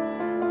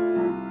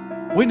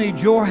 We need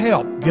your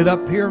help. Get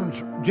up here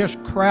and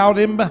just crowd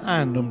in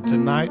behind them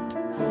tonight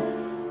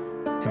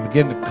and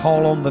begin to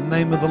call on the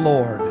name of the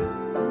Lord.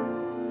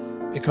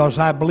 Because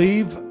I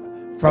believe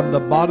from the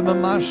bottom of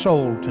my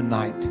soul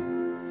tonight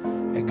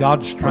that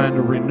God's trying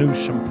to renew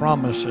some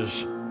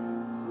promises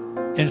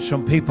in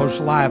some people's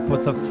life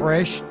with a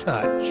fresh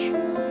touch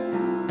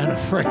and a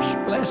fresh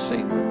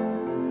blessing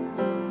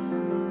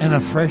and a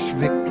fresh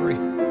victory.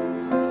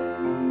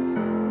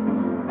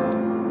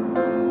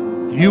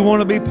 You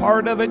want to be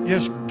part of it?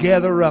 Just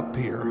gather up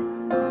here.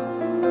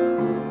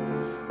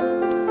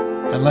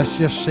 And let's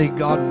just see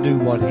God do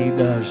what He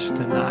does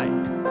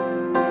tonight.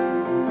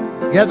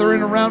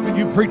 Gathering around with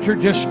you, preacher,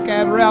 just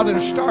scatter out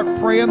and start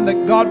praying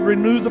that God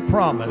renew the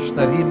promise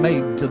that He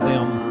made to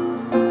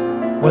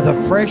them with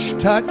a fresh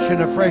touch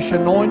and a fresh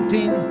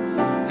anointing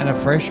and a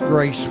fresh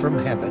grace from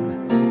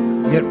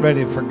heaven. Get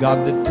ready for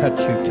God to touch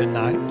you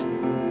tonight.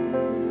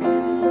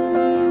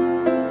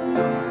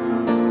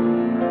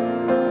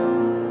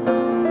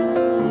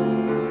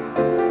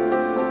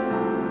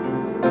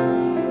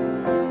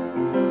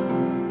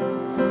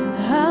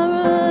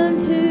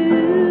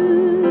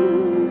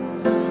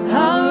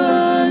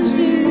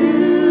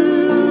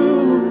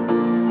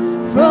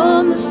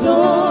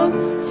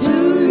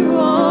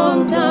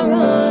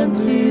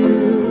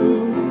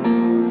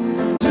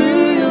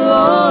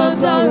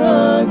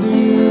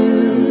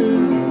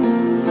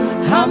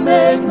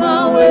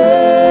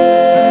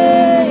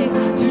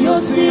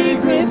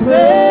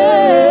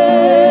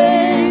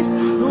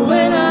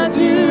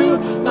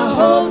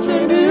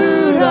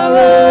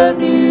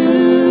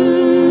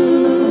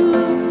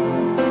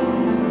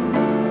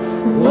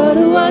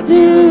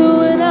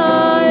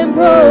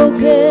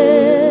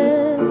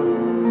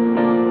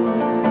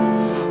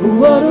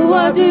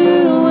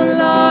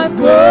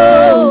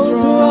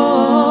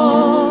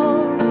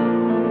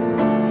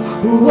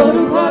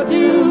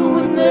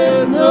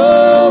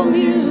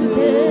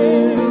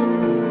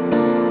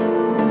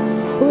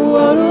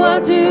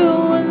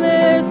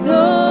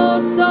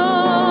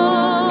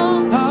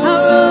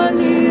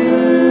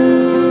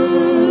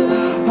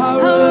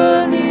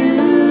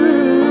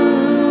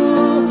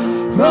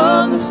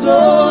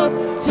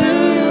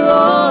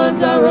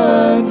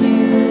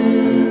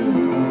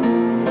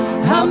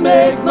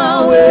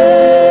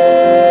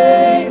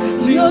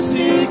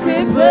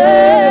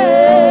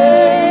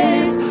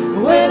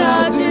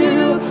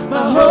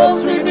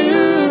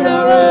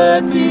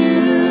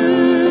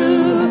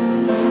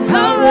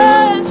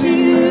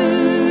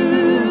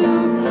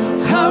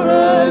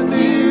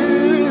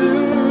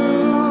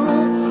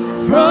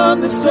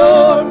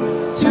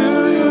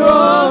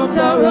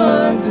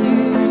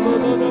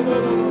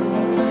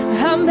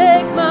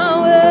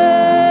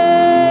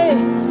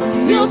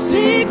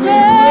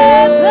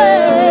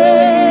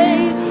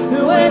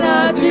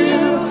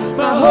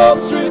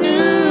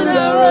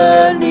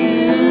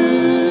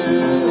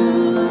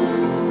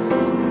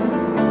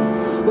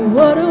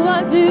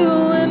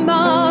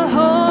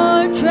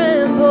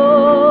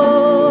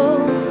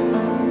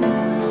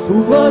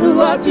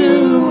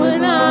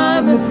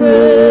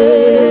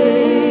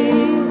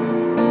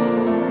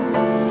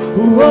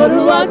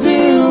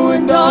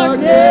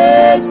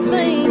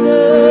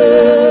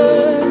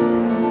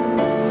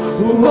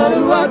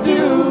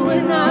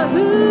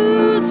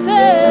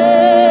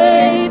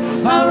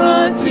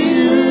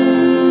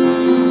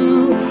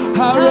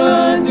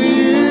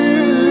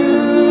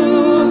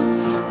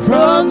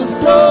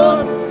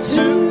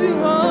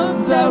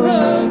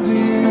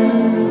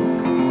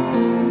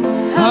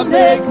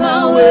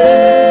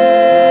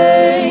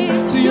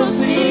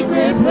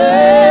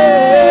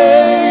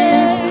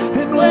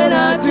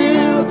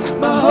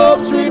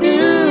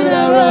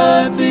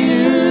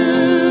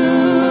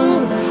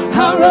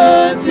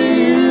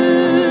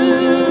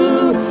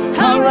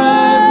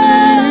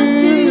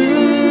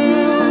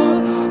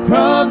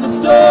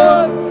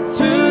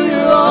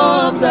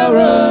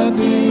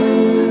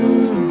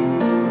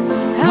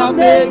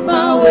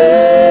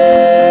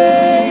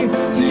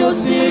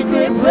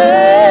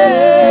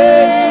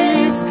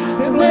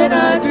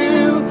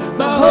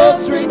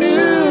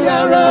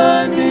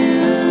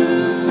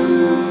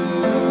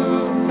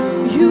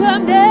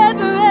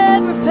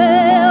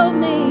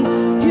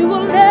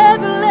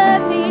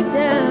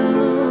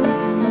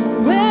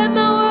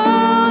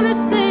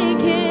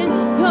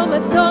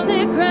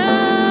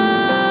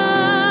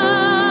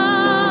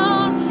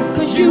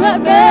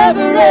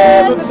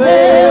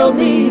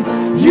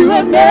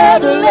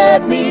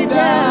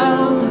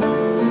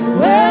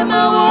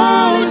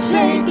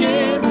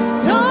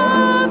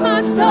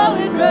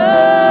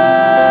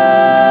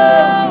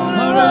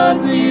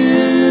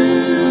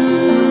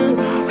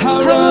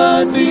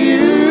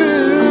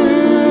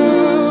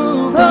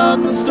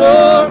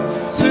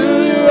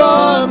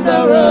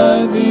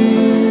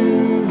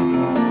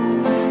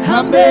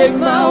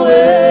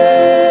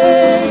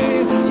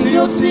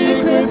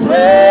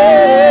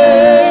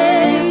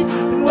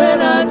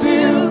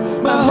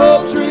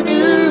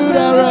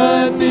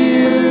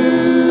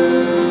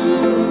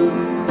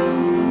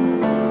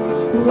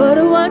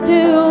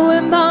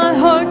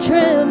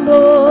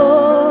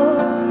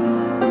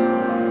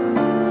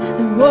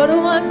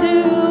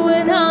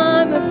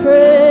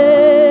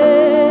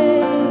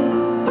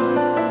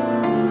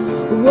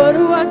 What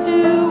do I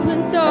do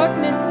when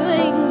darkness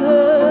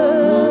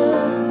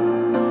lingers?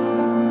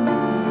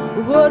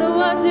 What do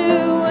I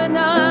do when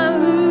I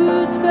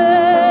lose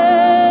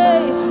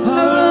faith? I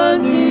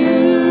run to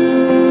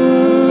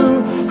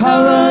you, I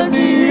run to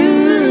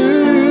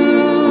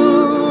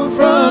you.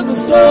 From the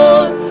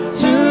storm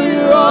to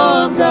your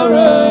arms I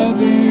run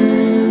to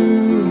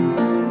you.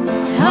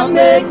 I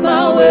make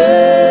my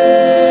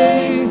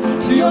way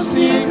to your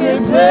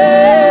secret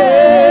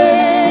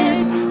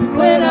place. And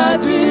when I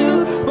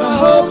do, my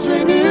hope's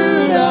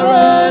renewed. I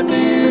run to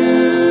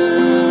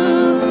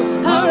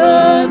you, I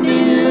run to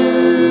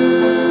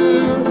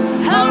you,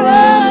 I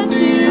run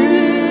to you.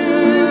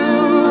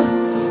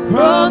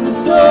 From the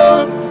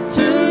storm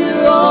to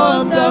your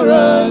arms I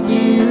run to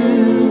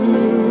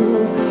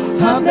you.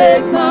 I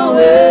make my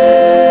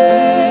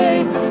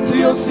way to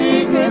your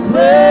secret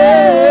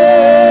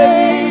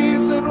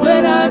place. And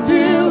when I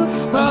do,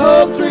 my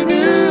hope's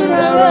renewed. I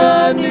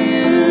run to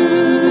you.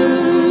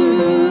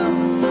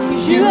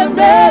 'Cause you have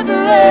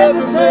never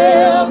ever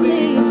failed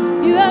me.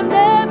 You have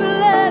never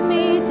let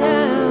me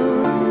down.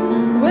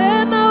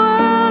 When my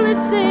world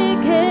is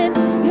sinking,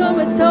 you're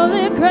my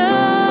solid ground.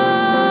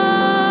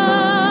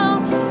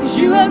 'Cause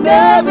you have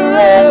never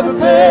ever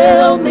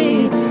failed me.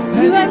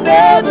 You have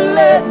never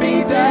let me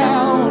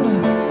down.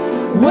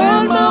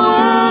 When my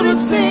world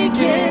is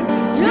sinking,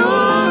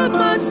 you're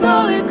my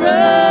solid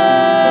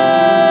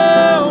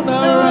ground. I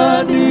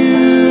run to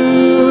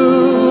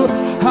you,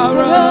 I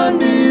run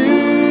to you.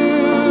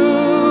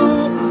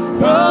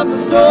 From the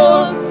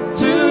storm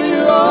to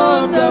your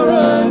arms I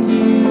run to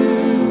you.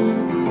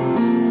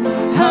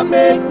 I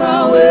make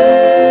my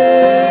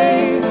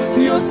way to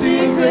your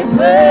secret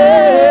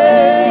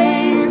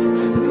place.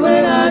 And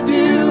when I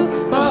do,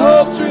 my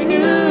hope's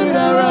renewed.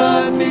 I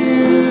run to you.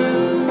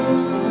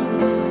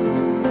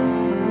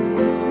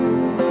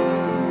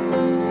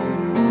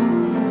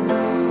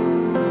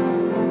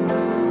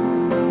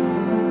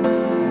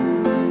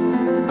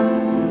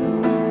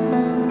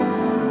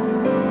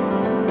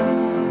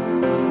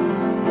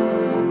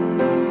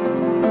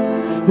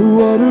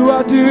 What do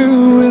I do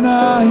when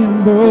I am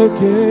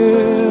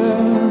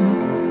broken?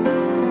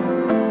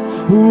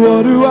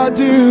 What do I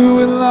do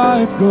when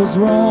life goes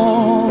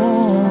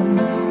wrong?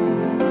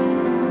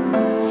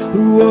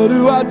 What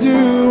do I do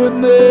when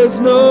there's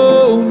no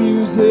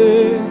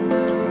music?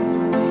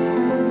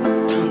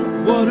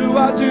 What do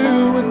I do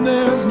when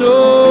there's no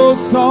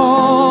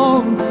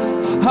song?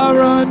 I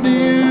run to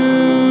you,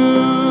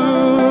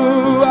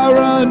 I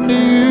run to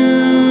you.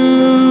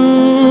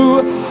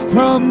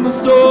 From the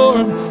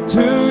storm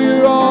to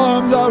your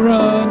arms I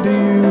run to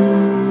you.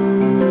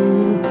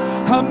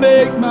 I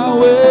make my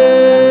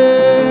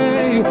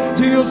way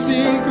to your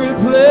secret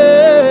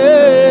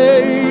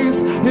place.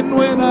 And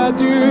when I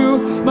do,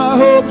 my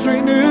hope's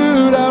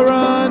renewed. I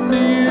run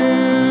to you,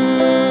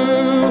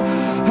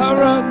 I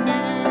run to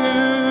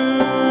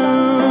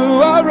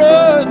you, I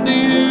run to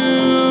you.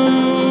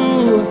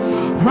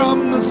 From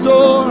the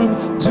storm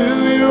to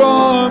your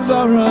arms I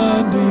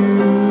run to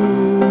you.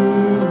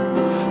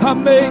 I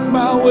make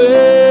my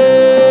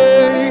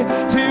way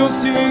to your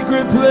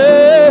secret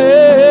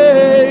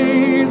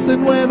place.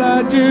 And when I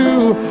do,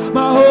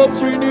 my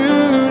hope's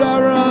renewed. I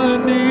run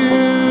to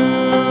you.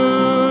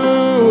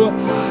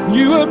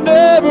 You have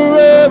never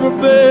ever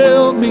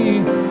failed me,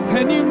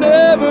 and you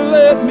never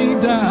let me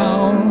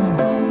down.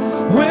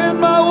 When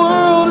my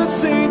world is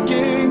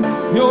sinking,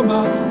 you're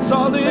my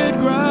solid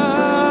ground.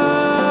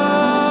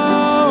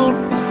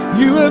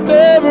 You have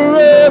never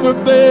ever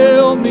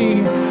failed me,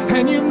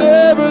 and you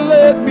never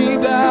let me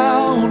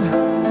down.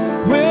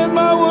 When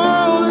my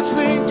world is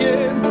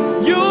sinking,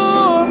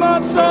 you're my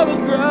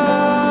solid ground.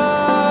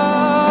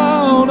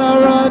 I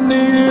run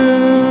to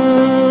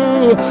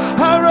you,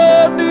 I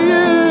run to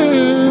you.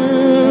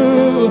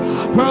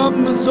 From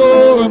the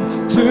storm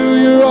to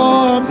your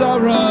arms I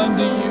run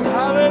to you.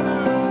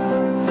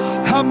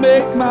 Hallelujah. I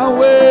make my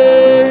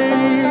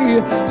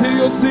way to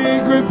your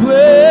secret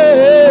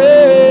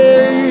place.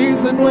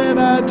 And when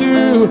I do,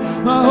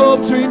 my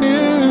hope's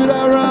renewed.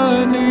 I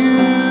run to you.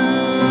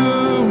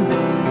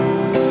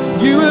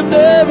 You have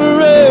never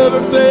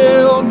ever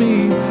failed me,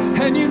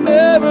 and you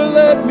never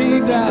let me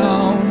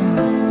down.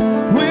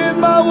 When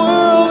my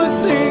world is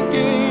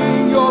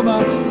sinking, you're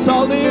my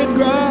solid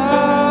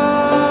ground.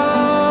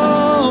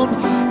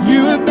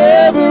 You have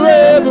never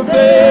ever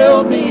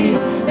failed me,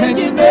 and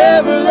you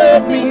never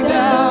let me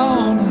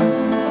down.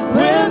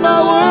 When my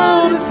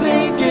world is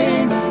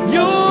sinking,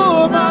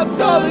 you're my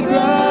solid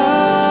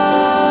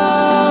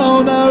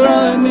ground. I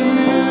run to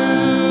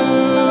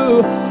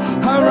you,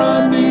 I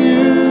run to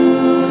you.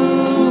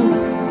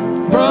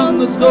 From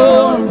the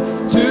storm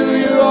to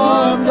your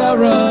arms I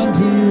run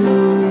to you.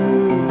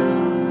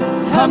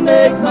 I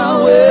make my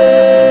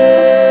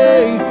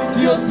way to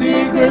your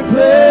secret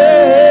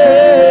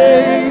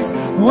place.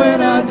 When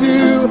I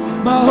do,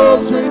 my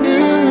hope's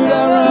renewed.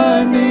 I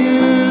run to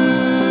you.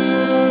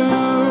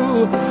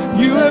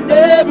 You have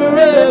never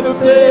ever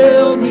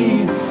failed me,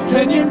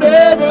 and you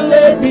never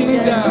let me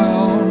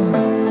down.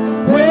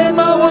 When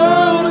my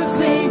world is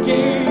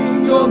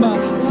sinking, you're my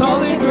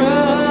solid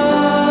ground.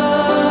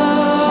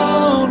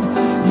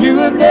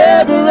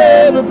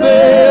 never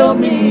failed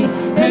me,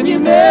 and you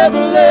never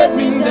let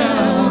me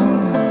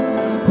down.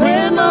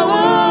 When my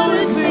world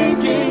is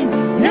sinking,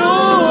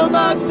 you're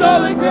my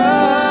solid ground.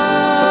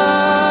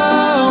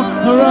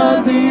 I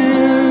run to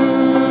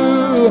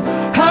you,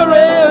 I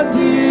run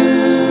to you.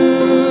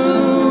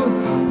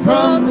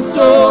 From the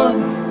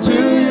storm to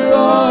your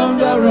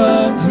arms, I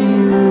run to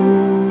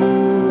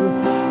you.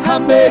 I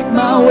make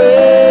my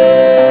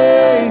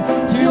way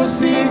to your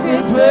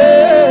secret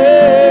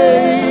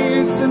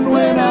place, and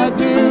when I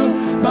do,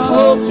 my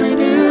hope's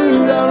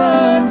renewed, I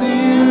run to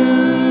you.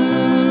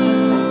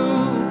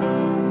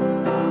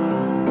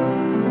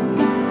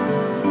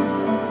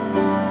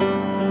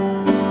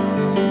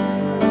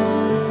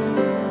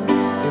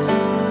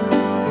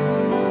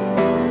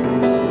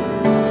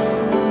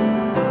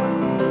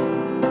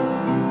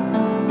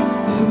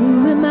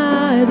 Who am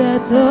I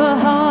that the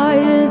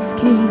highest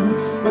King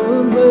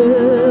would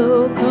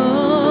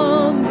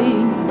welcome me?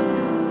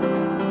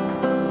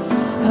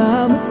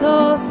 I was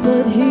lost,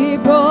 but he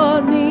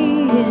brought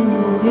me in.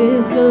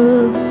 His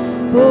love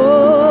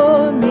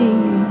for me,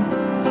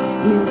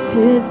 yes,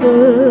 his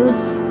love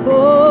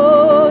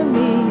for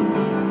me.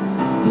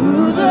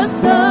 Who the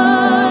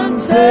sun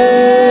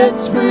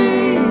sets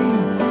free,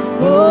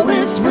 oh,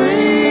 is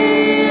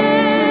free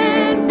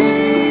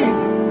indeed.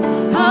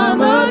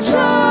 I'm a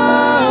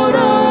child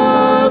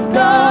of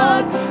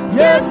God,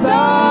 yes,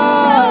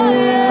 I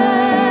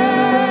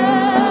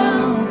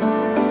am.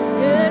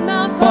 In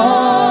my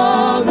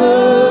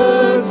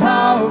Father's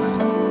house,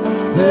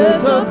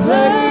 there's a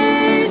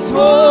place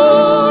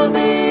for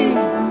me.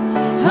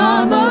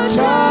 I'm a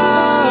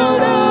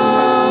child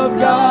of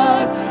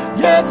God,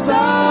 yes,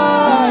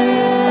 I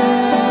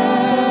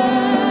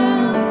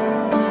am.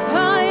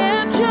 I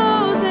am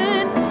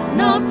chosen,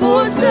 Not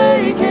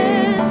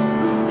forsaken,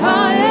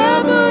 I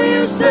am who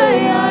you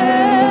say I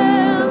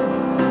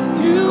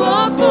am. You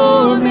are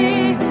for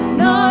me,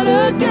 not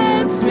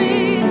against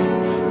me.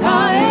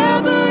 I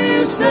am who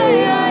you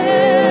say I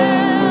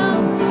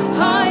am.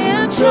 I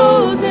am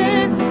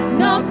chosen,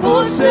 not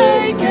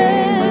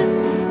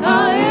forsaken.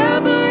 I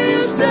am who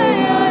you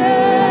say I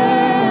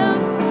am.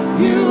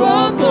 You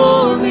are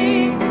for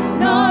me,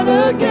 not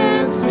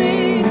against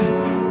me.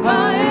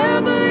 I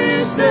am who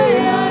you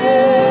say I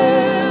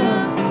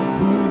am.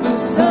 Who the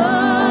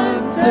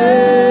sun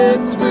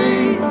sets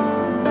free,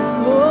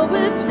 oh,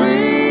 it's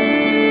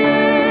free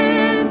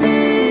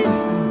indeed.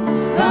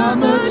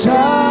 I'm a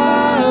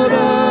child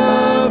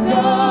of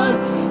God,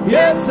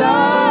 yes, I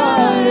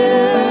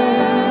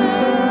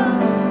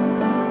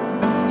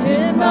am.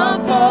 In my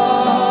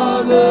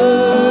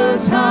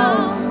Father's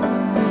house,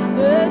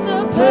 there's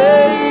a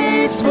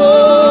place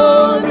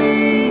for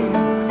me.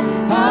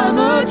 I'm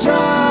a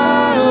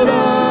child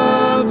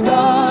of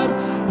God,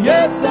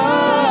 yes, I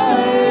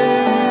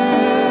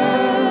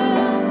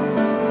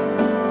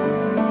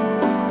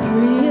am.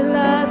 free at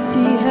last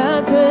he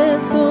has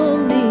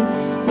ransomed me.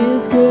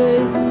 His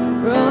grace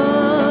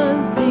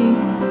runs deep.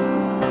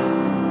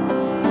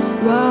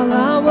 While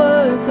I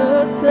was a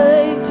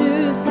slave to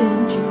sin,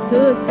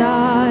 Jesus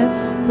died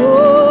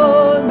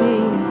for me.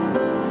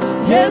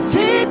 Yes,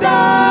 he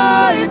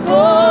died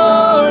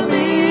for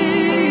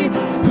me.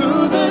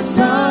 Who the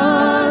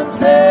sun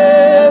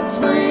sets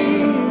free,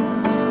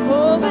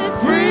 Oh,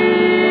 it's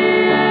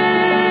free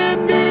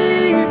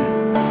indeed.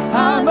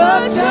 I'm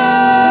a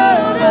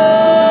child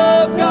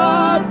of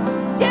God,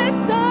 yes,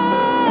 I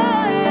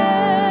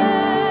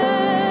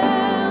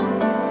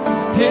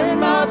am. in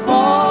my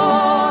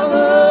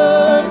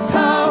Father's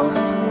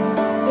house,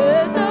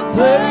 There's a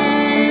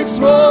place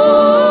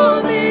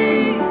for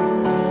me.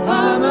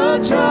 I'm a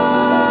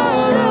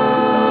child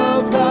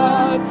of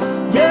God,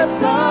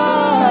 yes,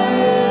 I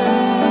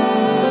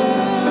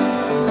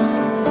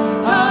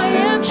am. I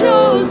am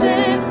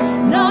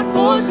chosen, not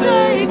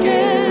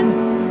forsaken.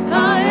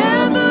 I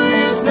am who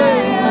you say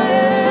I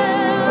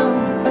am.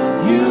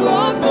 You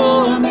are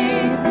for me,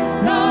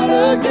 not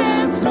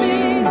against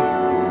me.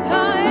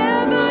 I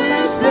am who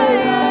you say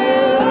I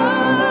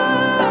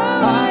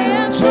am. I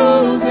am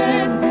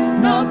chosen,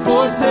 not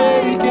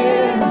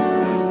forsaken.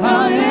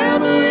 I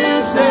am who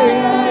you say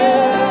I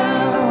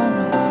am.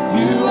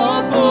 You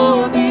are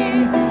for me,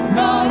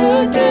 not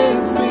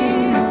against me.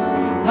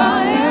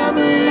 I am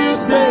who you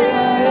say I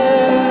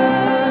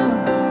am.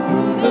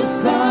 Who the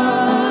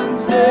sun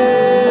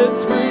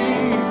sets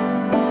free,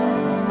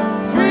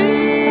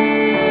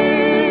 free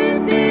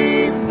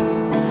indeed.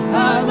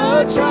 I'm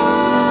a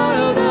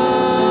child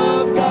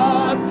of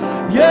God,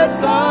 yes,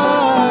 I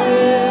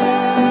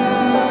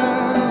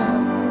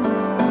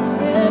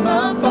am. In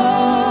my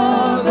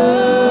Father's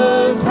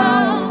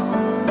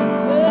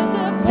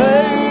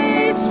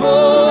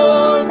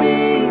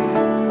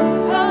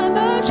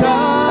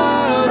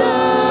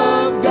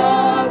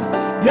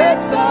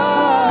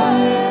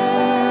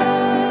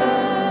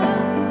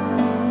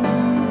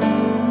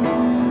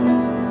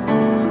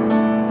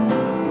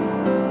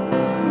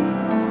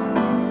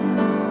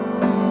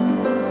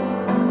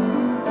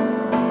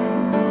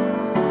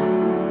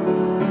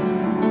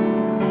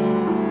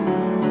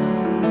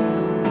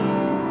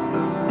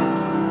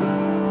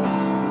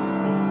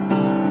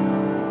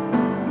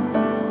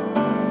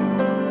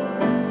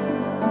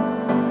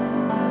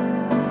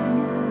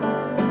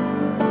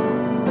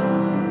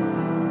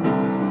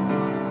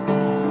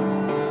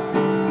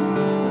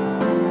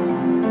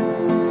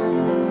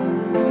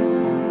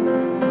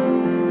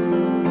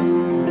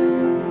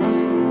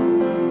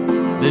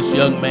This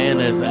young man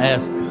has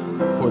asked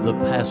for the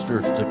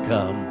pastors to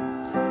come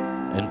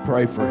and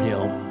pray for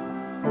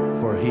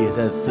him, for he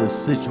has his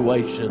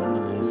situation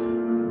in his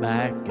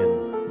back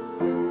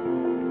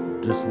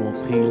and just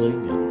wants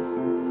healing.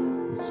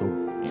 And so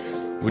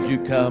would you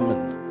come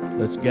and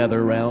let's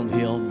gather around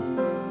him?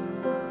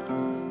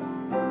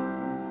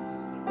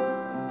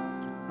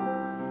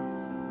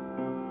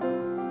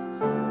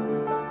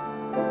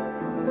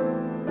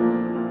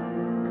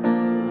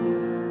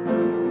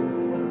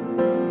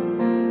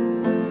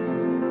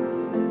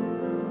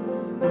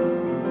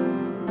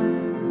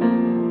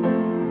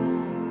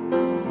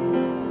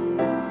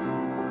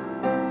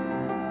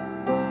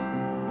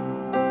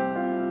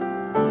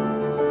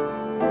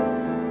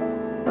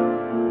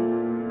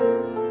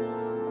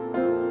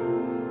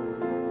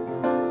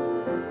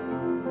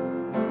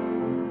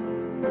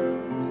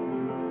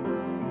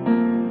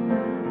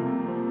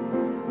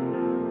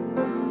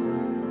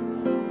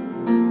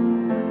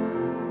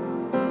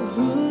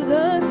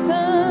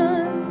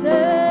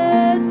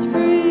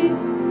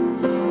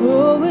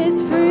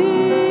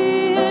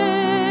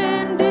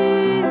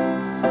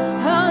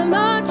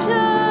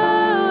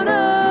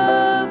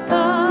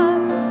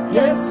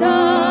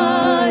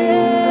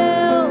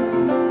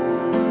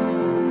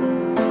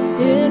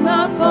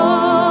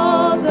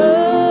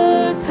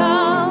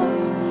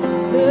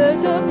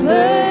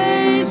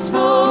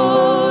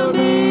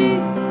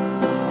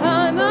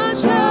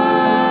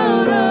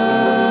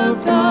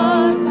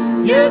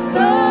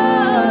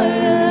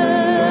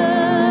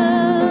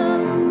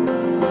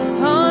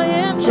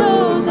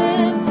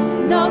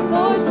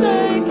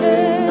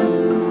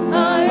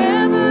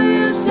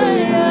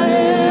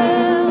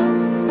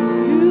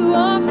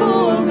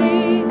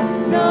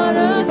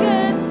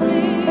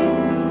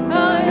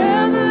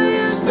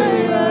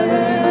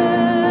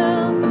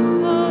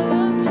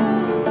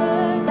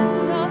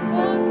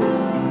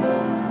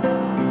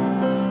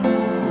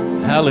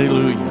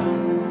 Hallelujah.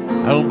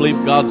 I don't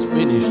believe God's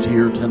finished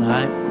here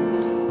tonight.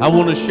 I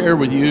want to share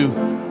with you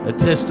a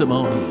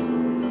testimony.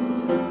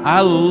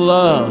 I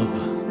love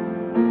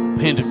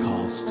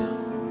Pentecost,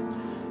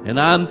 and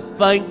I'm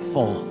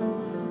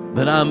thankful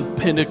that I'm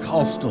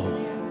Pentecostal.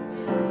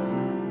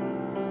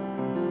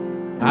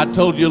 I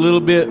told you a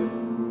little bit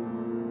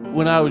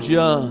when I was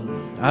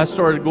young. I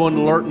started going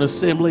to Lurton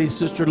Assembly.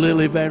 Sister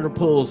Lily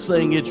Vanderpool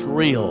sang "It's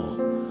Real."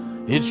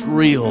 It's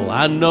real.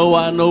 I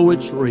know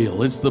it's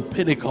real. It's the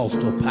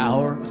Pentecostal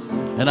power,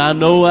 and I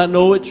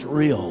know it's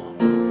real.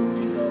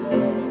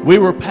 We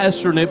were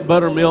pastoring at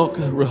Buttermilk,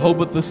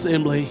 Rehoboth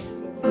Assembly,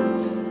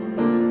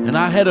 and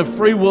I had a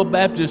Free Will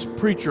Baptist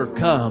preacher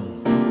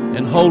come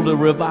and hold a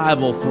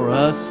revival for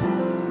us,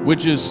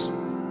 which is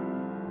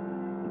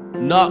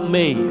not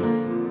me.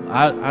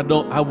 I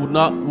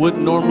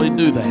wouldn't normally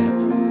do that.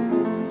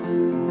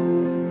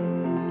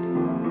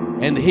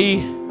 And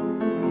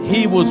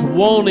he was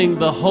wanting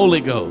the Holy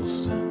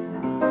Ghost.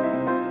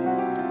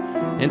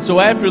 And so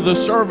after the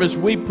service,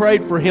 we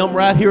prayed for him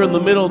right here in the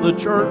middle of the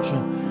church.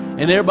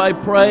 And everybody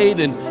prayed.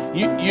 And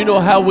you know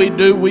how we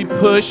do. We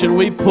push and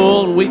we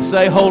pull and we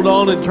say, hold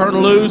on and turn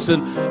loose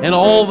and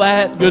all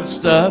that good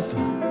stuff.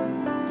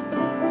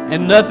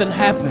 And nothing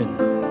happened.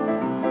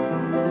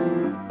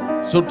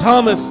 So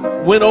Thomas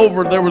went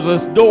over. There was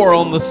this door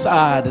on the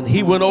side. And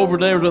he went over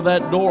there to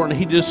that door. And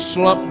he just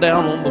slumped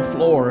down on the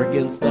floor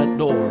against that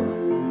door.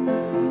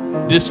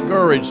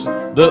 Discouraged.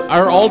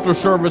 Our altar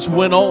service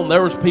went on.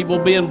 There was people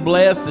being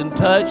blessed and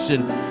touched,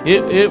 and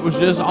it was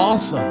just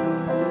awesome.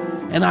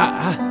 And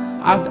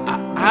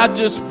I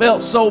just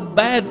felt so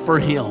bad for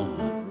him.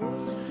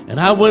 And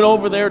I went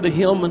over there to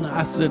him and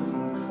I said,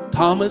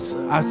 Thomas,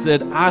 I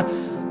said,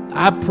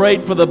 I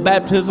prayed for the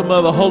baptism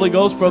of the Holy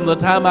Ghost from the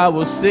time I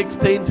was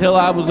 16 till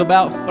I was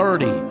about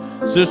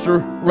 30. Sister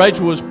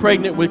Rachel was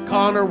pregnant with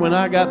Connor when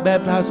I got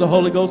baptized the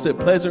Holy Ghost at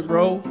Pleasant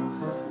Grove.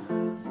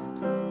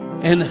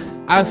 And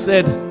I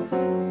said,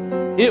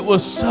 it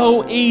was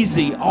so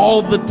easy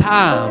all the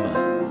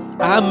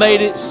time. I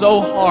made it so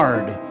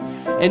hard.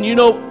 And you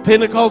know,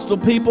 Pentecostal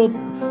people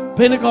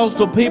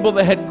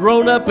that had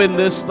grown up in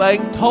this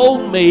thing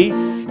told me,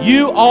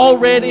 you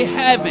already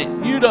have it.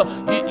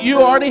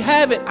 You already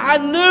have it. I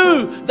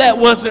knew that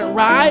wasn't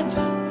right.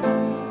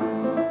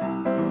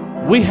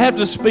 We have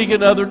to speak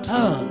in other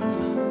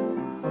tongues.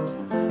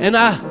 And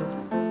I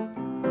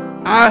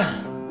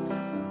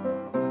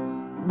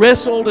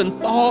wrestled and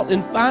fought,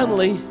 and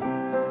finally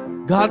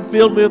God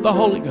filled me with the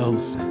Holy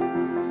Ghost.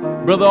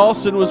 Brother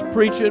Austin was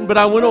preaching, but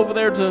I went over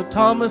there to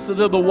Thomas and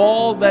to the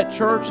wall of that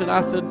church, and I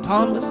said,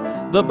 Thomas,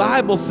 the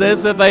Bible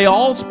says that they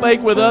all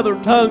spake with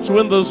other tongues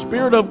when the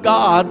Spirit of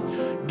God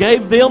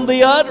gave them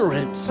the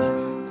utterance.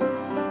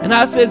 And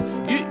I said,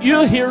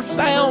 you hear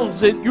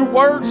sounds and your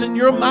words in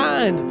your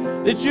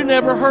mind that you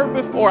never heard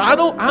before.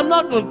 I'm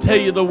not going to tell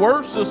you the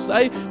words to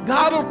say.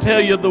 God will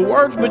tell you the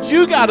words, but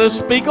you got to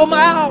speak them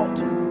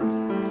out.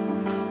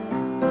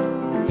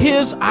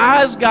 His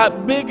eyes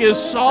got big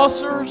as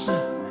saucers.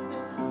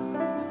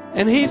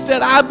 And he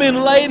said, I've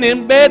been laying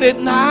in bed at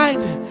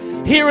night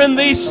hearing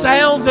these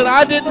sounds and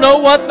I didn't know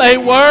what they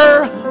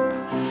were.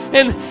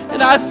 And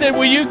And I said,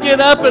 will you get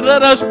up and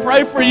let us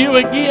pray for you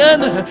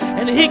again?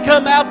 And he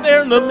come out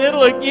there in the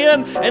middle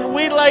again, and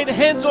we laid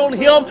hands on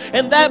him,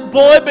 and that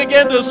boy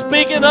began to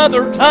speak in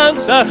other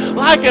tongues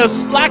like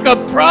a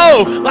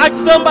pro, like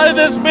somebody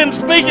that's been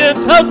speaking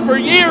in tongues for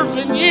years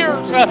and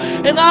years.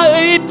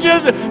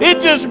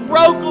 It just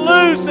broke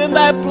loose in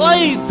that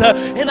place.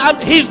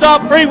 He's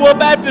not Free Will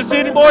Baptist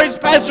anymore. He's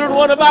pastoring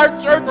one of our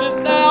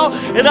churches now.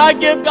 And I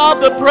give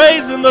God the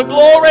praise and the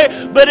glory.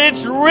 But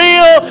it's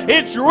real.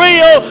 It's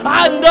real.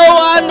 I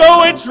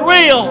know it's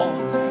real.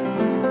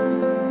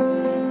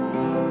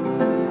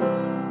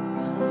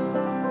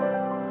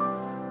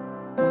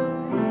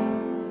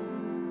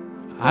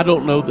 I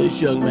don't know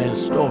this young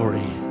man's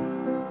story,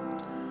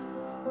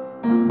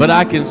 but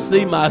I can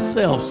see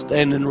myself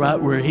standing right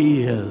where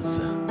he is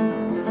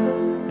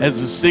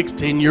as a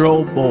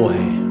 16-year-old boy.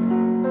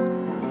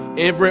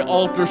 Every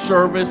altar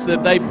service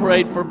that they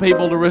prayed for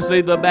people to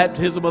receive the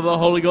baptism of the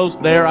Holy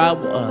Ghost, there I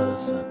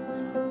was.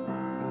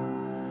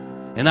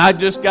 And I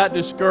just got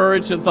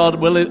discouraged and thought,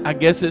 well, I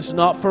guess it's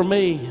not for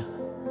me.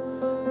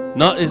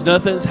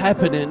 Nothing's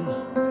happening.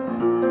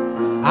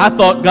 I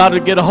thought God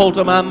would get a hold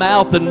of my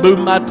mouth and move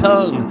my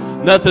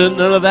tongue. None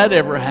of that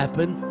ever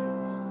happened.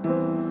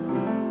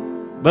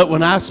 But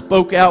when I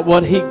spoke out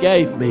what he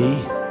gave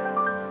me,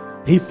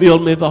 he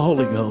filled me with the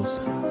Holy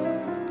Ghost.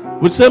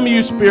 Would some of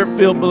you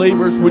Spirit-filled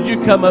believers, would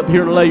you come up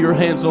here and lay your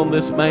hands on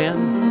this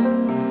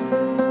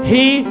man?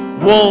 He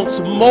wants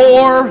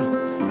more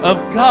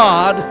of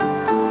God.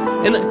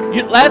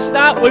 And last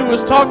night we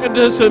was talking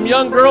to some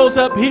young girls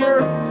up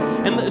here,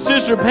 and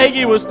Sister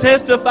Peggy was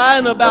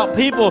testifying about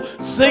people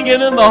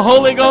singing in the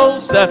Holy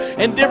Ghost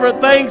and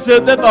different things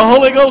that the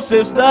Holy Ghost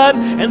has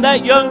done. And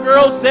that young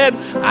girl said,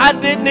 I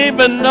didn't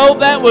even know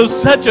that was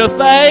such a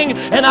thing.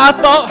 And I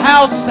thought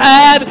how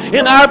sad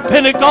in our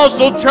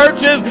Pentecostal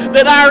churches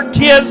that our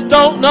kids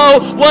don't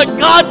know what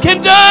God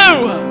can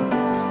do.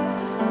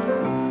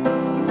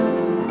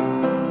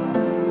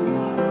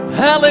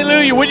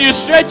 Hallelujah. Would you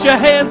stretch your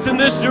hands in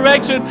this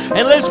direction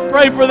and let's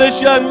pray for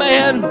this young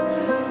man.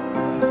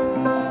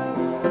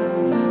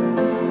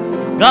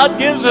 God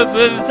gives us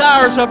the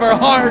desires of our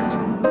heart.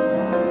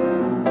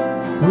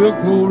 Well,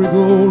 glory,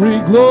 glory,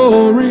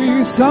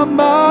 glory,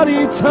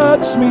 somebody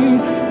touch me.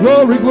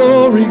 Glory,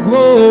 glory,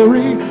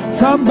 glory,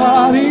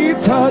 somebody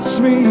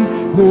touch me.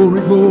 Glory,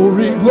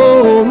 glory,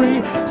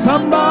 glory,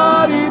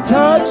 somebody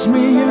touch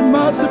me. It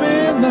must have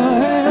been the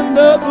hand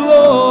of the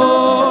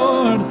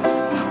Lord.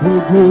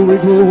 Well, glory,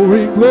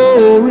 glory,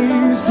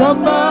 glory,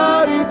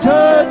 somebody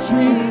touch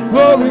me.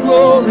 Glory,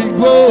 glory,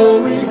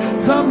 glory,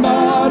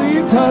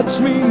 somebody touch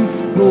me.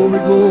 Glory,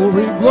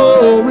 glory,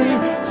 glory,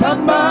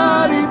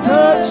 somebody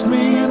touched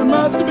me, and it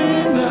must have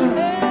been the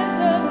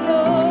hand of the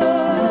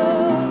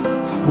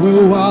Lord.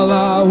 Well, while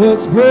I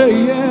was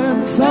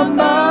praying,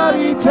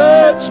 somebody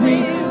touched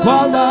me.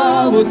 While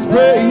I was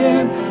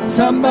praying,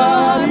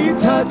 somebody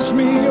touched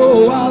me.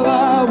 Oh, while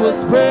I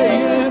was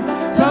praying,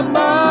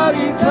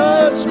 somebody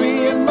touched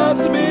me. It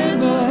must have been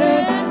the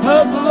hand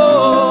of the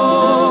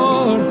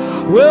Lord.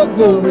 Well,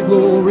 glory,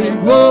 glory,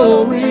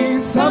 glory,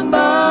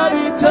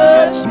 somebody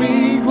touched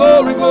me.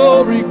 Glory,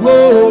 glory,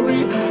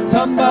 glory,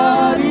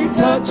 somebody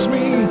touched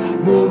me.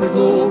 Glory,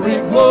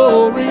 glory,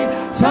 glory,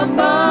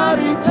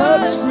 somebody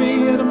touched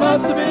me. And it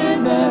must have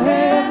been the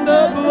hand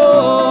of the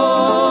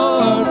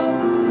Lord.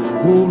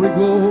 Glory,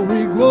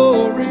 glory,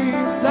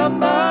 glory,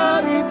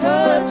 somebody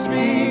touched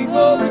me.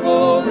 Glory,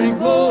 glory,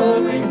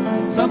 glory,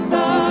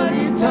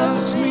 somebody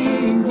touched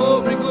me.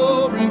 Glory,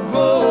 glory,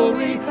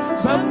 glory,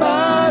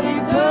 somebody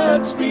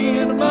touched me.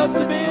 And it must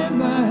have been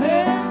the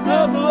hand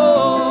of the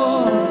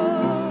Lord.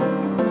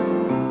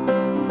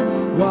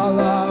 While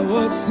I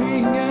was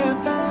singing,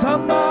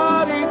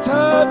 somebody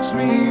touched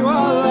me.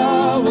 While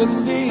I was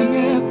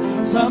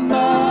singing,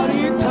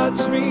 somebody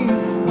touched me.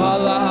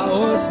 While I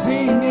was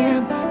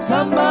singing,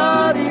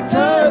 somebody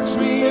touched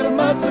me. And it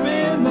must have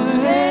been the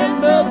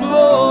hand of the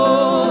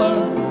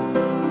Lord.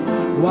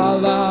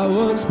 While I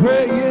was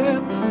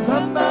praying,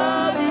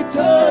 somebody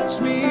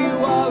touched me.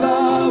 While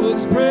I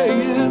was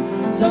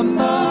praying,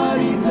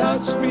 somebody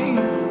touched me.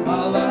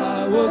 While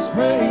I was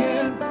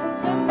praying,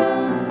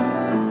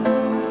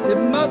 it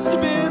must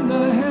have been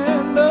the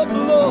hand of the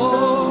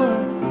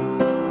Lord.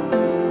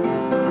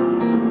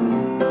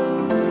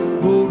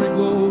 Glory,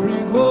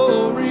 glory,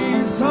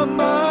 glory,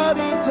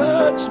 somebody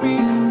touched me.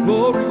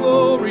 Glory,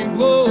 glory,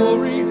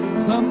 glory,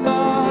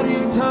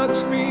 somebody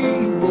touched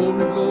me.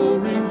 Glory,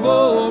 glory,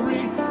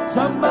 glory,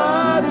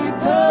 somebody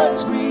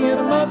touched me. And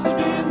it must have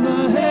been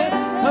the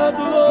hand of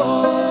the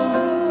Lord.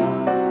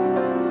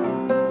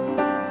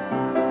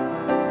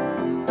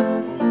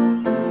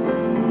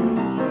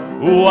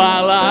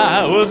 While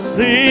I was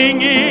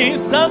singing,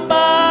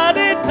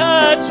 somebody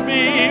touched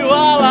me.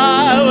 While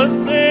I was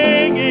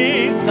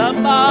singing,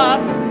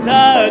 somebody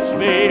touched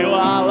me.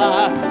 While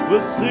I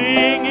was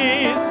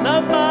singing,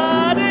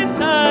 somebody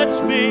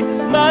touched me.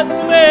 Must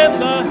have been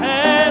the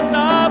hand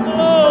of the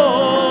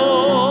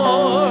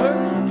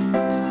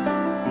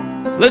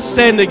Lord. Let's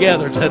stand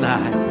together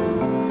tonight.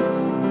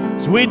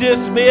 As we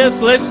dismiss,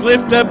 let's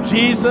lift up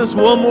Jesus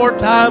one more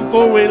time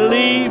before we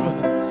leave.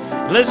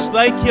 Let's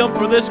thank Him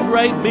for this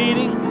great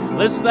meeting.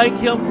 Let's thank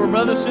Him for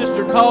Brother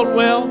Sister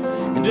Caldwell,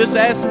 and just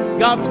ask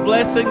God's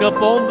blessing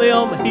upon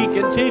them. He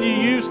continue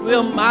to use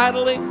them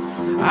mightily.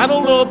 I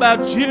don't know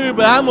about you,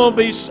 but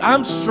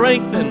I'm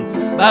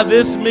strengthened by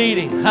this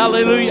meeting.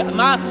 Hallelujah.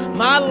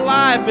 My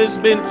life has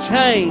been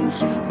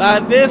changed by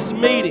this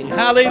meeting.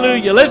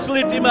 Hallelujah. Let's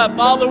lift Him up.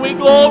 Father, we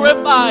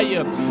glorify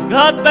You.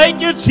 God,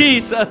 thank You,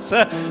 Jesus.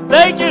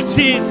 Thank You,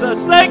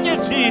 Jesus. Thank You,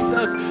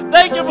 Jesus.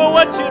 Thank You for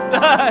what You've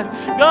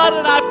done. God,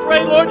 and I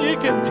pray, Lord, You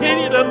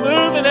continue to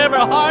move in every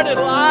heart and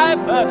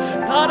life.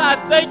 God, I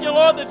thank You,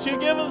 Lord, that You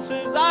give us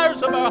the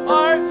desires of our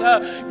hearts.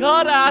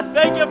 God, I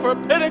thank You for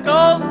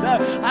Pentecost.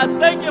 I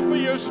thank You for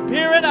Your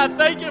Spirit. I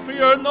thank You for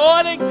Your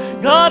anointing.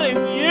 God,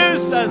 and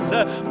use us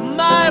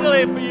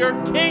mightily for Your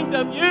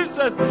kingdom. Use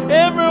us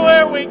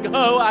everywhere we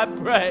go, I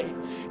pray.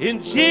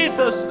 In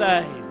Jesus'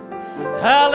 name. Hallelujah.